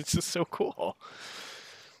because it's just so cool.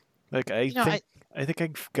 I think I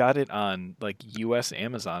got it on US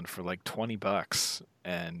Amazon for $20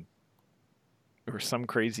 and or some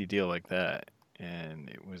crazy deal like that, and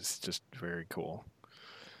it was just very cool.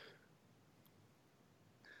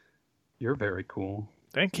 You're very cool.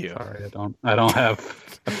 Thank you. Sorry, I don't have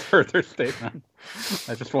a further statement.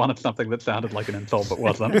 I just wanted something that sounded like an insult but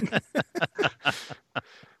wasn't.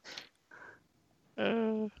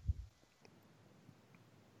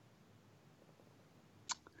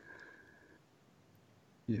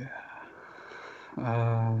 Yeah.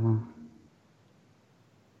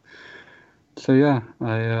 So yeah,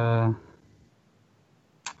 I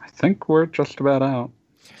think we're just about out.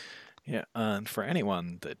 Yeah, and for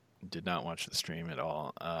anyone that did not watch the stream at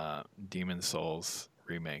all, Demon Souls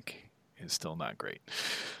remake is still not great.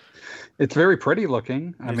 It's very pretty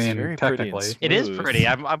looking. I It's mean, very pretty and technically. It is smooth. pretty.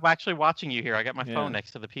 I'm actually watching you here. I got my Yeah. phone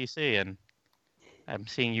next to the PC, and I'm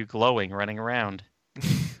seeing you glowing, running around.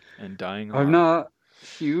 And dying a I'm lot. not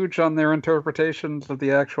huge on their interpretations of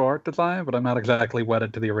the actual art design, but I'm not exactly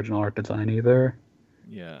wedded to the original art design either.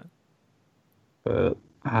 Yeah. But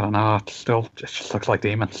I don't know. It just looks like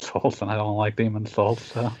Demon Souls, and I don't like Demon Souls.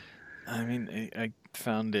 So I mean, I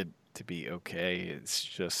found it to be okay. It's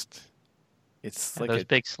just, it's And like those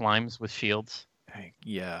big slimes with shields.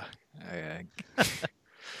 yeah.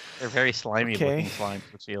 They're very slimy Okay. looking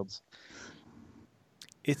slimes with shields.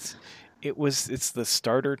 It's the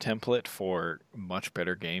starter template for much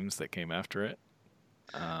better games that came after it.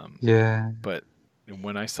 yeah, But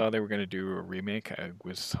when I saw they were going to do a remake, I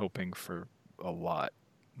was hoping for a lot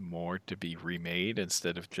more to be remade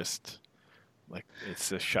instead of just like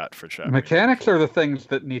it's a shot for shot. mechanics are the things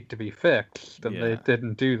that need to be fixed, and they Yeah.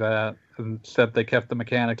 didn't do that. Instead, they kept the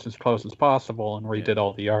mechanics as close as possible and redid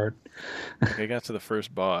all the art. Like I got to the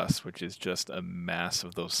first boss, which is just a mass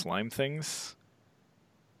of those slime things,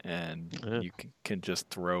 and Ugh. you can just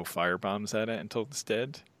throw fire bombs at it until it's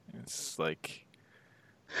dead. It's like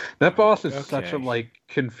That boss is such a Okay.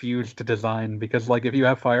 confused design because if you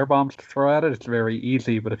have fire bombs to throw at it, it's very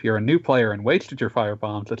easy. But if you're a new player and wasted your fire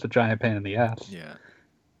bombs, it's a giant pain in the ass. yeah.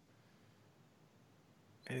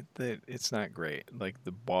 It's not great. Like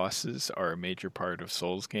the bosses are a major part of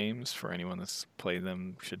Souls games. For anyone that's played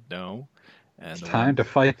them, should know. And It's the time to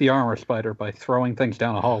fight the armor spider by throwing things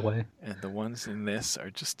down a hallway. And the ones in this are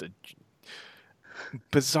just a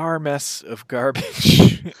bizarre mess of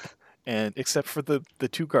garbage. And except for the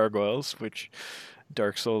two gargoyles, which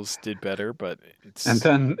Dark Souls did better, but it's And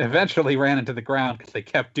then eventually ran into the ground because they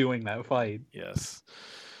kept doing that fight. yes,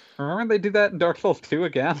 Remember they did that in Dark Souls 2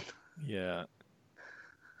 again? yeah.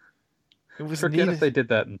 It was Forget neat. if they did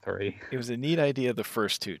that in 3. It was a neat idea the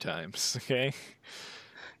first two times. Okay.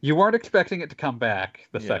 You weren't expecting it to come back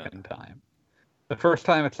the Yeah. second time. The first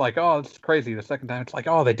time it's like, oh, it's crazy. The second time it's like,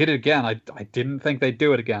 oh, they did it again. I didn't think they'd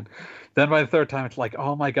do it again. Then by the third time it's like,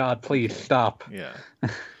 oh my god, please stop. Yeah.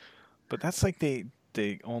 But that's like the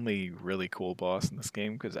only really cool boss in this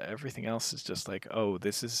game because everything else is just like, oh,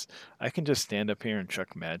 this is I can just stand up here and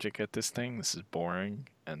chuck magic at this thing. This is boring.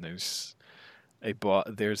 And there's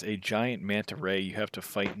a giant manta ray you have to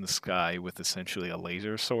fight in the sky with essentially a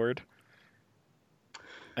laser sword.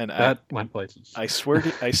 And That went places. I swear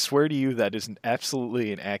to you that is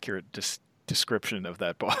absolutely an accurate description of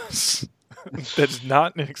that boss. That's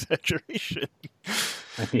not an exaggeration.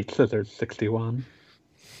 I need scissors 61.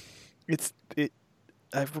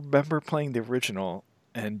 I remember playing the original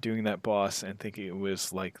and doing that boss and thinking it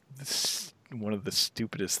was like one of the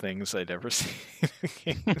stupidest things I'd ever seen in a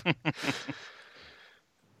game.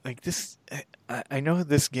 Like this, I know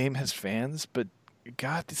this game has fans, but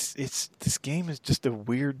God, this game is just a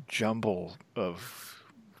weird jumble of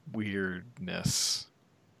weirdness,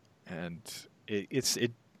 and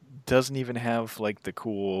it doesn't even have like the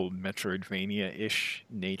cool Metroidvania-ish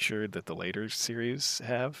nature that the later series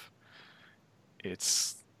have.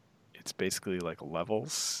 It's basically like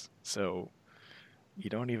levels, so you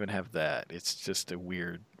don't even have that. It's just a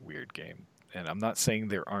weird game. And I'm not saying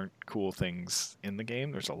there aren't cool things in the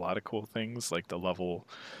game. There's a lot of cool things, like the level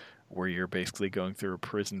where you're basically going through a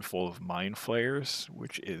prison full of mind flayers,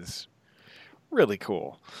 which is really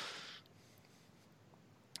cool.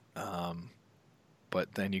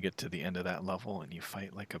 But then you get to the end of that level and you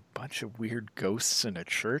fight like a bunch of weird ghosts in a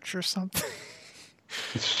church or something.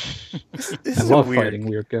 This I is love a weird, fighting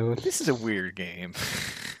weird ghosts. This is a weird game.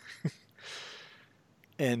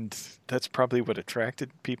 And that's probably what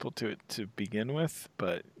attracted people to it to begin with,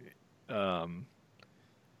 but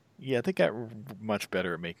yeah, they got much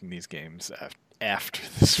better at making these games after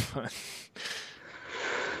this one.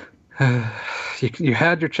 You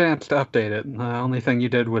had your chance to update it, and the only thing you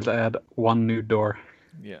did was add one new door.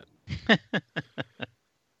 Yeah.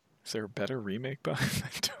 Is there a better remake behind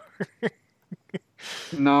that door?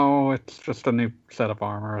 No, it's just a new set of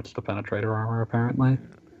armor. It's the penetrator armor, apparently.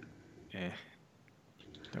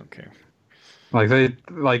 Don't care.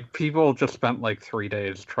 People just spent 3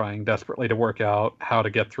 days trying desperately to work out how to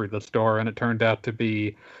get through this door, and it turned out to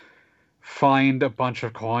be find a bunch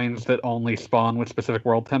of coins that only spawn with specific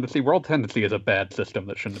world tendency. World tendency is a bad system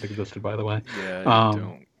that shouldn't have existed, by the way. Yeah, I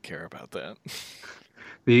don't care about that.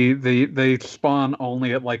 They spawn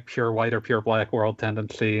only at like pure white or pure black world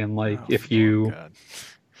tendency, and like Oh, if Lord God.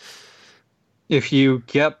 you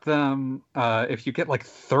get them, if you get like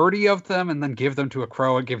 30 of them and then give them to a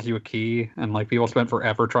crow, it gives you a key. And like people spent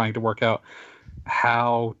forever trying to work out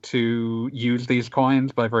how to use these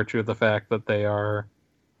coins by virtue of the fact that they are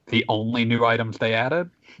the only new items they added.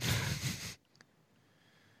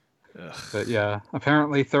 Ugh. But yeah,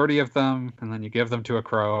 apparently 30 of them, and then you give them to a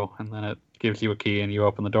crow, and then it gives you a key, and you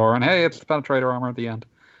open the door, and hey, it's penetrator armor at the end.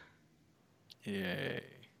 Yay.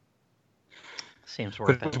 Seems But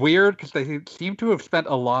worth it's it. weird because they seem to have spent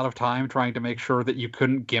a lot of time trying to make sure that you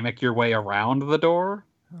couldn't gimmick your way around the door.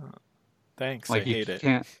 Thanks, Like I you hate it.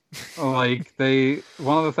 can't. Like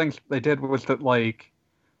one of the things they did was that like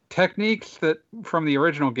techniques that from the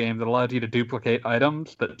original game that allowed you to duplicate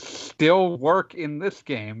items that still work in this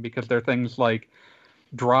game because they're things like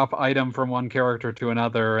drop item from one character to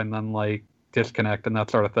another and then like disconnect and that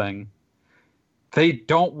sort of thing. They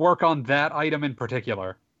don't work on that item in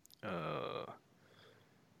particular.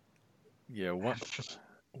 Yeah, It's just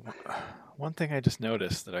one thing I just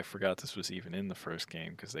noticed that I forgot this was even in the first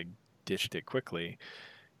game because they ditched it quickly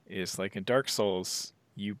is like in Dark Souls,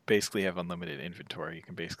 you basically have unlimited inventory. You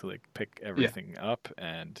can basically like, pick everything up,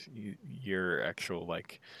 and your actual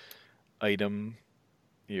like item,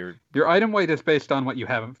 your item weight is based on what you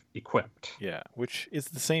have equipped. yeah, which is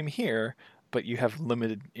the same here, but you have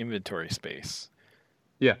limited inventory space.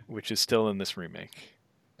 Yeah, which is still in this remake.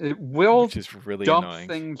 It will which is really dump annoying.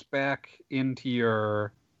 things back into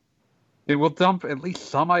your. It will dump at least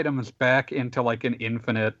some items back into like an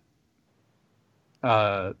infinite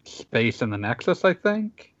space in the Nexus, I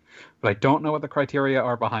think. But I don't know what the criteria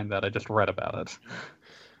are behind that. I just read about it.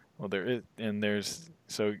 Well,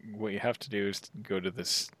 so what you have to do is go to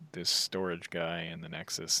this storage guy in the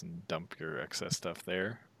Nexus and dump your excess stuff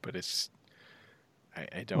there. But it's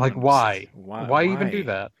I don't like understand. why even do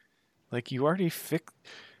that? Like you already fixed.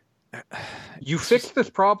 You fixed this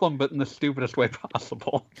problem, but in the stupidest way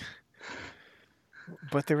possible.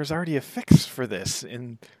 But there was already a fix for this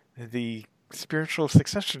in the spiritual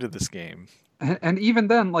successor to this game. And even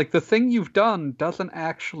then, like the thing you've done doesn't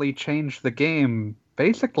actually change the game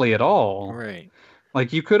basically at all. Right.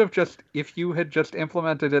 Like you could have just, if you had just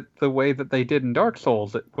implemented it the way that they did in Dark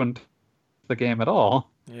Souls, it wouldn't the game at all.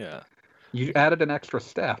 Yeah. You added an extra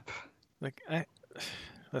step. Like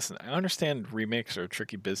listen, I understand remakes are a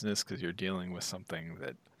tricky business because you're dealing with something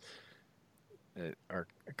that are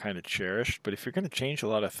kind of cherished. But if you're going to change a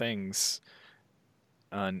lot of things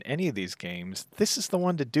on any of these games, this is the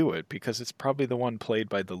one to do it because it's probably the one played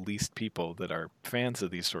by the least people that are fans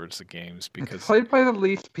of these sorts of games. Because it's played by the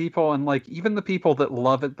least people, and like even the people that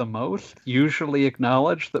love it the most usually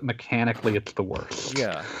acknowledge that mechanically it's the worst.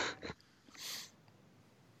 Yeah.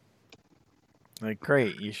 Like,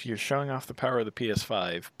 great, you're showing off the power of the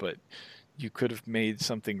PS5, but you could have made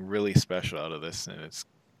something really special out of this, and it's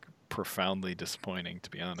profoundly disappointing, to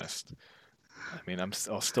be honest. I mean,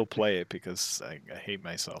 I'll still play it because I hate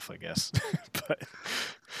myself, I guess. But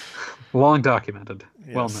long documented,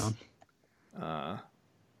 yes. Well known.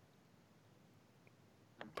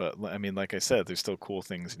 But I mean, like I said, there's still cool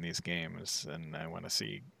things in these games, and I want to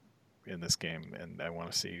see in this game, and I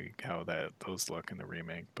want to see how those look in the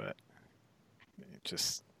remake. But it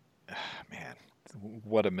just, man,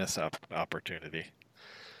 what a missed opportunity.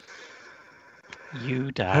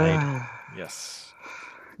 You died. Yes.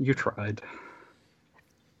 You tried.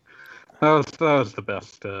 That was the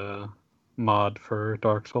best mod for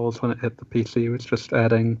Dark Souls when it hit the PC. It was just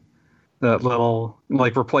adding that little,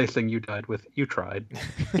 like replacing "you died" with "you tried."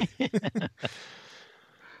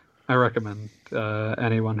 I recommend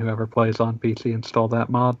anyone who ever plays on PC install that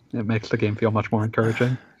mod. It makes the game feel much more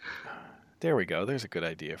encouraging. There we go. There's a good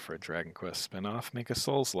idea for a Dragon Quest spin-off. Make a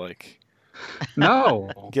Souls-like. No.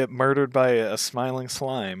 Get murdered by a smiling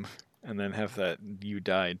slime, and then have that "you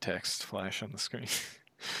died" text flash on the screen.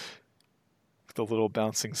 With the little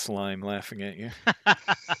bouncing slime laughing at you.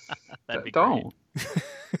 That'd be Don't.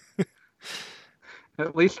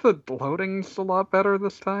 At least the loading's a lot better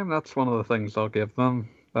this time. That's one of the things I'll give them.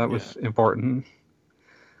 That was important.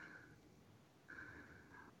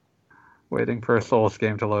 Waiting for a Souls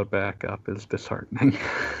game to load back up is disheartening.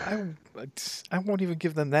 I won't even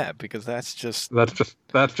give them that because that's just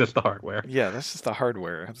the hardware. Yeah, that's just the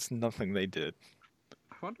hardware. That's nothing they did.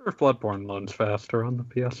 I wonder if Bloodborne loads faster on the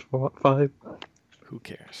PS5. Who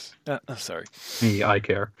cares? Sorry. Me, I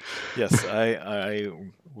care. Yes, I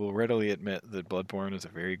will readily admit that Bloodborne is a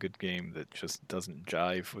very good game that just doesn't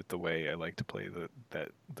jive with the way I like to play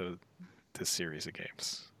this series of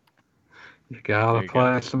games. You gotta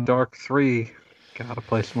play some Dark 3. Gotta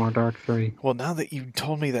play some more Dark 3. Well, now that you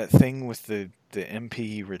told me that thing with the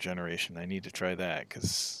MP regeneration, I need to try that,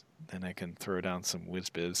 because then I can throw down some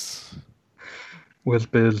WizBiz.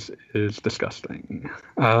 WizBiz is disgusting.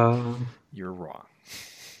 You're wrong.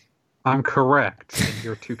 I'm correct, and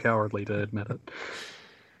you're too cowardly to admit it.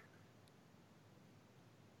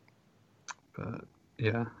 But,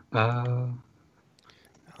 yeah. Oh,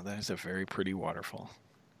 that is a very pretty waterfall.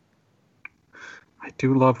 I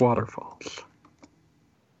do love waterfalls.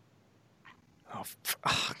 Oh,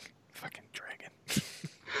 fucking dragon.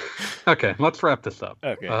 Okay, let's wrap this up.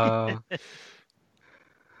 Okay.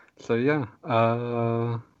 So yeah,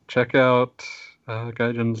 check out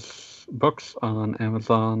Gaijin's books on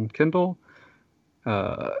Amazon Kindle.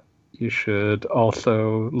 You should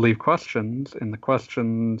also leave questions in the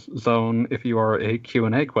questions zone if you are a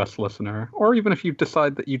Q&A Quest listener, or even if you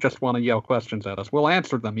decide that you just want to yell questions at us. We'll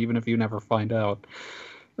answer them even if you never find out.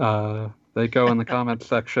 They go in the comments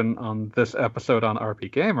section on this episode on RP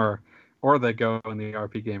Gamer, or they go in the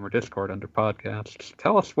RP Gamer Discord under podcasts.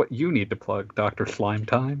 Tell us what you need to plug, Dr. Slime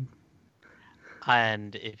Time.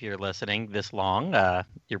 And if you're listening this long,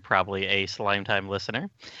 you're probably a Slime Time listener.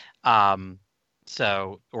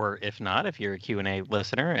 So, or if not, if you're a Q&A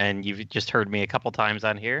listener and you've just heard me a couple times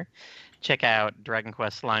on here, check out Dragon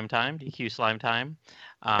Quest Slime Time, DQ Slime Time.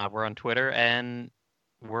 We're on Twitter, and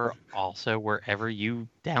we're also wherever you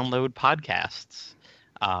download podcasts.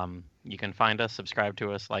 You can find us, subscribe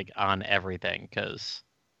to us, like on everything, because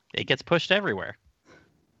it gets pushed everywhere.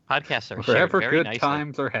 Podcasts are shared Wherever very good nicely.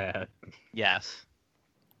 times are had. Yes.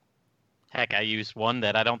 Heck, I use one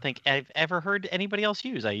that I don't think I've ever heard anybody else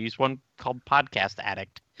use. I use one called Podcast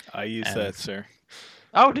Addict. I use that, sir.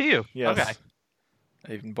 Oh, do you? Yes. Okay.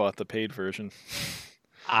 I even bought the paid version.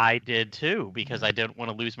 I did too, because I didn't want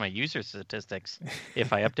to lose my user statistics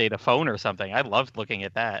if I update a phone or something. I loved looking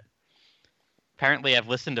at that. Apparently, I've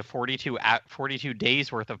listened to 42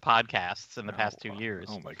 days worth of podcasts in the past 2 years.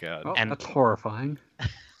 Oh my god. Oh, And- that's horrifying.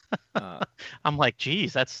 I'm like,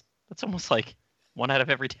 geez, that's almost like 1 out of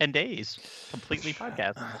every 10 days, completely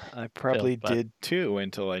podcast. I probably but- did too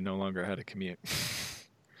until I no longer had a commute.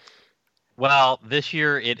 Well, this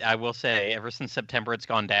year, I will say, ever since September, it's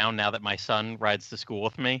gone down now that my son rides to school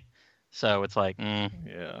with me. So it's like,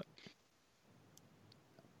 Yeah.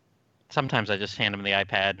 sometimes I just hand him the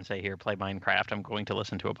iPad and say, here, play Minecraft. I'm going to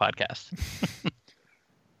listen to a podcast.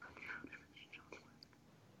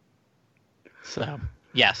 So,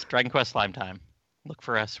 yes, Dragon Quest Slime Time. Look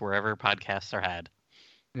for us wherever podcasts are had.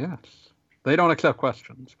 Yes. They don't accept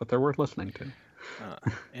questions, but they're worth listening to.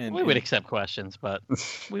 And We would accept questions, but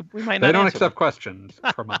we might not They don't answer accept questions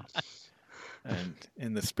from us. And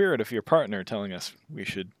in the spirit of your partner telling us we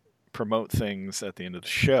should promote things at the end of the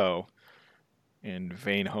show, in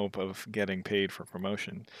vain hope of getting paid for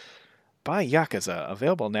promotion, buy Yakuza,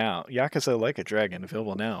 available now. Yakuza Like a Dragon,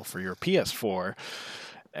 available now for your PS4,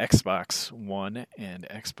 Xbox One, and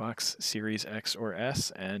Xbox Series X or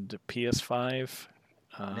S, and PS5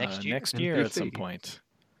 Next year. next And year at some PC. point.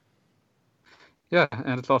 Yeah,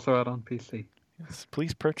 and it's also out on PC. Yes,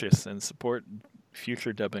 please purchase and support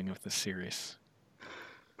future dubbing of this series.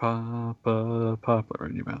 Poplar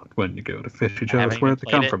in your mouth when you go to Fishy I haven't Joe's. Where even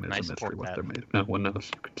they come played it, from and I is a mystery. support What that. they're made of. No one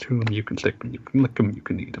knows. You can chew them, you can stick them, you can lick them, you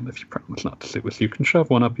can eat them. If you promise not to sue us, you can shove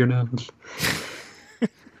one up your nose.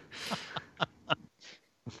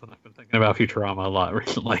 That's what I've been thinking about Futurama a lot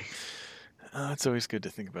recently. It's always good to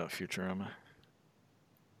think about Futurama.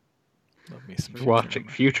 Love me some We're watching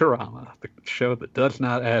Futurama, the show that does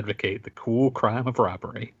not advocate the cool crime of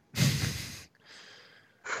robbery.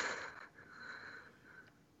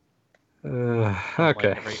 Like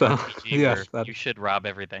Okay, every so RPG yes, where that, you should rob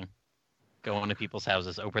everything. Go into people's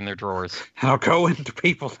houses, open their drawers. I'll go into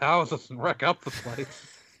people's houses and wreck up the place.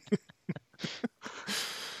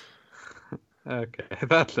 Okay,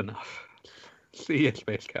 that's enough. See ya,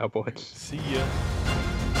 Space Cowboys. See ya.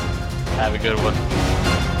 Have a good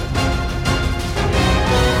one.